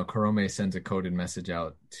Kurome sends a coded message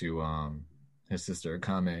out to his sister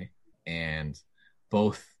Akame, and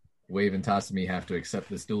both Wave and Tasumi have to accept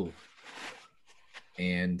this duel.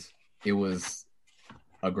 And it was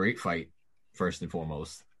a great fight, first and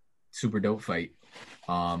foremost. Super dope fight.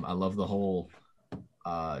 I love the whole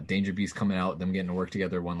Danger Beast coming out, them getting to work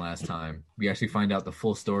together one last time. We actually find out the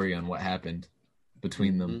full story on what happened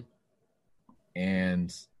between them.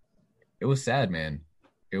 And it was sad, man.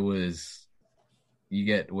 It was... You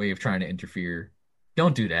get Wave trying to interfere.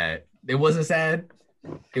 Don't do that. It wasn't sad.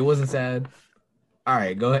 All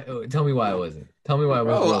right, go ahead. Tell me why it wasn't. Tell me why it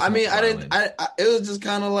wasn't. Bro, I mean, I didn't. It was just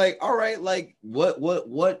kind of like, all right, like what,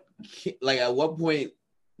 like at what point,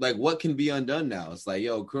 like what can be undone now? It's like,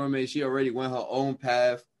 yo, Kurome, she already went her own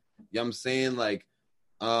path. You know what I'm saying? Like,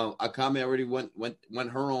 Akame already went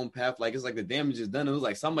her own path. Like, it's like the damage is done. It was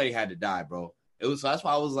like somebody had to die, bro. It was. So that's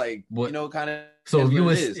why I was like, kind of. So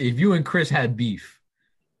if you and Chris had beef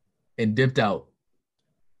and dipped out,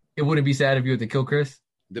 it wouldn't be sad if you had to kill Chris?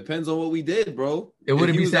 Depends on what we did, bro. It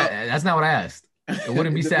wouldn't be sad. That's not what I asked. It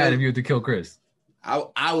wouldn't be sad if you had to kill Chris.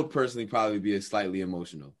 I would personally probably be slightly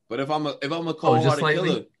emotional. But if I'm a cold-hearted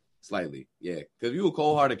killer, slightly, yeah. Because if you a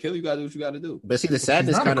cold-hearted killer, you got to do what you got to do. But see, the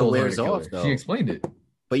sadness kind of wears off, though. She explained it.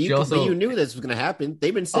 But you knew this was going to happen.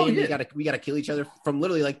 They've been saying we got to kill each other from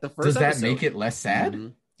literally like the first Does that episode. make it less sad? Mm-hmm.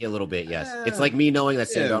 Yeah, a little bit, yes. It's like me knowing that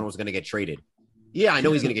Sam Darnold was going to get traded. Yeah, I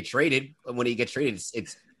know he's going to get traded. And when he gets traded,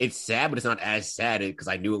 it's sad, but it's not as sad because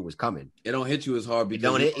I knew it was coming. It don't hit you as hard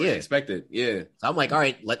because you expect it. Yeah. So I'm like, all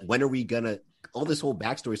right, when are we going to – all this whole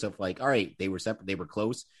backstory stuff, like, all right, they were separate. They were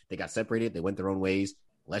close. They got separated. They went their own ways.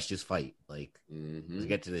 Let's just fight. Like, let's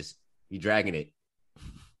get to this. You're dragging it.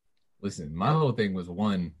 Listen, my whole thing was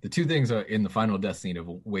the two things are in the final death scene of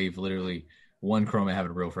Wave literally – one, Kurome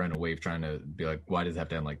having a real friend, and Wave trying to be like, why does it have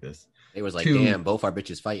to end like this? It was like, damn, both our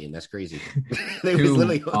bitches fighting. That's crazy. They was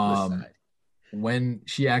literally on the side. When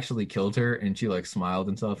she actually killed her and she like smiled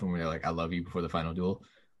and stuff, and we were like, I love you before the final duel.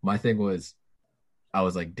 My thing was, I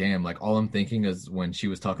was like, damn, like all I'm thinking is when she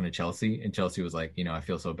was talking to Chelsea, and Chelsea was like, I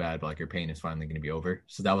feel so bad, but like your pain is finally going to be over.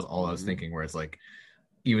 So that was all I was thinking, where it's like,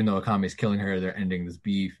 even though Akame's killing her, they're ending this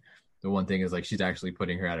beef. The one thing is like, she's actually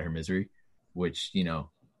putting her out of her misery, which,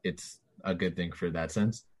 it's a good thing for that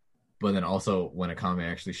sense. But then also when Akame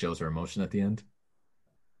actually shows her emotion at the end.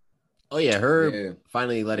 Oh yeah,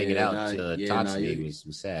 finally letting it out to Tatsuki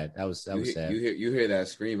was sad. That was sad. You hear that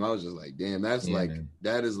scream? I was just like, damn,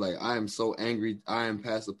 that is like I am so angry. I am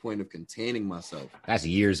past the point of containing myself. That's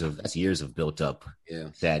years of built up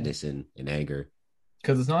sadness and anger.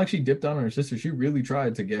 Because it's not like she dipped on her sister. She really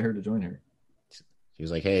tried to get her to join her. She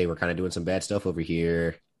was like, hey, we're kind of doing some bad stuff over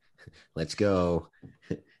here. Let's go.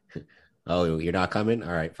 Oh, you're not coming?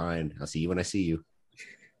 All right, fine. I'll see you when I see you.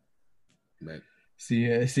 Right. See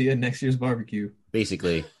you at next year's barbecue.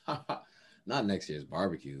 Basically. Not next year's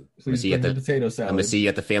barbecue. Please bring the potato salad. I'm going to see you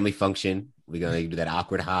at the family function. We're going to do that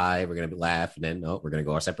awkward high. We're going to laugh. And then, we're going to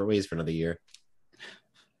go our separate ways for another year.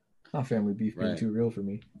 Not family beef being too real for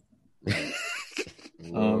me.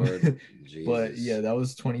 But yeah, that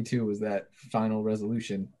was 22 was that final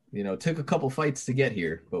resolution. It took a couple fights to get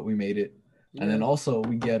here, but we made it. Yeah. And then also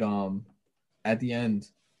we get at the end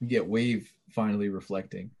we get Wave finally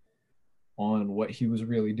reflecting on what he was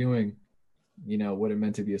really doing, what it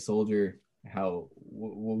meant to be a soldier, how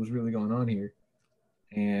what was really going on here.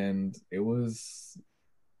 And I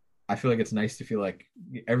feel like it's nice to feel like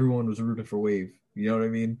everyone was rooting for Wave, you know what I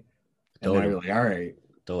mean? And now you're like, all right,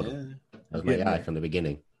 that was my guy from the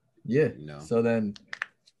beginning. Yeah. So then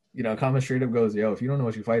Akame straight up goes, yo, if you don't know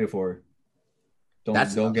what you're fighting for,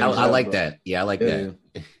 don't get. I like that. Yeah, I like that.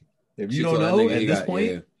 If She you don't told that know nigga at he this got-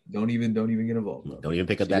 point, yeah. don't even get involved, bro. Don't even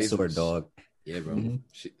pick up She that made some- sword, dog. Yeah, bro. Mhm.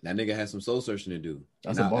 That nigga has some soul searching to do.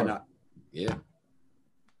 That's And a bar. yeah,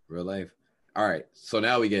 real life. All right, so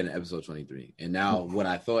now we get in episode 23, and now what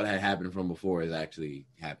I thought had happened from before is actually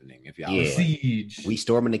happening. If y'all, Yeah. was like, Siege. We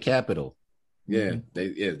storming the Capitol. yeah,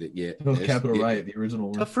 Mhm. yeah. No, There's- Capital yeah. Riot, the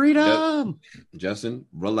original To one. freedom. Justin,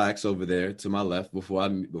 relax over there to my left before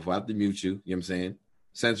I have to mute you. You know what I'm saying?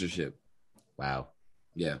 Censorship. Wow.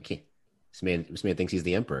 Yeah. Okay. This man thinks he's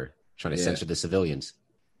the emperor, trying to Yeah. censor the civilians.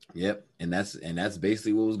 Yep, and that's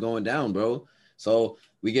basically what was going down, bro. So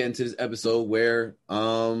we get into this episode where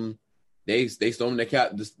they stormed the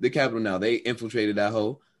Capitol. Now they infiltrated that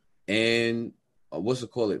hoe, and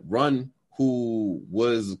Run, who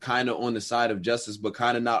was kind of on the side of justice, but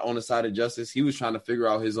kind of not on the side of justice. He was trying to figure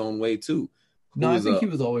out his own way too. No, Who I was, think he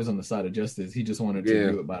was always on the side of justice. He just wanted to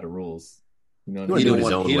Yeah. do it by the rules. You know He what I wanted to do mean? it his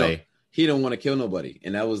want- own he don't- way. He don't want to kill nobody,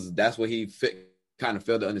 and that's what he kind of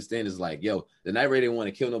failed to understand. Is like, yo, the Night Raid didn't want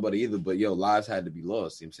to kill nobody either, but yo, lives had to be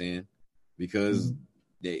lost. You know what I'm saying? Because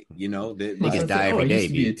they, My Niggas friend said, die every I day, used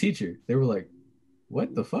to be B. a teacher. They were like,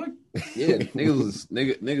 "What the fuck?" yeah,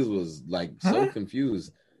 niggas was like so Huh?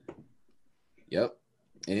 confused. Yep,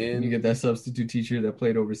 And and you get that substitute teacher that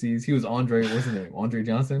played overseas. He was Andre. What's his name? Andre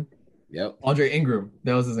Johnson. yep, Andre Ingram.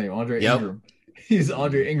 That was his name. Andre Yep. Ingram. He's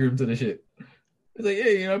Andre Ingram to the shit. He's like,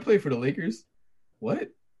 "Hey, I play for the Lakers."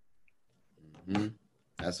 What? mhm.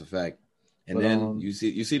 That's a fact. And But, then you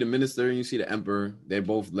see the minister and you see the emperor. They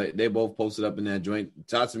both posted up in that joint.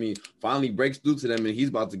 Tatsumi finally breaks through to them, and he's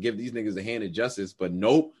about to give these niggas a hand of justice. But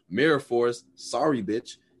nope, Mirror Force, sorry,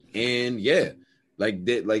 bitch. And yeah,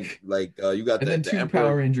 you got And then the two emperor,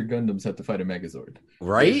 Power Ranger Gundams have to fight a Megazord.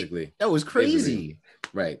 Right? basically. That was crazy.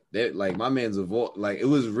 Right. They, like my man's evolved. Like it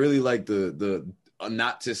was really like the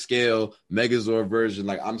not to scale Megazord version.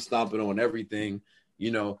 Like I'm stomping on everything.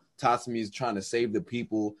 You know, Tatsumi's trying to save the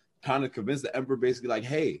people, trying to convince the emperor basically like,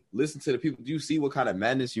 hey, listen to the people. Do you see what kind of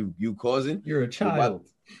madness you causing? You're a child.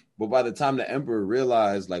 But by the time the emperor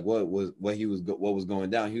realized like what was going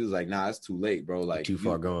down, he was like, nah, it's too late, bro. Like Too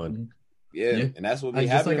far gone. Yeah. Yeah. And that's what I be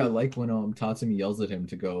just like happening. I like when Tatsumi yells at him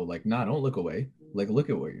to go like, "Nah, don't look away. Like, look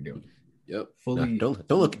at what you're doing." Yep. Fully, No,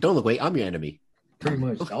 don't look. Wait, I'm your enemy. pretty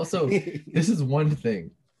much. Also, this is one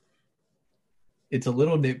thing. It's a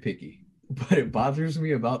little nitpicky, but it bothers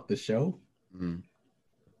me about the show. Mhm.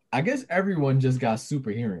 I guess everyone just got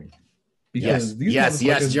super hearing Yes. because these Yes,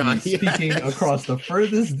 motherfuckers John. be speaking Yes. across the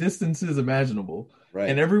furthest distances imaginable, Right.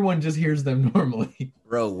 and everyone just hears them normally.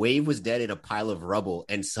 Bro, Wave was dead in a pile of rubble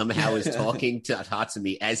and somehow is talking to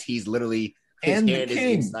Tatsumi as he's literally his And the hand is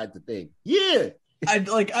king. inside the thing. Yeah. I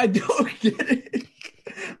don't get it.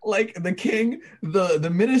 Like the king, the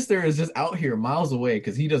minister is just out here miles away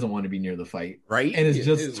because he doesn't want to be near the fight, Right? and is Yeah,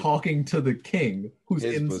 just his- talking to the king who's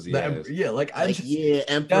his in pussy the ass. yeah. Like I Like, just, yeah,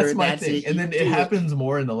 Emperor, that's my that's thing. it. And You then do it happens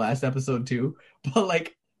more in the last episode too. But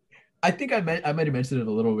like, I think I might have mentioned it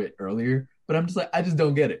a little bit earlier, but I'm just like I just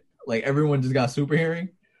don't get it. Like everyone just got super hearing,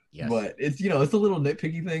 Yes. but it's it's a little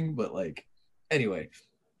nitpicky thing. But like anyway,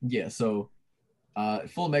 yeah. So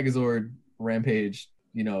full Megazord rampage.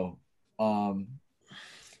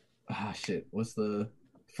 Shit. What's the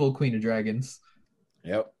full Queen of Dragons?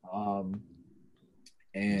 Yep.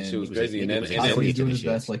 And She was was- crazy. it And then, was- and it then was- Tatsumi's doing his shits.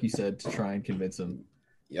 best, like you said, to try and convince him.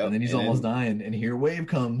 yep. And then he's almost dying. And here Wave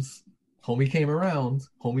comes. Homie came around.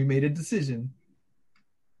 Homie made a decision.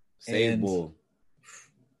 Save And- Bull.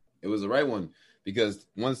 It was the right one because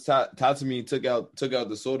once Tatsumi took out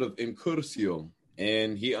the sword of Incursio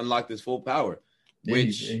and he unlocked his full power, Yeah,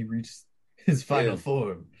 which he reached his final Yeah.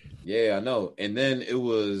 form. yeah, I know. And then it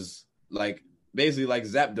was like basically like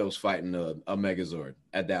Zapdos fighting a Megazord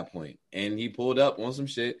at that point, and he pulled up on some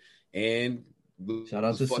shit and Shout out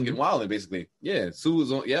was to fucking Sue. wilding basically. Yeah, Sue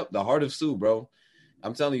was on. Yep, the heart of Sue, bro.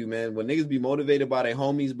 I'm telling you, man, when niggas be motivated by their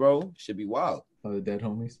homies, bro, should be wild. The dead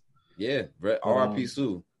homies. Yeah, R.I.P. Um,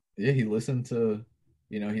 Sue. Yeah, he listened to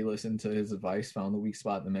his advice, found the weak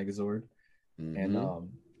spot in the Megazord. And Mhm.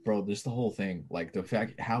 bro, just the whole thing, like the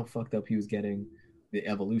fact how fucked up he was getting, the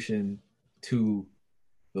evolution to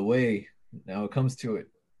the way now it comes to it,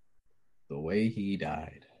 the way he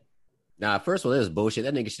died. Nah, first of all, this is bullshit.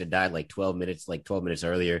 That nigga should have died like 12 minutes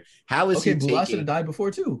earlier. How is Okay, he Bulat should have taking... died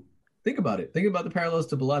before too. Think about it. Think about the parallels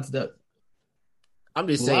to Bulat's death. I'm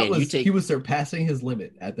just Bulat saying, you was, take... he was surpassing his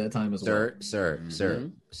limit at that time as well.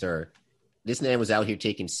 Sir. This man was out here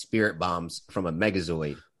taking spirit bombs from a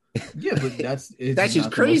Megazoid. Yeah, but that's That's just not the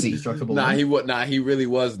most crazy. indestructible Nah, one. he really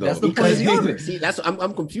was though. That's the Because point of the armor. see, that's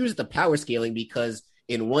I'm confused at the power scaling because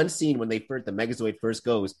in one scene when the Megazoid first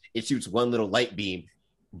goes, it shoots one little light beam,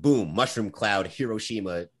 boom, mushroom cloud,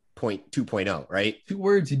 Hiroshima, 2.0, right? 2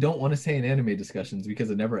 words you don't want to say in anime discussions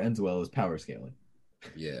because it never ends well is power scaling.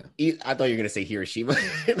 Yeah. I thought you were gonna say Hiroshima.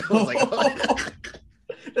 I was like, oh.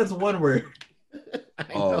 That's 1 word.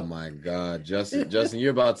 Oh my God, Justin,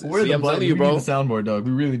 you're about to. Where's See, the I'm button? telling you, We bro. need the soundboard, dog.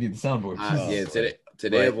 We really need the soundboard. Yeah,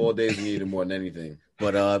 today of all days, we need it more than anything.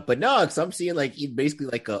 But no, because I'm seeing like he's basically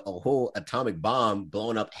like a whole atomic bomb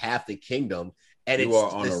blowing up half the kingdom, and You it's are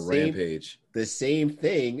on the a same, rampage. The same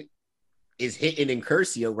thing is hitting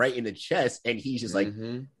Incursio right in the chest, and he's just like,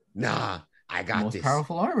 Mhm. nah, I got Most this.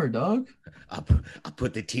 powerful armor, dog. I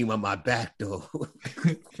put the team on my back though.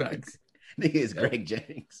 Facts. Nigga is Greg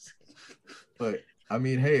Jennings. But I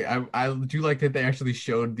mean, hey, I do like that they actually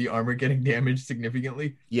showed the armor getting damaged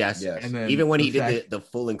significantly. Yes. And then Even when the he did fact- the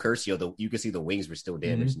full Incursio, you could see the wings were still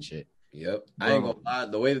damaged and shit. Yep. Bro. I ain't gonna lie.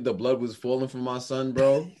 The way that the blood was falling from my son,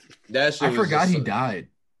 bro. That shit. I was forgot just he died.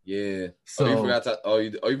 Yeah. So you forgot.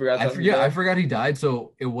 You forgot. I forgot he died.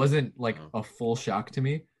 So it wasn't like a full shock to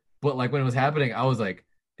me. But like when it was happening, I was like,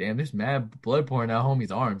 damn, there's mad blood pouring out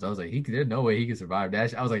homie's arms. I was like, there's no way he can survive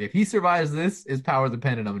that. I was like, if he survives this, his power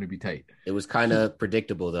dependent, I'm gonna be tight. It was kind of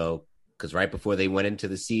predictable though, because right before they went into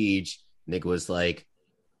the siege, Nick was like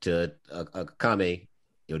to Kame,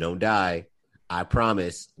 yo, don't die. I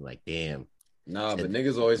promise. I'm like, damn. Nah, but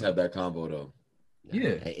niggas always have that combo though. Yeah.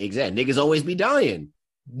 Exactly. Niggas always be dying.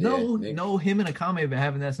 No, him and Akame have been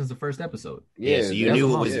having that since the first episode. Yeah, so you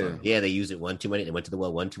knew it was. Yeah, they used it one too many. They went to the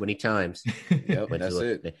well one too many times. Yep, that's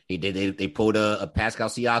it. They pulled a Pascal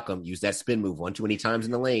Siakam, used that spin move one too many times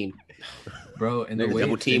in the lane. Bro, and the Niggas way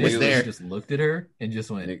double team was niggas there. just looked at her and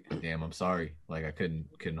just went, damn, I'm sorry. Like I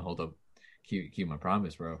couldn't hold up, keep my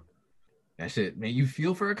promise, bro. That shit made you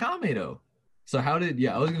feel for Akame though. So I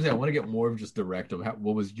was gonna say I want to get more of just direct of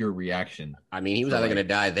what was your reaction. I mean, he was either gonna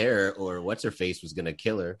die there or what's her face was gonna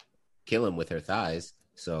kill him with her thighs.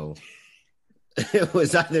 So it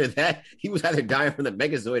was either that he was either dying from the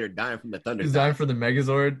Megazord or dying from the Thunder. He was dying from the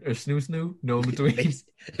Megazord or Snoo, no in between.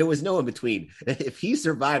 There was no in between. If he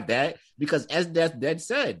survived that, because as Dead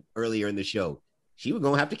said earlier in the show, she was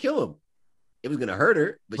gonna have to kill him. It was gonna hurt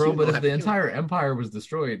her, but if the entire empire was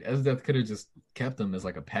destroyed, Esdeath could have just kept him as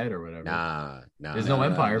like a pet or whatever. Nah. There's no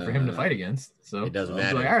empire for him to fight against, so it doesn't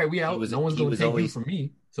matter. Like, all right, we out. No one's gonna take you from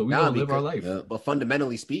me, so we gotta live our life. But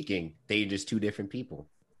fundamentally speaking, they're just two different people.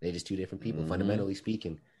 Fundamentally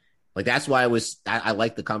speaking. Like that's why I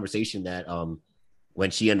like the conversation that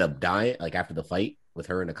when she ended up dying, like after the fight with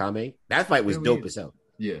her and Akame, that fight was dope as hell.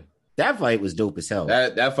 Yeah. That fight was dope as hell.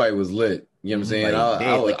 That fight was lit. You know what I'm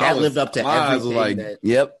saying? That lived up to everything.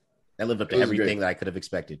 Yep. That lived up to everything that I could have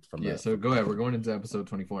expected from. Yeah. So go ahead. We're going into episode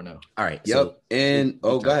 24 now. All right. Yep.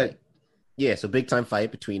 So, go ahead. Yeah. So big time fight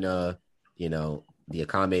between the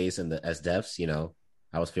Akames and the SDEFs.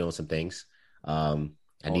 I was feeling some things. I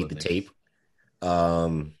need the tape. I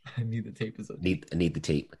need the tape. I need the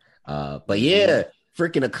tape. But yeah,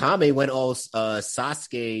 freaking Akame went all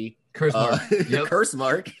Sasuke. Curse mark. Yep. Curse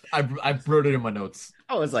mark. I wrote it in my notes.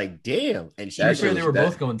 I was like, damn. And she sure they were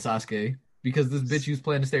both going Sasuke because this bitch used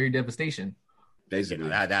Planetary Devastation.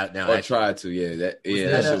 Basically. I tried to, yeah. That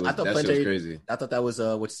shit was crazy. I thought that was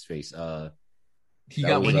what's his face? When he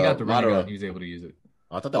got the Rinnegan, he was able to use it.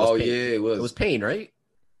 I thought that was Pain. Yeah, it was. It was Pain, right?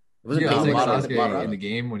 It was Sasuke in the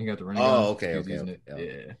game when he got the Rinnegan. Oh, okay.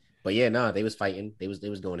 Yeah. But yeah, they was fighting. They was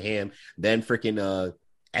going ham. Then freaking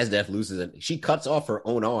Esdeath loses it. She cuts off her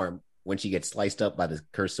own arm when she gets sliced up by the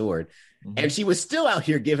cursed sword. Mm-hmm. And she was still out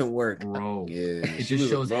here giving work. Bro. Yeah. It just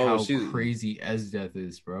shows how crazy Esdeath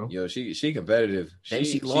is, bro. Yo, she competitive.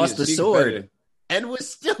 She lost the sword and was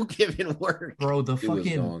still giving work. Bro,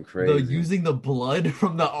 the using the blood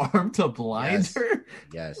from the arm to blind her.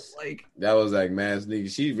 Yes. Like that was like man sneaky.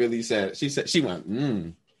 She really said she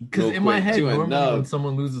went because in my head, normally when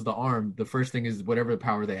someone loses the arm, the first thing is whatever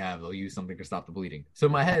power they have, they'll use something to stop the bleeding. So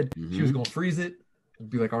in my head, she was gonna freeze it and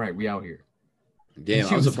be like, all right, we out here. Damn,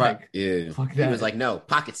 I was surprised. Like, fuck that. He was like, no,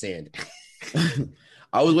 pocket sand.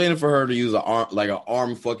 I was waiting for her to use an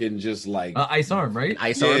arm fucking just like ice arm, right?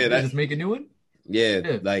 Ice arm. Just make a new one.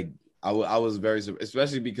 Yeah, like I was very,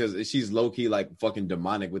 especially because she's low key like fucking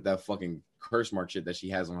demonic with that fucking curse mark shit that she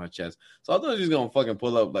has on her chest. So I thought she was gonna fucking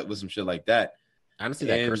pull up like with some shit like that. Honestly,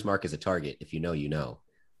 that curse mark is a target. If you know, you know.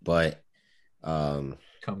 But cum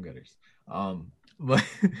gutters. But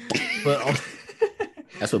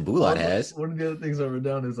that's what Bulat has. One of the other things I wrote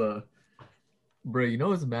down is bro, you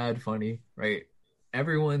know it's mad funny, right?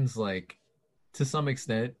 Everyone's like, to some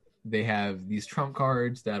extent, they have these trump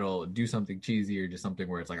cards that'll do something cheesy or just something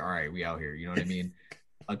where it's like, all right, we out here. You know what I mean?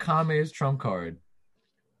 Akame's trump card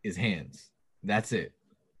is hands. That's it.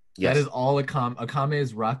 Yes. That is all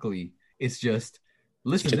Akame's Rock Lee. It's just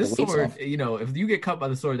Listen, took the this weights sword, off. if you get cut by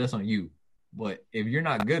the sword, that's on you. But if you're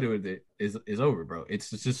not good with it, is over, bro. It's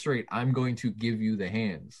just straight. I'm going to give you the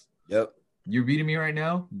hands. Yep. You're beating me right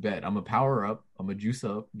now. Bet I'm a power up. I'm a juice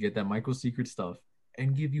up. Get that Michael Secret stuff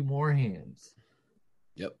and give you more hands.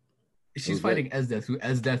 Yep. She's fighting Esdeath, who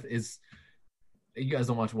Esdeath is. You guys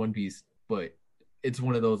don't watch One Piece, but it's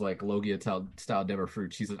one of those like Logia style Dever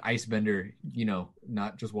fruit. She's an ice bender,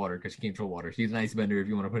 not just water because she can't control water. She's an ice bender if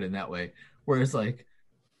you want to put it in that way. Where it's like,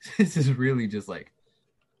 this is really just like,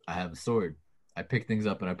 I have a sword. I pick things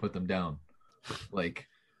up and I put them down. Like,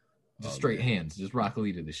 just straight hands. Just Rock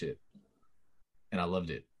Lee to the shit. And I loved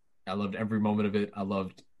it. I loved every moment of it. I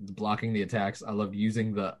loved blocking the attacks. I loved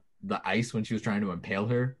using the ice when she was trying to impale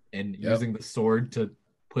her and using the sword to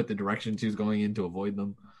put the direction she was going in to avoid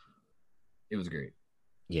them. It was great.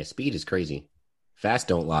 Yeah, speed is crazy. Fast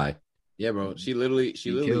don't lie. Yeah, bro. She literally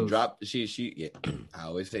kills. dropped. Yeah, I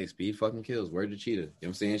always say speed fucking kills. Word to Cheetah. You know what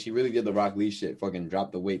I'm saying? She really did the Rock Lee shit. Fucking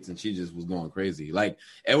dropped the weights and she just was going crazy. Like,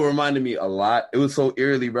 it reminded me a lot. It was so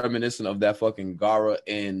eerily reminiscent of that fucking Gaara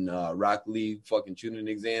and Rock Lee fucking Chunin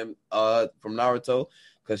exam from Naruto.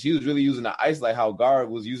 Because she was really using the ice like how Gaara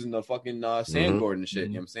was using the fucking sand Gordon and shit. You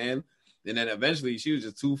know what I'm saying? And then eventually she was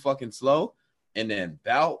just too fucking slow. And then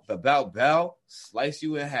bow, slice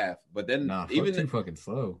you in half. But then even too fucking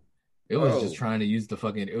slow. It was just trying to use the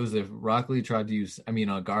fucking. It was if Rock Lee tried to use.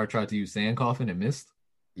 Gaara tried to use Sand Coffin and missed.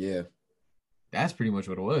 Yeah, that's pretty much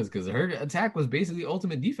what it was. Because her attack was basically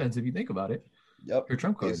ultimate defense if you think about it. Yep. Her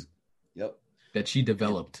trump card. Yep. That she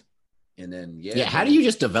developed. And then yeah. How do you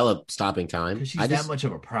just develop stopping time? Because she's that much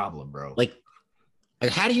of a problem, bro. Like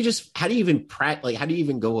how do you even practice? Like how do you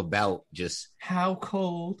even go about just? How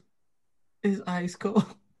cold is ice cold?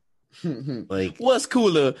 Like what's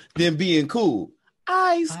cooler than being cool?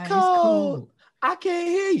 Ice cold. I can't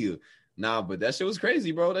hear you. Nah, but that shit was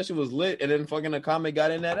crazy, bro. That shit was lit. And then fucking Akame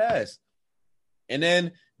got in that ass. And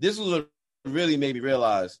then this was what really made me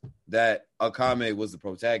realize that Akame was the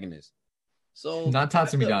protagonist. So not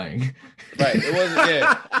Tatsumi dying. Right. It wasn't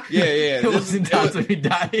yeah. It wasn't Tatsumi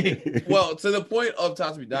dying. Well, to the point of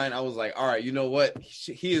Tatsumi dying, I was like, all right, you know what?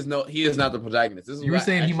 He is not the protagonist. This is you were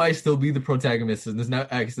saying he might still be the protagonist in this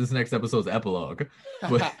next episode's epilogue.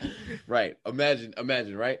 But... right.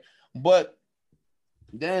 Imagine, right? But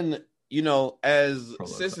then, as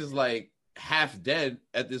Sis is like half dead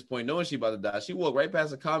at this point, knowing she about to die, she walked right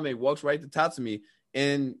past Akame, walks right to Tatsumi,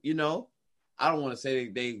 and I don't want to say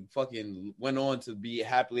they fucking went on to be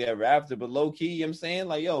happily ever after, but low key, you know what I'm saying?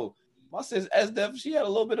 Like, yo, my sis Esdeath, she had a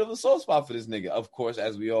little bit of a soft spot for this nigga, of course,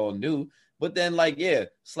 as we all knew. But then, like, yeah,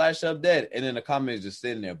 slashed up dead. And then the comment is just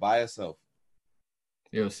sitting there by herself.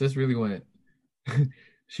 Yo, sis really went,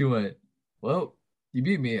 she went, well, you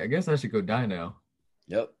beat me. I guess I should go die now.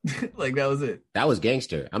 Yep. Like, that was it. That was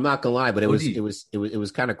gangster. I'm not gonna lie, but it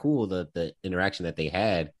was kind of cool, the interaction that they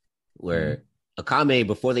had where Akame,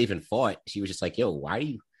 before they even fought, she was just like, yo,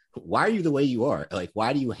 why are you the way you are? Like,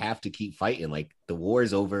 why do you have to keep fighting? Like, the war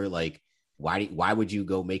is over. Like, why would you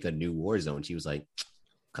go make a new war zone? She was like,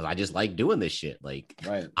 because I just like doing this shit. Like,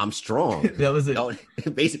 right. I'm strong. That was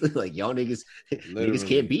it. Basically, like, y'all niggas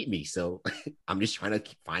can't beat me. So I'm just trying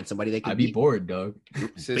to find somebody that can I'd be beat bored, dog.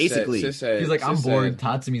 Basically. He's like, I'm bored.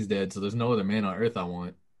 Tatsumi's dead, so there's no other man on earth I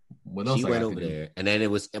want. What else she went over there, and then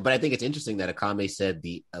it was. But I think it's interesting that Akame said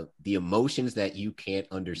the emotions that you can't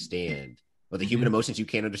understand, or the human emotions you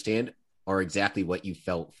can't understand, are exactly what you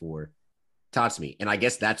felt for Tatsumi. And I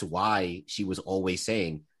guess that's why she was always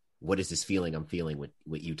saying, "What is this feeling I'm feeling with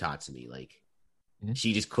you, Tatsumi?" Like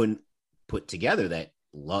she just couldn't put together that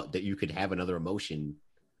love, that you could have another emotion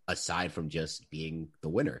aside from just being the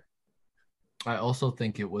winner. I also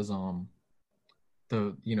think it was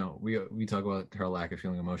we talk about her lack of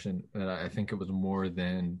feeling emotion, but I think it was more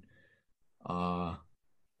than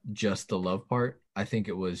just the love part. I think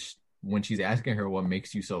it was when she's asking her what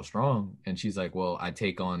makes you so strong, and she's like, well, I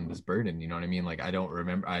take on this burden, you know what I mean? Like, I don't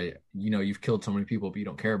remember, you've killed so many people, but you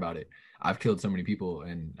don't care about it. I've killed so many people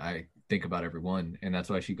and I think about everyone. And that's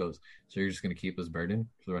why she goes, so you're just going to keep this burden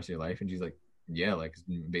for the rest of your life? And she's like, yeah, like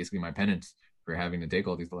basically my penance for having to take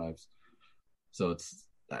all these lives. So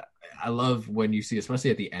I love when you see, especially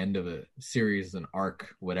at the end of a series, an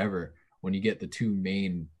arc, whatever, when you get the two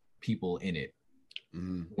main people in it,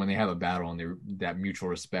 when they have a battle and that mutual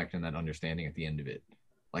respect and that understanding at the end of it.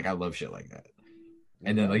 Like, I love shit like that.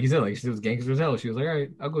 And then, like you said, like, she was gangster as hell. She was like, all right,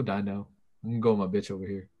 I'll go die now. I'm gonna go with my bitch over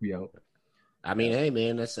here. Be out. I mean, hey,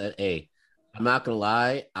 man, hey, I'm not gonna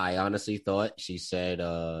lie. I honestly thought she said,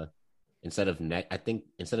 instead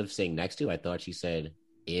of saying next to, I thought she said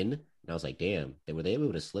in. And I was like, damn, were they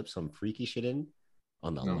able to slip some freaky shit in?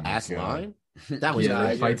 on the Oh my last God. line. That was Yeah, that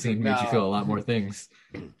crazy. fight scene made you feel a lot more things.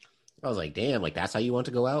 I was like, damn, like that's how you want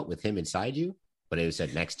to go out with him inside you, but it was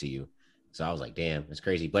said next to you. So I was like, damn, that's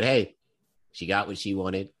crazy. But hey, she got what she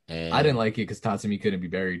wanted, and I didn't like it because Tatsumi couldn't be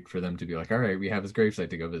buried for them to be like, all right, we have his gravesite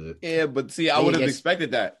to go visit. Yeah, but see, I Yeah, would have yes.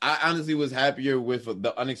 expected that. I honestly was happier with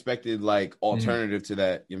the unexpected like alternative to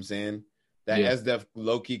that. You know what I'm saying? That Yeah. SDEF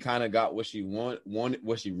low-key kind of got what she wanted,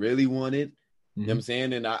 what she really wanted. You know what I'm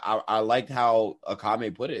saying? And I liked how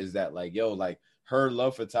Akame put it, is that like, yo, like her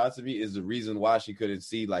love for Tatsumi is the reason why she couldn't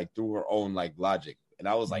see like through her own like logic. And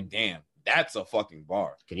I was like, damn, that's a fucking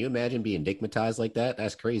bar. can you imagine being digmatized like that?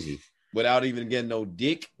 That's crazy. Without even getting no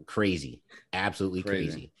dick. Crazy. Absolutely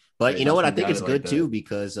Crazy. crazy. But Crazy. you know what? I You think got it's it good like too that.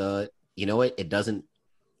 because you know what? It doesn't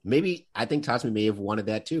maybe I think Tatsumi may have wanted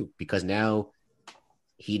that too, because now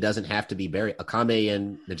he doesn't have to be buried. Akame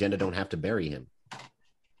and Legenda don't have to bury him.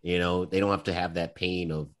 You know, they don't have to have that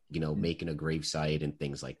pain of, you know, making a gravesite and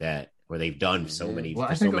things like that, where they've done so many Well,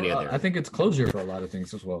 for I so think many other. I think it's closure for a lot of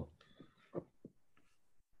things as well.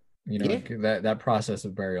 You know, that process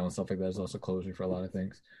of burial and stuff like that is also closure for a lot of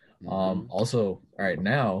things. Also, all right,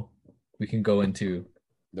 now we can go into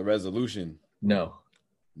The resolution. no,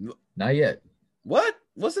 not yet. What?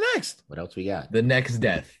 What's next? What else we got? The next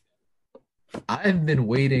death. I've been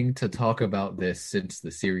waiting to talk about this since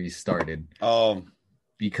the series started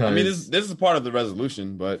because I mean, this is part of the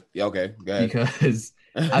resolution, but yeah, okay, go ahead. because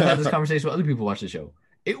I've had this conversation with other people who watch the show.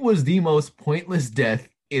 It was the most pointless death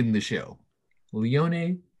in the show.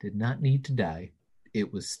 Leone did not need to die.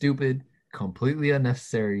 It was stupid, completely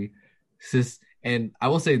unnecessary. And I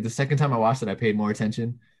will say the second time I watched it, I paid more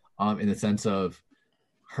attention in the sense of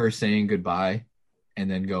her saying goodbye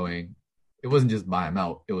and then going, it wasn't just bye, I'm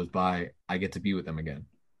out. It was bye, I get to be with them again.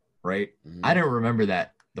 Right? I didn't remember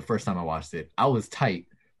that the first time I watched it. I was tight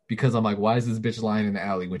because I'm like, why is this bitch lying in the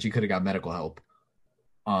alley when she could have got medical help?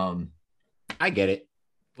 I get it.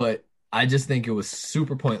 But I just think it was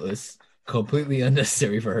super pointless, completely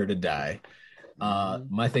unnecessary for her to die.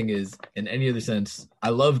 My thing is, in any other sense, I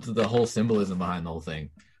loved the whole symbolism behind the whole thing.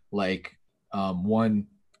 Like, one,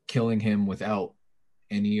 killing him without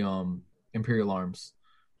any Imperial arms.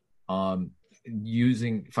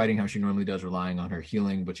 Fighting how she normally does, relying on her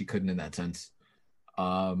healing, but she couldn't in that sense.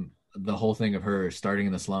 The whole thing of her starting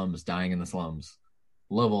in the slums, dying in the slums.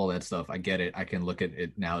 Love all that stuff. I get it. I can look at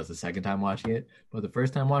it now as the second time watching it. But the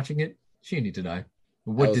first time watching it, she didn't need to die.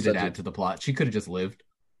 What did it add to the plot? She could have just lived.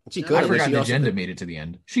 She could. I forgot the agenda made it to the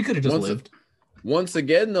end. She could have just lived. Once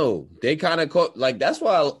again, though, they kind of caught, like, that's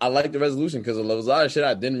why I like the resolution, because there was a lot of shit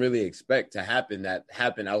I didn't really expect to happen that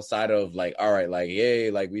happened outside of, like, all right, like, yay,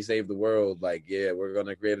 like, we saved the world, like, yeah, we're going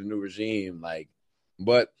to create a new regime, like,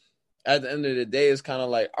 but at the end of the day, it's kind of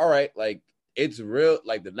like, all right, like, it's real,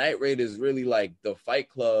 like, the Night Raid is really, like, the Fight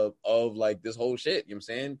Club of, like, this whole shit, you know what I'm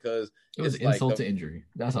saying? Because it was insult to injury.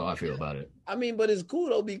 That's how I feel about it. I mean, but it's cool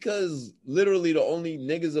though, because literally the only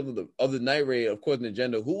niggas of the Night Raid, of course,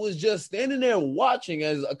 Agenda, who was just standing there watching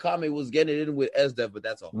as Akame was getting it in with SDEF, but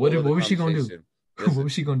that's a whole what was she gonna do? Listen, what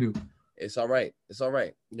was she gonna do? It's all right. It's all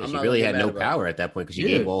right. Yeah, she really had no power at that point because she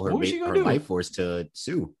gave all her life force to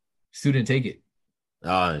Sue. Sue didn't take it.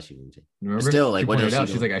 Oh, she didn't take it. Remember? Still, like, what else?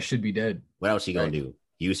 She's like, I should be dead. What else she gonna do?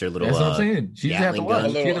 Use her little. That's what I'm saying. She just have to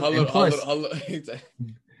watch.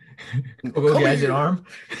 Go gadget arm.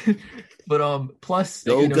 But plus,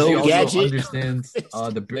 she also understands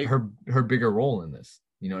her bigger role in this.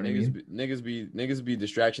 You know what I mean? Niggas be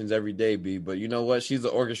distractions every day, B. But you know what? She's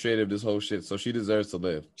the orchestrator of this whole shit, so she deserves to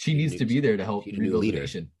live. She needs to be there to help rebuild the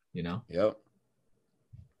nation. You know? Yep.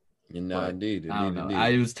 Indeed. I don't know.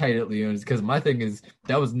 I was tight at Leone's because my thing is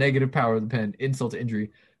that was negative power of the pen, insult to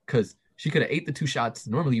injury, because she could have ate the 2 shots.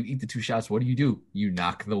 Normally, you eat the 2 shots. What do? You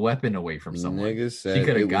knock the weapon away from someone. She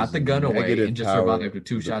could have got the gun away and just survived with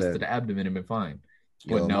 2 shots to the abdomen and been fine.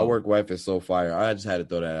 But no, my work wife is so fire. I just had to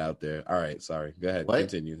throw that out there. All right, sorry. Go ahead.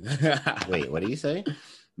 Continue. Wait, what did you say?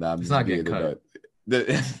 Nah, it's not getting cut.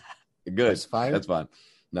 Good. That's fire. That's fine.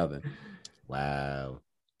 Nothing. Wow.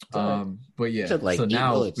 But yeah. So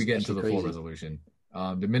now we get into the full resolution.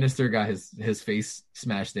 The minister got his face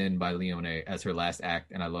smashed in by Leone as her last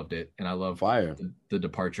act, and I loved it. And I love fire the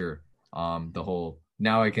departure. The whole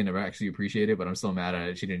now I can actually appreciate it, but I'm still mad at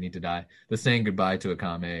it. She didn't need to die. The saying goodbye to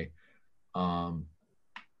Akame,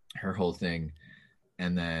 her whole thing,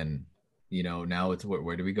 and then now it's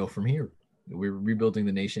where do we go from here? We're rebuilding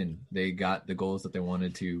the nation. They got the goals that they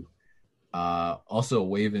wanted to. Also,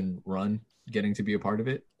 Wave and Run getting to be a part of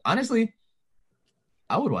it. Honestly,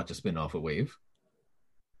 I would watch a spinoff of Wave.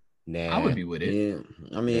 Nah, I would be with it.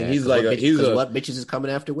 Yeah, I mean, yeah, he's like what bitches is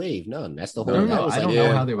coming after Wave? None. That's the whole. No, that was I like, don't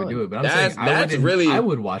know how they would fun. do it, but I'm saying I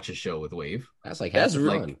would watch a show with Wave. That's like half that's the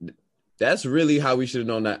like fun. that's really how we should have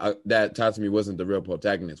known that Tatsumi wasn't the real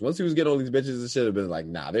protagonist. Once he was getting all these bitches, it should have been like,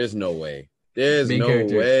 nah, there's no way. There's Main no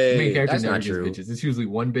character way. never That's not gets true. bitches. It's usually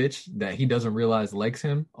one bitch that he doesn't realize likes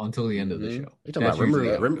him until the end of the show. You're talking That's about usually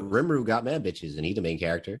how it Rimuru. goes. Rimuru got mad bitches, and he's the main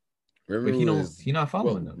character. Rimuru But is he's not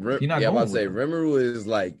following them. He's not I'm going about to say with them. Rimuru is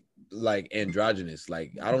like androgynous.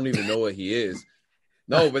 Like I don't even know what he is.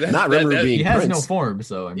 No, but that's Not Rimuru being He has Prince. no form,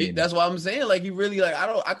 so I mean, that's why I'm saying. Like he really like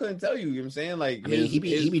I couldn't tell you. You know what I'm saying? Like I mean, he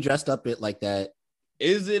be dressed up it like that.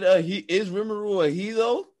 is Rimuru a he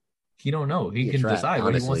though? he don't know. He He can tried, decide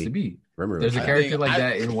what he wants honestly. to be. Rimuru. There's a I character think- like I-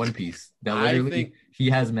 that in One Piece that I literally think- he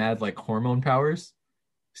has mad like hormone powers,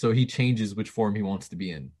 so he changes which form he wants to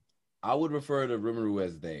be in. I would refer to Rimuru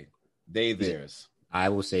as they theirs. I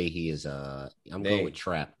will say he is. I'm They- going with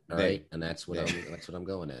Trap. All they- right, and that's what they. I'm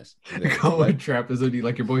going as. Going trap is he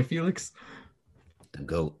like your boy Felix? The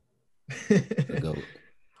goat. The goat.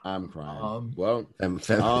 I'm crying. Um,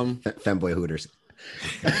 Femboy Hooters.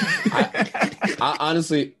 I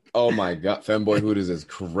honestly, oh my god, Femboy Hooters is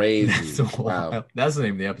crazy. so Wow. that's the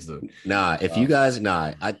name of the episode. Nah, if you guys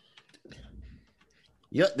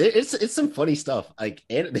yeah, it's some funny stuff. Like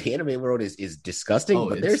the anime world is disgusting, Oh,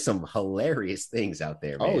 but it's- there's some hilarious things out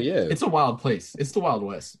there. Man. Oh yeah, It's a wild place. It's the Wild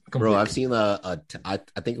West. Bro, completely. I've seen I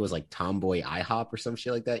think it was like Tomboy IHOP or some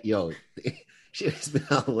shit like that. Yo, shit's been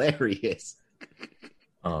hilarious.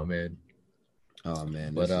 Oh man. oh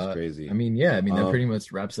man, But, this is crazy. I mean, yeah, that Um, pretty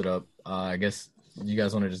much wraps it up. I guess you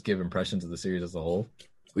guys want to just give impressions of the series as a whole.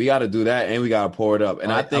 we got to do that, and we got to pour it up. And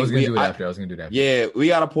I think was gonna do it after. I was gonna do that after. Yeah, we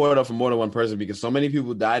got to pour it up for more than one person because so many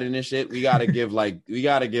people died in this shit. We got to give like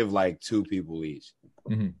two people each.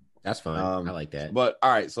 That's fine. I like that. But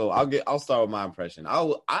all right, so I'll start with my impression.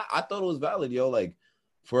 I thought it was valid, yo. Like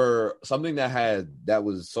for something that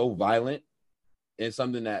was so violent and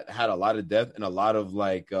something that had a lot of death and a lot of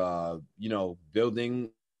like building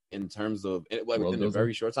in terms of within a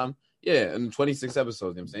very short time. Yeah, in 26 episodes. You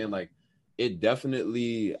know what I'm saying, like it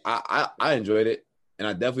definitely I enjoyed it and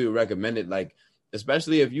I definitely would recommend it. Like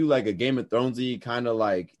especially if you like a Game of Thronesy kind of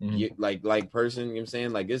like like person. You know what I'm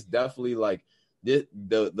saying, like it's definitely like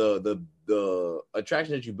the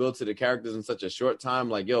attraction that you build to the characters in such a short time,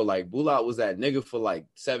 like yo, like Bulat was that nigga for like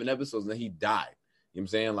 7 episodes and then he died. You know what I'm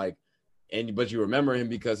saying? Like, but you remember him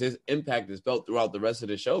because his impact is felt throughout the rest of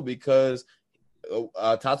the show because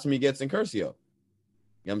Tatsumi gets in Curcio. You know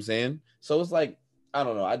what I'm saying? So it's like, I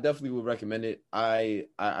don't know. I definitely would recommend it. I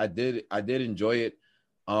did enjoy it.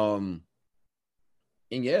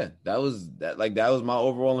 And yeah, that was my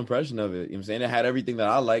overall impression of it. You know what I'm saying? It had everything that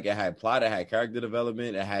I like. It had plot, it had character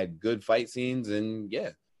development, it had good fight scenes, and yeah.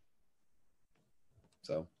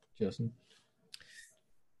 So Justin.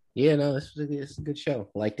 Yeah, no, this was a good show.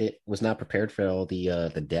 Liked it. Was not prepared for all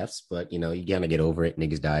the deaths, but you gotta get over it.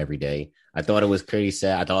 Niggas die every day. I thought it was pretty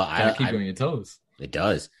sad. Gotta keep you on your toes. It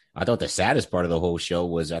does. I thought the saddest part of the whole show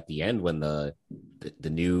was at the end when the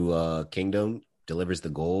new kingdom delivers the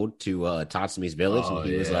gold to Tatsumi's village, and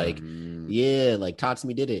he was like, "Yeah, like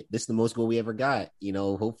Tatsumi did it. This is the most gold we ever got.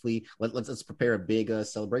 Hopefully, let's prepare a big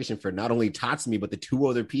celebration for not only Tatsumi but the 2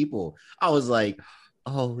 other people." I was like,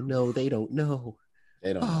 "Oh no, they don't know.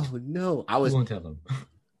 they don't. Oh no." I won't tell them.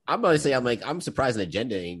 I'm about to say, I'm surprised the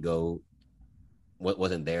agenda ain't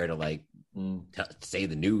wasn't there to like say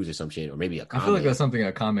the news or some shit, or maybe a I comment. feel like that's something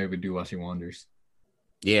that Kame would do while she wanders.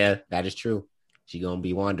 Yeah, that is true. She gonna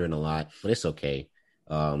be wandering a lot, but it's okay.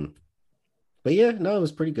 But yeah, no, it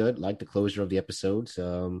was pretty good. Like the closure of the episodes.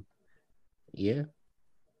 Yeah,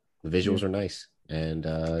 the visuals are nice, and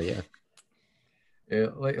yeah.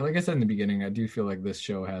 Like I said in the beginning, I do feel like this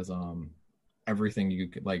show has everything you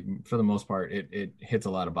could like. For the most part, it hits a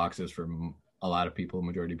lot of boxes for a lot of people,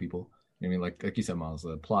 majority of people. I mean, like you said, Miles,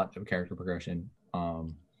 the plot, the character progression.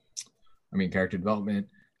 Character development.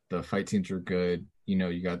 The fight scenes are good.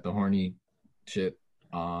 You got the horny shit.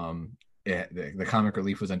 The comic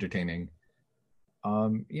relief was entertaining.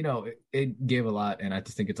 It gave a lot, and I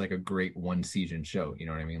just think it's like a great 1 season show. You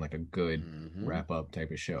know what I mean? Like a good wrap up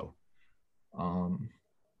type of show.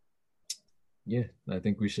 Yeah, I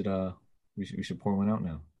think we should pour one out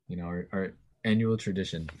now. Our annual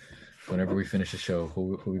tradition. Whenever we finish a show,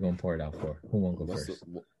 who we gonna pour it out for? Who won't go first?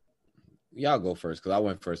 Y'all go first because I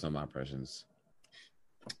went first on my impressions.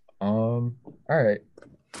 All right.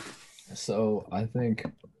 So I think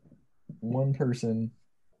one person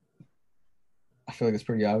I feel like it's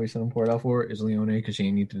pretty obvious that I'm poured out for is Leone because she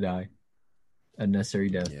ain't need to die. A necessary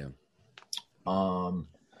death. Yeah.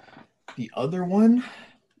 The other one,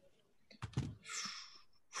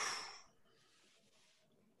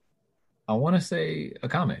 I want to say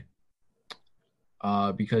Akame.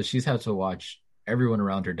 Because she's had to watch everyone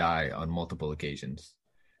around her die on multiple occasions.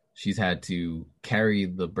 She's had to carry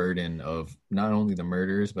the burden of not only the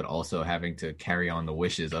murders, but also having to carry on the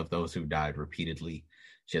wishes of those who died repeatedly.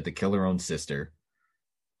 She had to kill her own sister.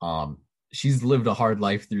 She's lived a hard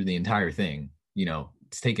life through the entire thing. You know,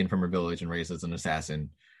 it's taken from her village and raised as an assassin.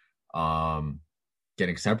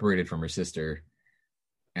 Getting separated from her sister.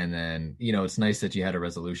 And then, you know, it's nice that she had a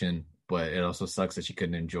resolution, but it also sucks that she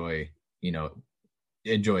couldn't enjoy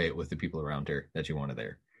it with the people around her that she wanted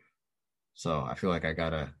there. So I feel like I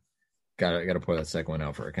gotta pour that second one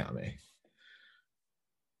out for Akame.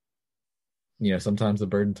 You know, sometimes the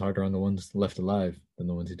burden's harder on the ones left alive than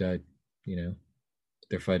the ones who died. You know,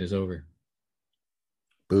 their fight is over.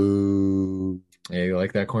 Boo. Yeah, you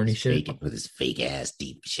like that corny shit? With his fake ass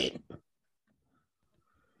deep shit.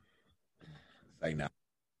 Like now.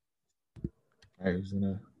 All right, who's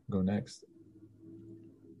gonna go next?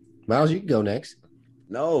 Miles, you can go next.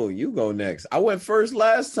 No, you go next. I went first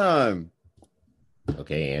last time.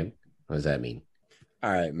 Okay, and what does that mean?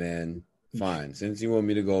 All right, man. Fine. Since you want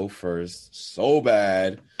me to go first, so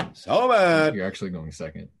bad. You're actually going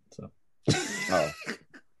second. So. Oh.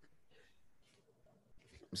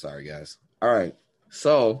 I'm sorry, guys. All right.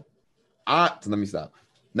 So let me stop.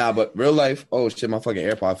 Nah, but real life. Oh shit, my fucking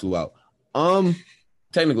AirPod flew out.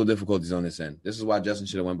 Technical difficulties on this end. This is why Justin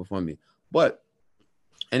should have went before me. But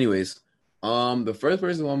anyways, the first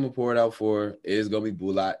person I'm gonna pour it out for is gonna be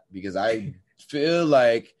Bulat, because I feel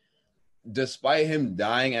like despite him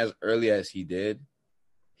dying as early as he did,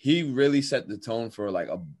 he really set the tone for like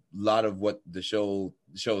a lot of what the show's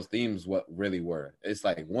themes what really were. It's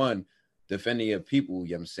like, one, defending your people,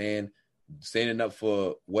 you know what I'm saying? Standing up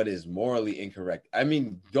for what is morally incorrect. I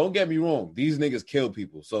mean, don't get me wrong. These niggas kill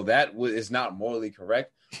people. So that is not morally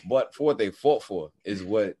correct. But for what they fought for is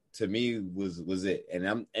what, to me, was it.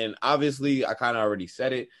 And obviously, I kind of already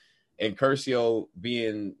said it. And Curcio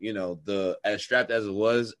being, you know, as strapped as it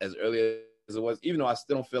was, as early as it was, even though I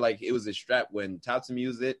still don't feel like it was as strapped when Tatsumi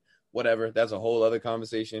used it. Whatever. That's a whole other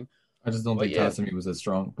conversation. I just don't think Tatsumi was as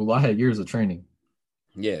strong. Bulat had years of training.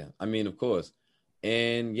 Yeah, I mean, of course.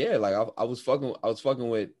 And yeah, like I was fucking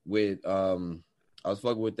with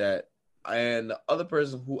that. And the other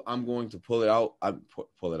person who I'm going to pull it out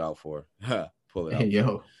for. Hey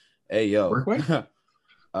yo. Workway?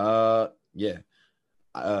 Yeah.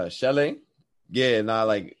 Shelley. Yeah,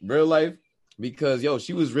 like real life, because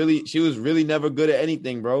she was really never good at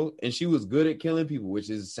anything, bro. And she was good at killing people, which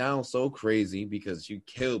sounds so crazy because she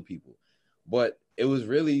killed people. But it was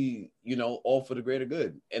really, all for the greater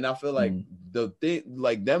good. And I feel like the thing,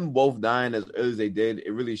 like them both dying as early as they did,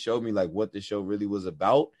 it really showed me like what the show really was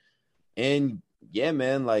about. And yeah,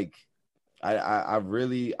 man, like I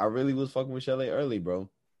really was fucking with Shelley early, bro.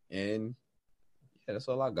 And yeah, that's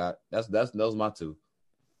all I got. Those my two.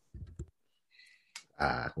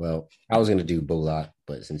 Well, I was gonna do Bulat,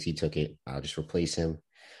 but since he took it, I'll just replace him.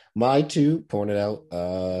 My two, pointed out,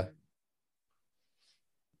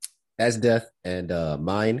 Esdeath and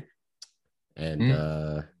mine, and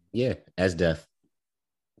Esdeath,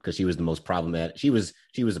 because she was the most problematic. She was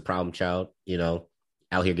a problem child,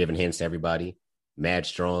 out here giving hints to everybody, mad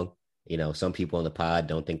strong. Some people in the pod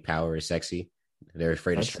don't think power is sexy. They're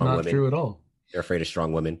afraid of strong women. That's not true at all. They're afraid of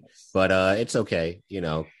strong women, but it's okay.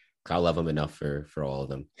 I love them enough for all of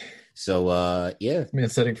them. So yeah, man,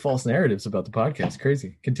 setting false narratives about the podcast,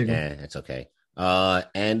 crazy. Continue. Yeah, it's okay.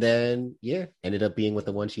 And then ended up being with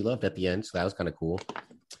the one she loved at the end, so that was kind of cool.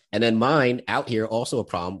 And then mine out here, also a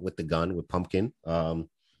problem with the gun with Pumpkin. And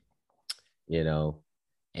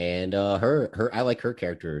her I like her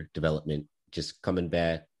character development, just coming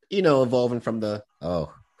back, evolving from the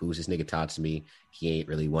who's this nigga Tatsumi? He ain't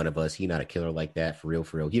really one of us. He not a killer like that, for real.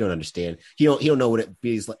 He don't understand. He don't know what it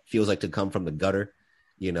feels like to come from the gutter,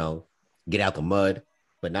 get out the mud.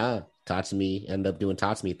 But nah, Tatsumi ended up doing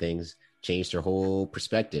Tatsumi things, changed her whole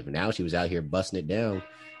perspective. Now she was out here busting it down,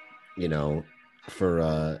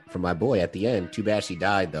 for my boy at the end. Too bad she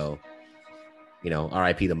died though.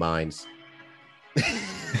 R.I.P. the mines.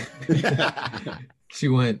 She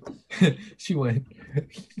went,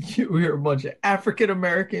 we're a bunch of African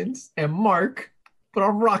Americans and Mark, but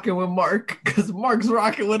I'm rocking with Mark because Mark's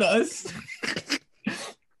rocking with us.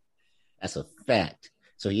 That's a fact.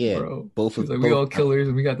 So yeah, bro, we all killers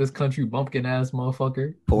and we got this country bumpkin ass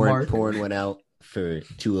motherfucker. Pouring one out for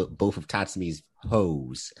both of Tatsumi's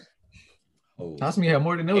hoes. Tatsumi had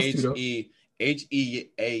more than those two though. Heaux.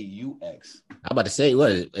 I'm about to say,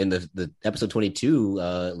 what in the episode 22,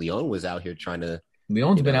 Leon was out here trying to.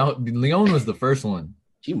 Leon's been out. Leon was the first one.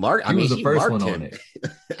 She was the first one on it.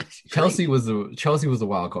 Chelsea was the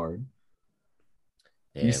wild card.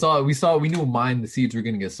 Damn. We knew mine, the seeds were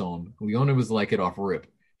going to get sown. Leona was like it off rip.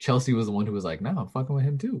 Chelsea was the one who was like, no, I'm fucking with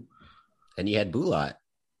him too. And you had Bulat.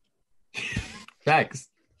 Facts.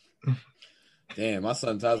 Damn, my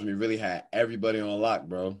son Tasmi really had everybody on lock,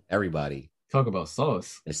 bro. Everybody. Talk about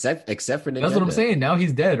sauce. Except for Nintendo. That's what I'm saying. Now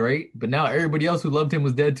he's dead, right? But now everybody else who loved him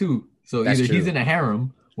was dead too. So That's either true. he's in a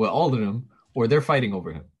harem with all of them, or they're fighting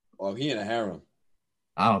over him. Oh, he in a harem.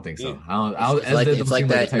 I don't think so. Yeah. It's like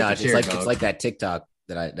that. No, it's it's like that TikTok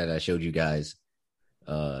that I showed you guys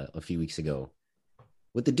a few weeks ago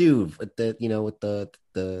with the dude with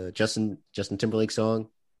the Justin Timberlake song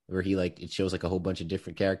where he like it shows like a whole bunch of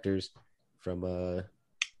different characters from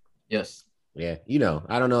Yes. yeah,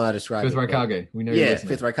 I don't know how to describe Fifth it. but- Raikage. We know you're Yeah, listening.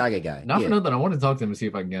 Fifth Raikage guy. Not yeah. for nothing. I want to talk to him and see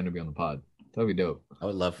if I can get him to be on the pod. That'd be dope. I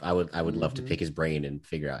would love to pick his brain and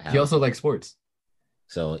figure out how. He also likes sports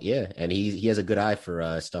So yeah, and he has a good eye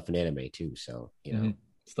for stuff in anime too. So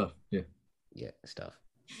stuff. Yeah. yeah, stuff.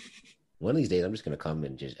 One of these days, I'm just gonna come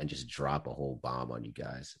and just drop a whole bomb on you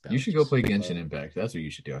guys. about You should go just- play Genshin Impact. That's what you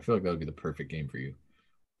should do. I feel like that would be the perfect game for you.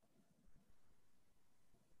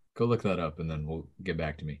 Go look that up and then we'll get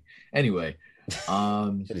back to me. Anyway,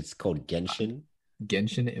 It's called Genshin.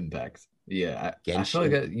 Genshin Impact. Yeah, I Genshin.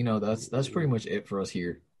 feel like that's pretty much it for us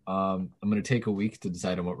here. I'm gonna take a week to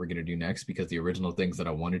decide on what we're gonna do next because the original things that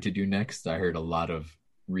I wanted to do next, I heard a lot of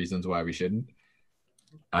reasons why we shouldn't.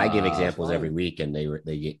 I give Uh, examples fine. every week, and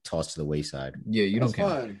they get tossed to the wayside. Yeah, you don't That's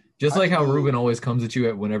count. fine. Just I like how do- Ruben always comes at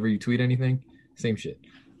you whenever you tweet anything. Same shit.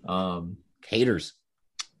 Haters.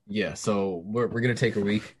 Yeah, so we're gonna take a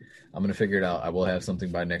week. I'm gonna figure it out. I will have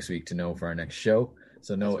something by next week to know for our next show.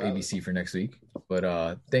 So no That's valid. ABC for next week.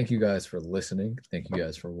 But thank you guys for listening. Thank you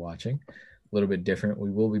guys for watching. A little bit different.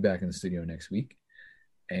 We will be back in the studio next week.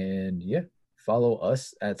 And yeah, follow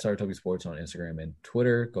us at Saratobi Sports on Instagram and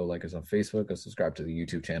Twitter. Go like us on Facebook. Go subscribe to the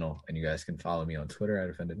YouTube channel. And you guys can follow me on Twitter at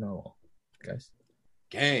Offended Normal. Guys.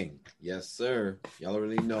 Gang. Yes, sir. Y'all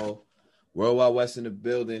already know. Worldwide West in the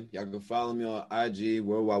building. Y'all can follow me on IG,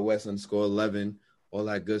 Worldwide West _11, all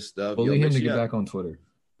that good stuff. Bully Yo, him make to sure get y'all- back on Twitter.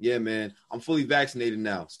 Yeah, man. I'm fully vaccinated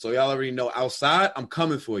now. So y'all already know outside, I'm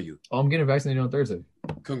coming for you. Oh, I'm getting vaccinated on Thursday.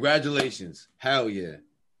 Congratulations. Hell yeah.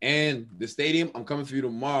 And the stadium, I'm coming for you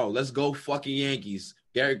tomorrow. Let's go fucking Yankees.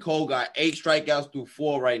 Garrett Cole got 8 strikeouts through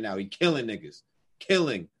 4 right now. He killing niggas.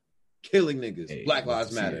 Killing niggas. Hey, Black love Lives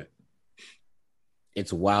to see Matter. it.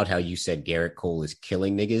 It's wild how you said Garrett Cole is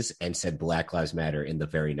killing niggas and said Black Lives Matter in the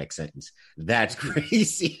very next sentence. That's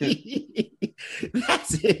crazy.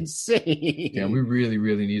 That's insane. Yeah, we really,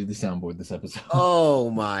 really needed the soundboard this episode. Oh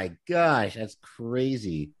my gosh, that's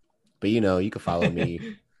crazy. But you can follow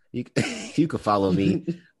me. You can follow me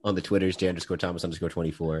on the Twitters,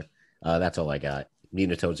 J_Thomas_24. That's all I got. Me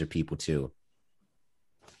and the Toads are people too.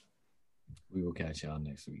 We will catch y'all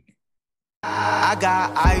next week. I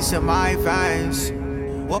got ice in my veins.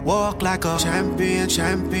 Walk like a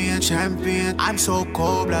champion. I'm so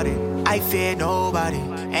cold-blooded. I fear nobody.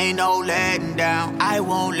 Ain't no letting down. I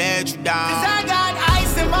won't let you down. 'Cause I got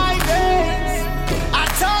ice in my